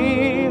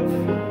receive.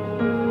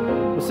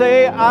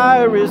 Say,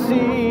 I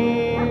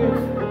receive.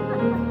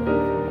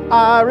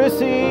 I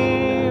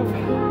receive.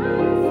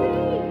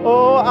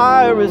 Oh,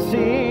 I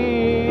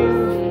receive.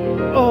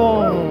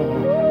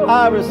 Oh,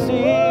 I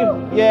receive.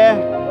 Yeah.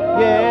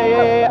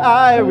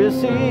 I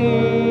receive.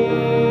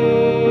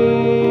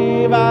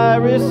 I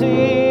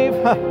receive.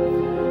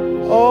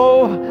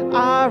 Oh,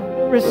 I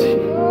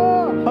receive.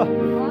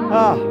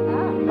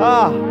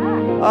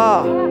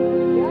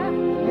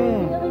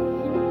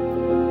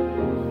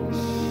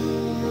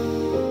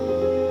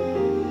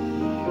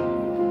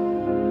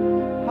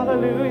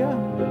 Hallelujah.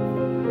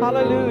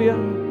 Hallelujah.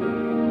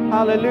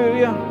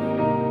 Hallelujah.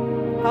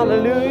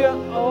 Hallelujah.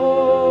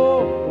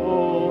 Oh,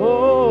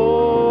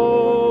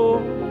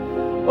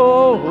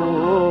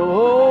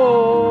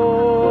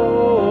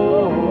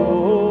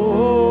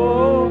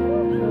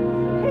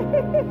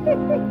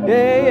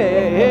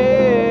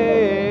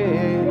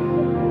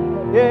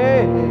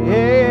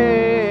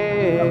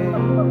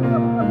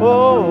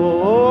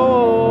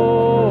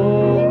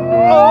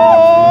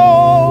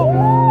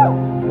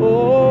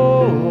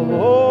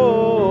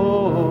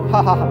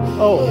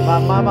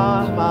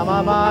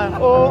 my.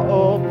 Oh,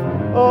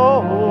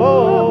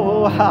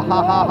 ha ha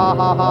ha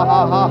ha ha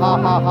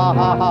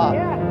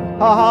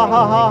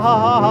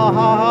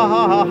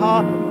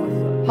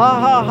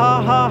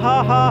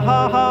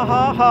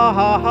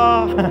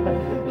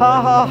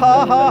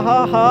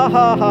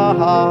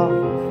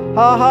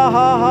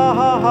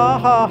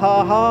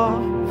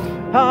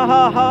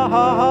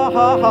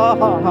ha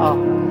ha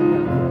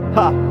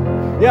ha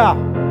yeah.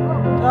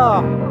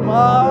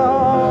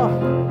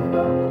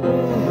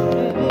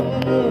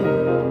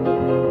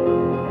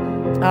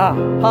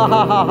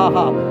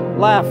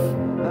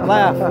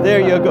 Laugh.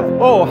 There you go.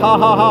 Oh, ha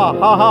ha ha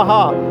ha ha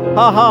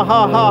ha ha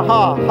ha ha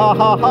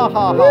ha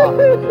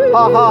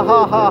ha ha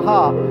ha ha.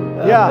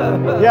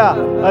 Yeah.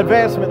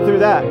 Advancement through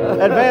that.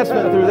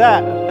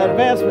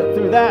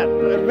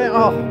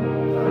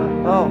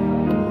 Oh,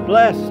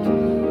 blessed.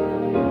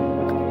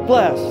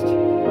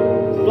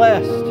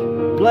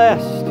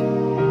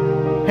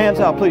 Hands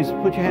out, please.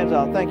 Put your hands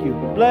out. Thank you.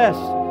 Blessed.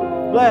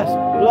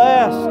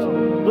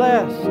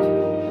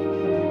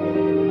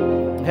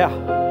 Yeah.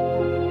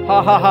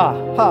 Ha.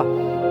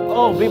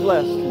 Oh, be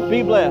blessed.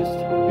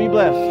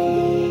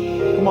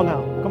 Come on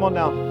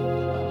now.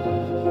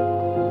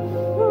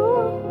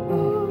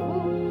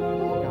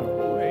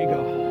 There you go.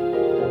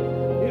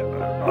 Yeah.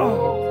 Oh.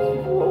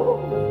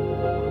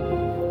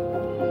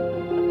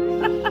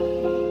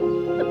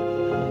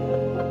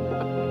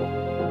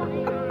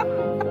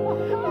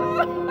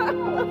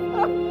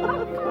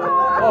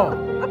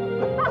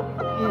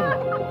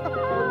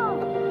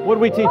 What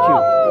did we teach you?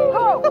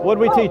 What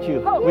did we teach you?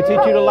 We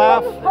teach you to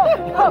laugh?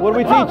 What did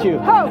we teach you?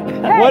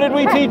 What did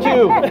we teach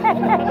you?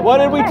 What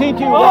did we teach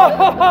you?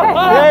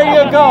 There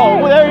you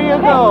go. There you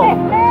go.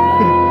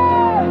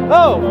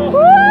 Oh.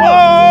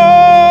 Whoa.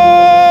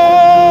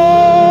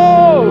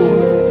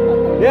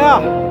 Yeah.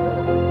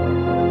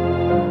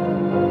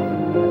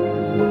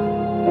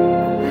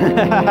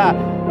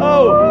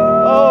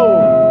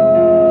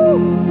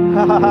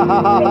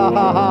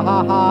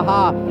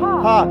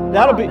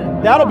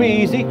 That'll be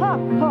easy.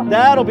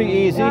 That'll be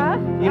easy.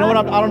 You know what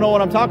I don't know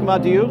what I'm talking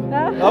about, do you?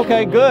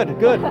 Okay, good.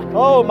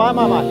 Oh, my.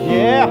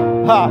 Yeah.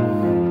 Ha.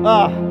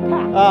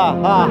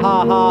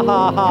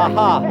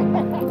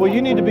 Well,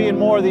 you need to be in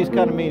more of these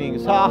kind of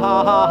meetings.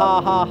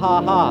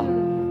 Ha.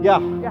 Yeah.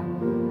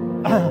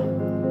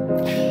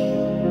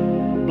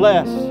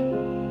 Blessed.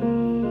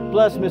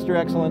 Blessed, Mr.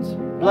 Excellence.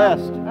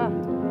 Blessed.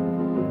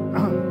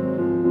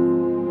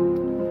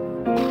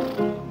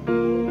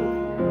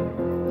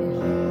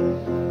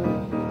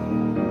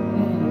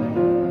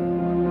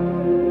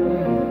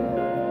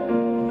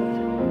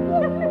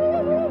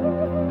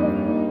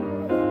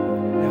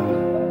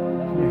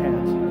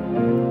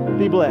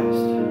 Be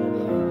blessed.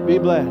 Be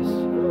blessed.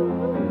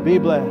 Be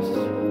blessed.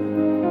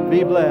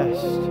 Be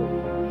blessed.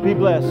 Be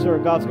blessed, sir.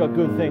 God's got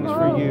good things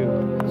for you.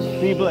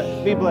 Be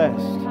blessed. Be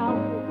blessed.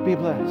 Be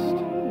blessed.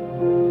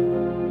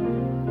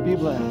 Be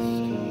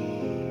blessed.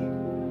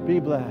 Be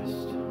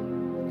blessed.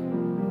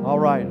 All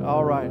right.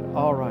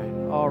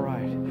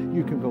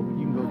 You can go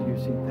to your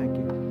seat. Thank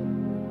you.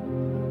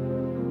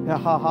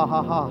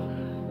 Ha.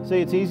 See,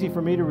 it's easy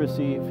for me to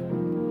receive.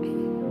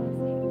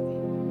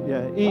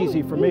 Yeah,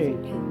 easy for me.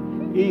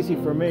 Easy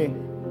for me.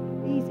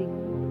 Easy.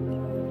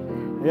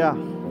 Yeah.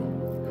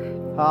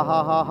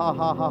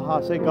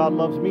 Ha. Say, God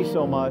loves me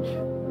so much.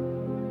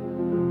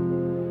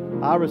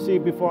 I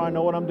receive before I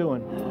know what I'm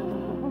doing.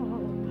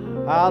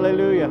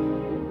 Hallelujah.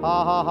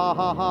 Ha.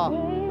 Ha.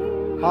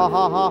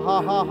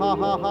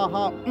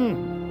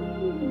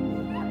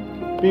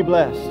 Be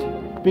blessed.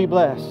 Be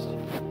blessed.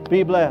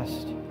 Be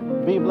blessed.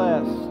 Be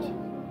blessed.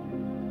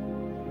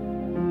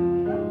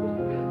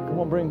 Come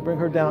on, bring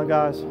her down,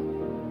 guys.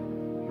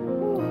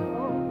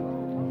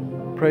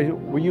 Pray.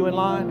 Were you in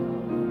line?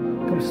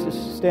 Come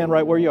stand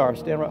right where you are.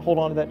 Stand right. Hold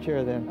on to that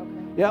chair then.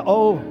 Okay. Yeah.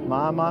 Oh,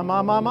 my.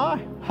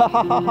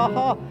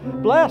 Ha.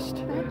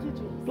 Blessed.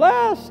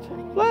 Blessed.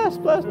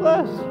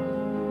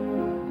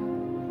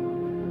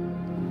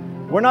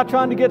 We're not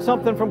trying to get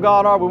something from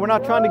God, are we? We're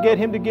not trying to get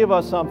Him to give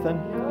us something.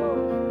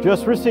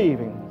 Just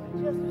receiving.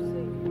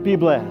 Be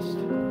blessed.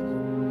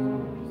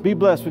 Be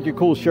blessed with your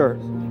cool shirt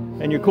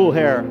and your cool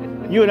hair.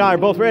 You and I are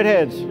both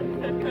redheads.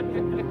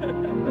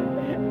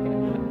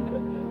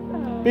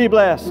 Be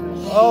blessed.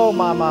 Oh,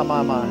 my.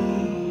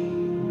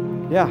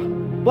 Yeah.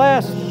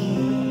 Blessed.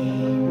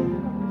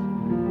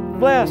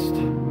 Blessed.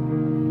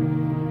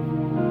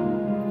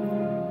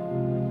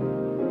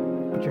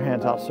 Put your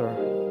hands out, sir.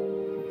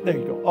 There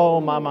you go. Oh,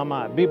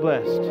 my. Be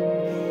blessed.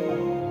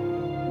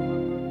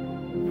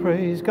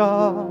 Praise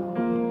God.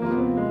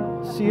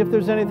 See if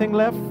there's anything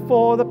left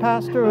for the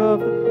pastor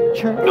of the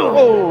church.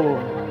 Oh.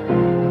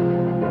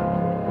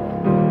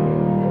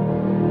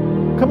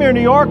 Come here,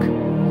 New York.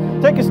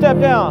 Take a step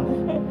down.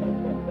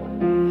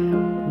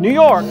 New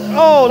York.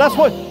 Oh, that's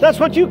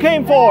what you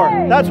came for.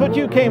 That's what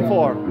you came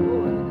for.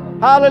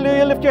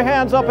 Hallelujah. Lift your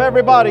hands up,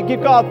 everybody.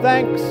 Give God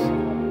thanks.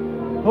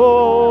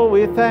 Oh,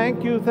 we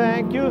thank you,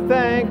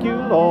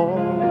 Lord.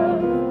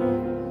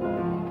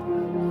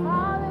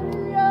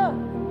 Hallelujah.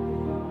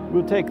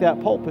 We'll take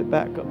that pulpit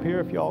back up here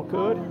if y'all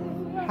could.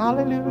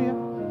 Hallelujah.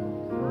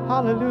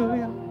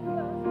 Hallelujah.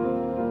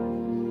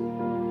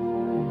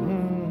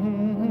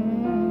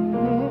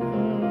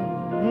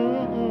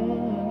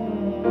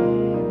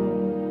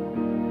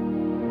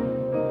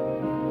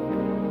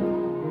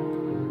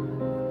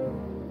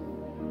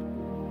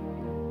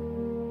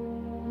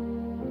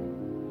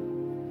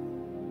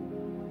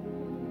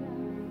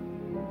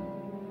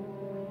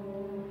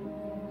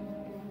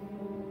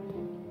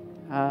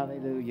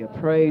 Hallelujah.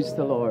 Praise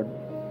the Lord.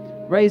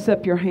 Raise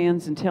up your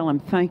hands and tell Him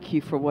thank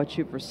you for what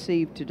you've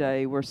received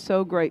today. We're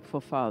so grateful,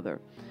 Father.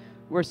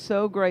 We're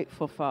so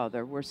grateful,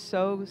 Father. We're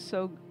so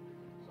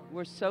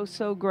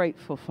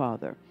grateful,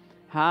 Father.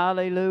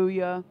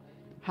 Hallelujah.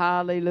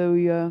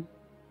 Hallelujah.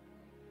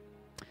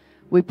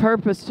 We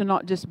purpose to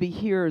not just be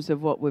hearers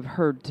of what we've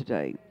heard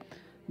today,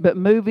 but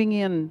moving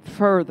in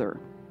further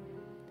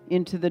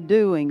into the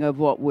doing of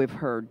what we've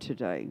heard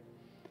today.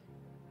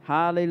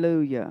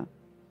 Hallelujah.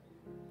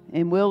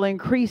 And we'll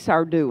increase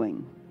our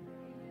doing.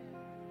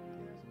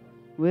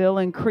 We'll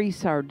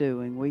increase our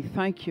doing. We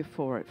thank you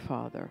for it,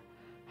 Father.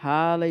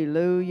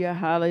 Hallelujah,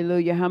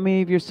 hallelujah. How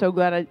many of you are so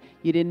glad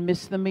you didn't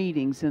miss the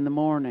meetings in the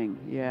morning?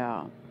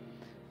 Yeah.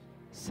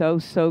 So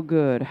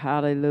good.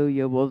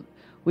 Hallelujah. Well,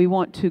 we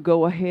want to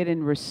go ahead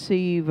and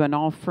receive an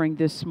offering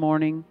this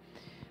morning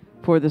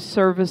for the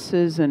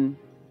services, and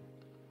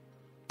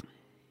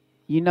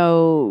you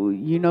know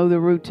the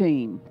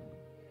routine.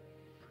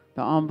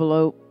 The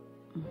envelope,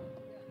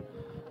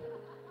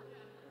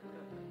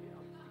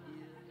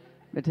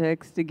 the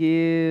text to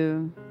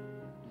give,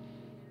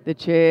 The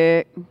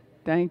check.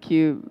 Thank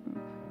you.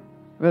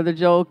 Brother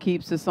Joel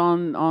keeps us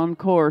on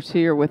course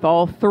here with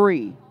all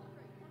three.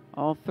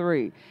 All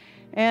three.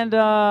 And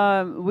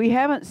we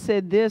haven't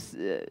said this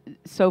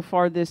so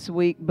far this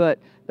week, but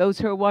those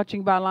who are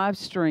watching by live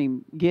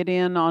stream, get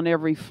in on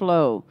every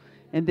flow.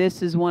 And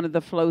this is one of the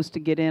flows to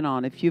get in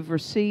on. If you've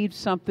received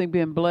something,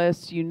 been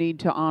blessed, you need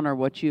to honor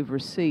what you've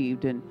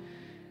received and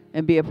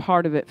be a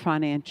part of it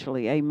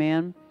financially.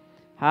 Amen.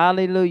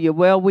 Hallelujah.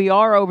 Well, we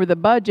are over the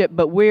budget,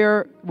 but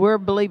we're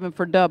believing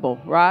for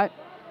double, right?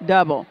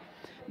 Double.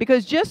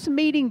 Because just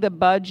meeting the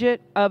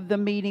budget of the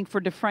meeting for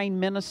Dufresne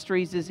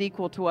Ministries is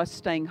equal to us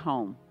staying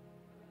home.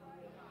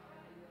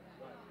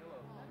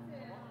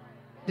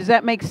 Does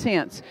that make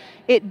sense?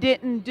 It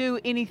didn't do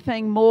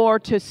anything more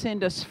to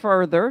send us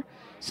further.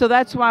 So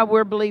that's why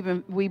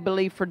we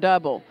believe for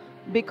double.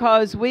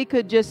 Because we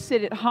could just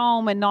sit at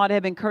home and not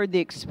have incurred the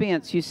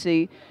expense, you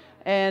see.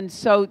 And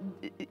so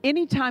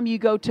anytime you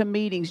go to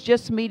meetings,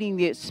 just meeting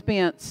the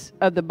expense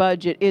of the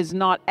budget is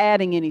not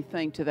adding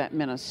anything to that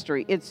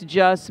ministry. It's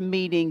just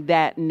meeting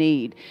that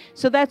need.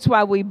 So that's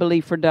why we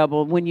believe for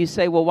double. When you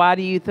say, well, why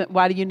do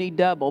you need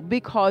double?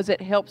 Because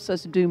it helps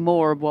us do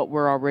more of what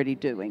we're already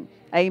doing.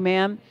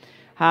 Amen.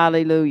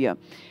 Hallelujah.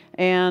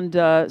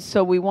 And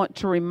so we want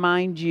to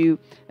remind you,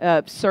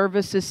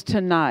 services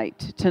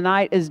tonight.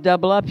 Tonight is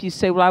double up. You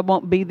say, well, I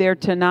won't be there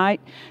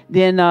tonight.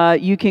 Then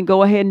you can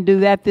go ahead and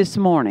do that this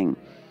morning.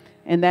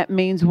 And that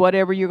means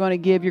whatever you're going to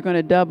give, you're going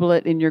to double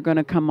it and you're going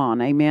to come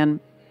on. Amen.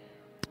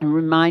 And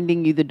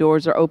reminding you the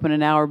doors are open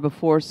an hour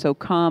before, so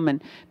come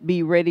and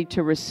be ready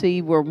to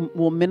receive.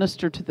 We'll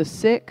minister to the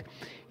sick.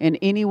 And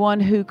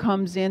anyone who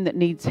comes in that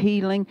needs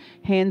healing,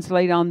 hands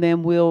laid on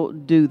them, will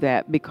do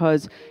that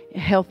because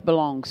health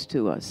belongs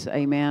to us.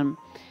 Amen.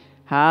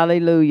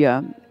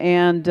 Hallelujah.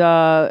 And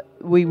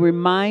we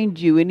remind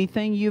you,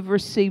 anything you've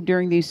received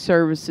during these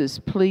services,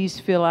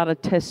 please fill out a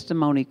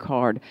testimony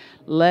card.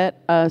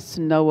 Let us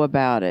know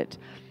about it.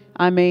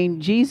 I mean,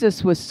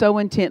 Jesus was so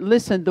intent.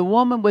 Listen, the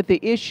woman with the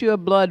issue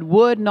of blood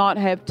would not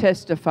have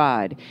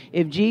testified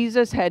if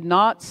Jesus had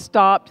not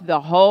stopped the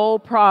whole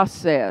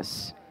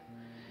process.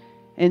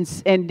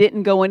 And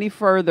didn't go any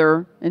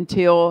further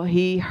until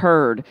he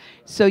heard.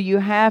 So you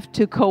have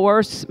to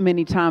coerce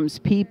many times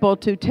people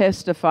to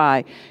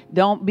testify.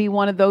 Don't be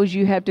one of those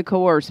you have to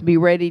coerce. Be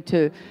ready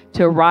to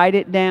write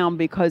it down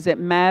because it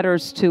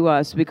matters to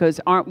us.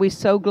 Because aren't we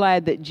so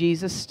glad that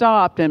Jesus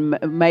stopped and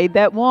made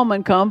that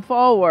woman come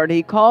forward?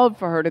 He called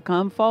for her to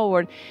come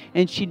forward,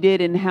 and she did.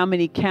 And how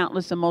many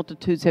countless and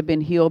multitudes have been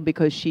healed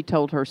because she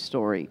told her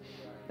story.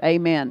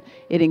 Amen.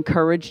 It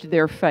encouraged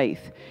their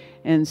faith.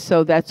 And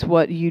so that's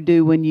what you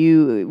do when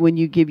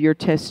you give your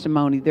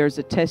testimony. There's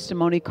a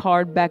testimony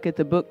card back at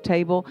the book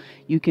table.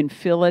 You can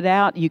fill it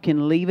out. You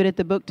can leave it at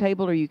the book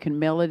table, or you can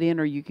mail it in,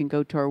 or you can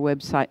go to our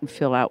website and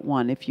fill out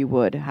one if you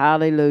would.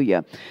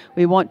 Hallelujah.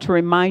 We want to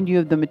remind you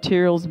of the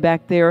materials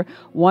back there.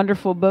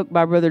 Wonderful book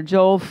by Brother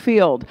Joel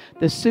Field,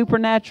 The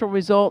Supernatural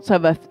Results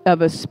of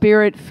a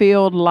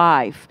Spirit-Filled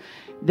Life.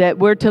 That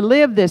we're to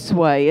live this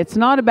way. It's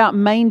not about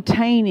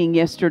maintaining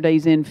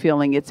yesterday's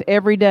infilling. It's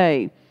every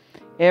day.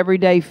 Every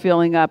day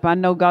filling up. I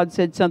know God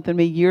said something to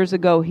me years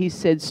ago. He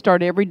said,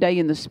 start every day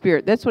in the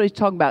Spirit. That's what he's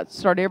talking about.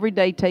 Start every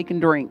day taking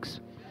drinks.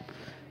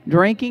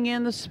 Drinking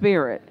in the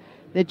Spirit.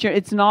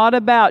 It's not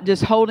about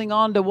just holding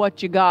on to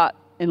what you got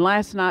in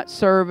last night's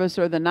service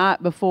or the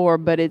night before,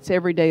 but it's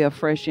every day a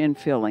fresh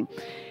infilling.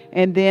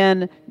 And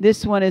then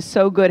this one is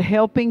so good.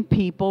 Helping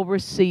people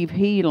receive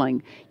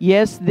healing.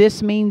 Yes,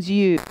 this means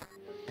you.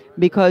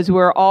 Because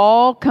we're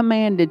all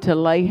commanded to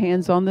lay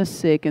hands on the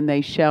sick and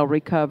they shall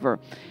recover.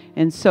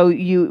 And so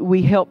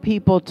we help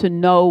people to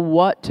know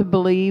what to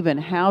believe and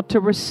how to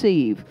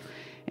receive.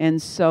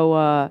 And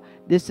so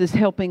this is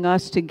helping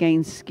us to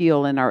gain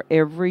skill in our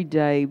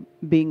everyday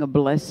being a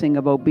blessing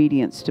of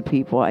obedience to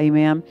people.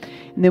 Amen.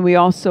 And then we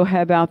also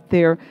have out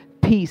there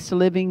peace,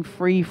 living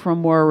free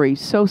from worry.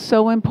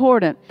 So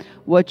important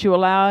what you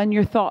allow in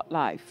your thought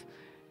life.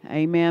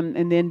 Amen.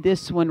 And then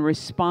this one,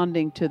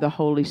 responding to the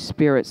Holy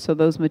Spirit. So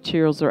those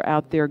materials are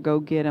out there. Go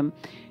get them.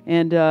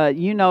 And,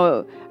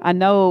 I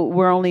know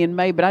we're only in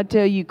May, but I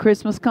tell you,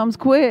 Christmas comes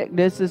quick.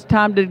 This is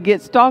time to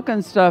get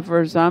stocking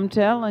stuffers, I'm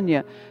telling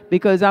you.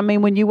 Because,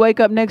 when you wake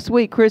up next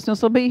week,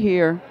 Christmas will be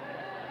here.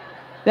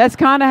 That's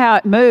kind of how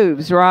it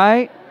moves,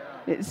 right?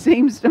 It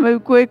seems to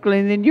move quickly.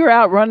 And then you're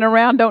out running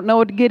around, don't know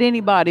what to get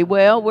anybody.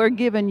 Well, we're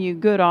giving you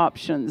good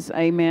options.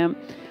 Amen.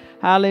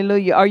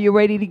 Hallelujah. Are you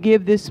ready to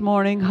give this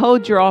morning?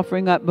 Hold your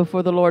offering up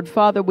before the Lord.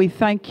 Father, we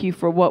thank you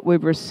for what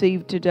we've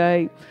received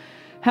today.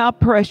 How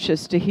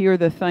precious to hear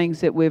the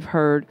things that we've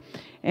heard.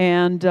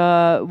 And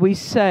we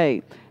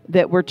say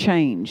that we're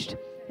changed.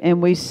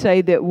 And we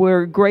say that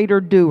we're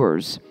greater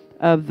doers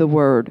of the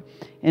word.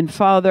 And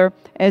Father,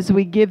 as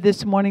we give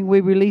this morning,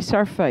 we release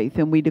our faith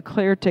and we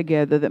declare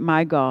together that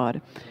my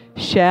God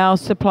shall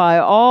supply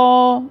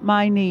all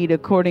my need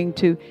according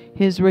to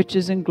his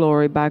riches and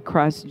glory by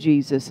Christ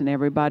Jesus. And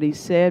everybody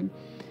said,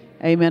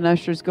 amen.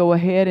 Ushers, go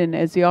ahead. And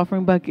as the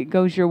offering bucket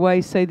goes your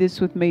way, say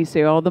this with me.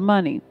 Say, all the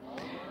money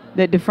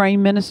that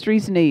Dufresne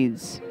Ministries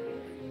needs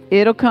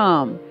it'll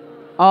come.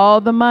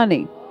 All the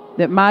money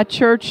that my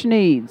church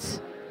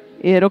needs,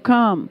 it'll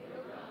come.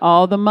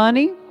 All the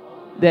money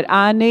that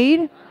I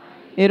need,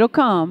 it'll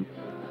come.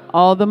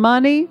 All the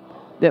money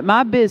that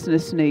my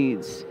business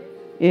needs,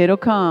 it'll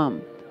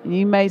come. And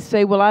you may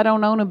say, well, I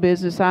don't own a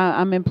business.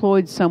 I'm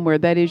employed somewhere.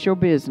 That is your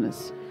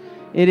business.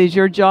 It is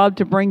your job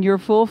to bring your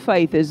full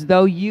faith as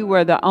though you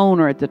were the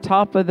owner at the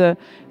top of the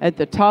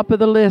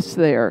list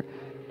there,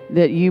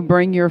 that you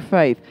bring your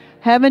faith.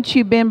 Haven't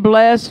you been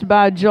blessed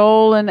by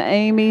Joel and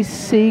Amy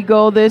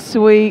Siegel this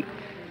week?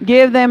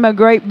 Give them a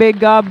great big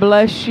God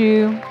bless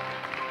you.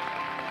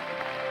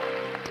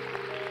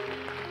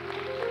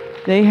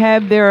 They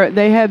have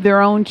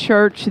their own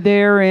church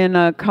there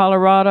in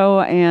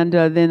Colorado, and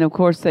then of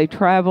course they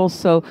travel.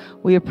 So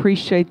we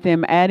appreciate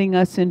them adding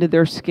us into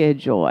their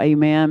schedule.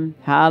 Amen.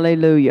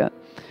 Hallelujah.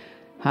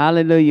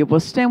 Hallelujah. Well,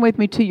 stand with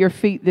me to your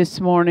feet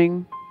this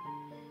morning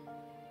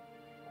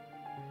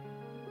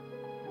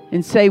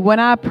and say, when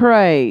I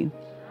pray,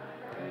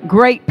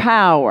 great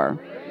power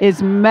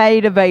is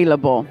made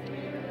available,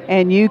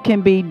 and you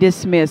can be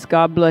dismissed.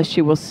 God bless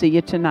you. We'll see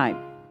you tonight.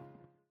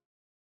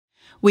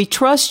 We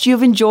trust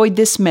you've enjoyed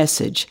this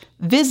message.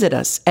 Visit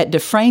us at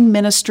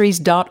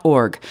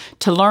DufresneMinistries.org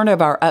to learn of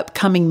our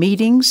upcoming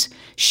meetings,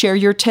 share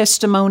your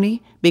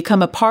testimony,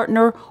 become a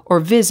partner,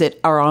 or visit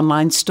our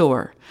online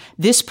store.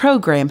 This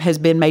program has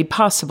been made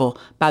possible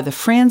by the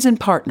friends and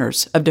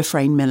partners of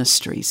Dufresne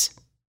Ministries.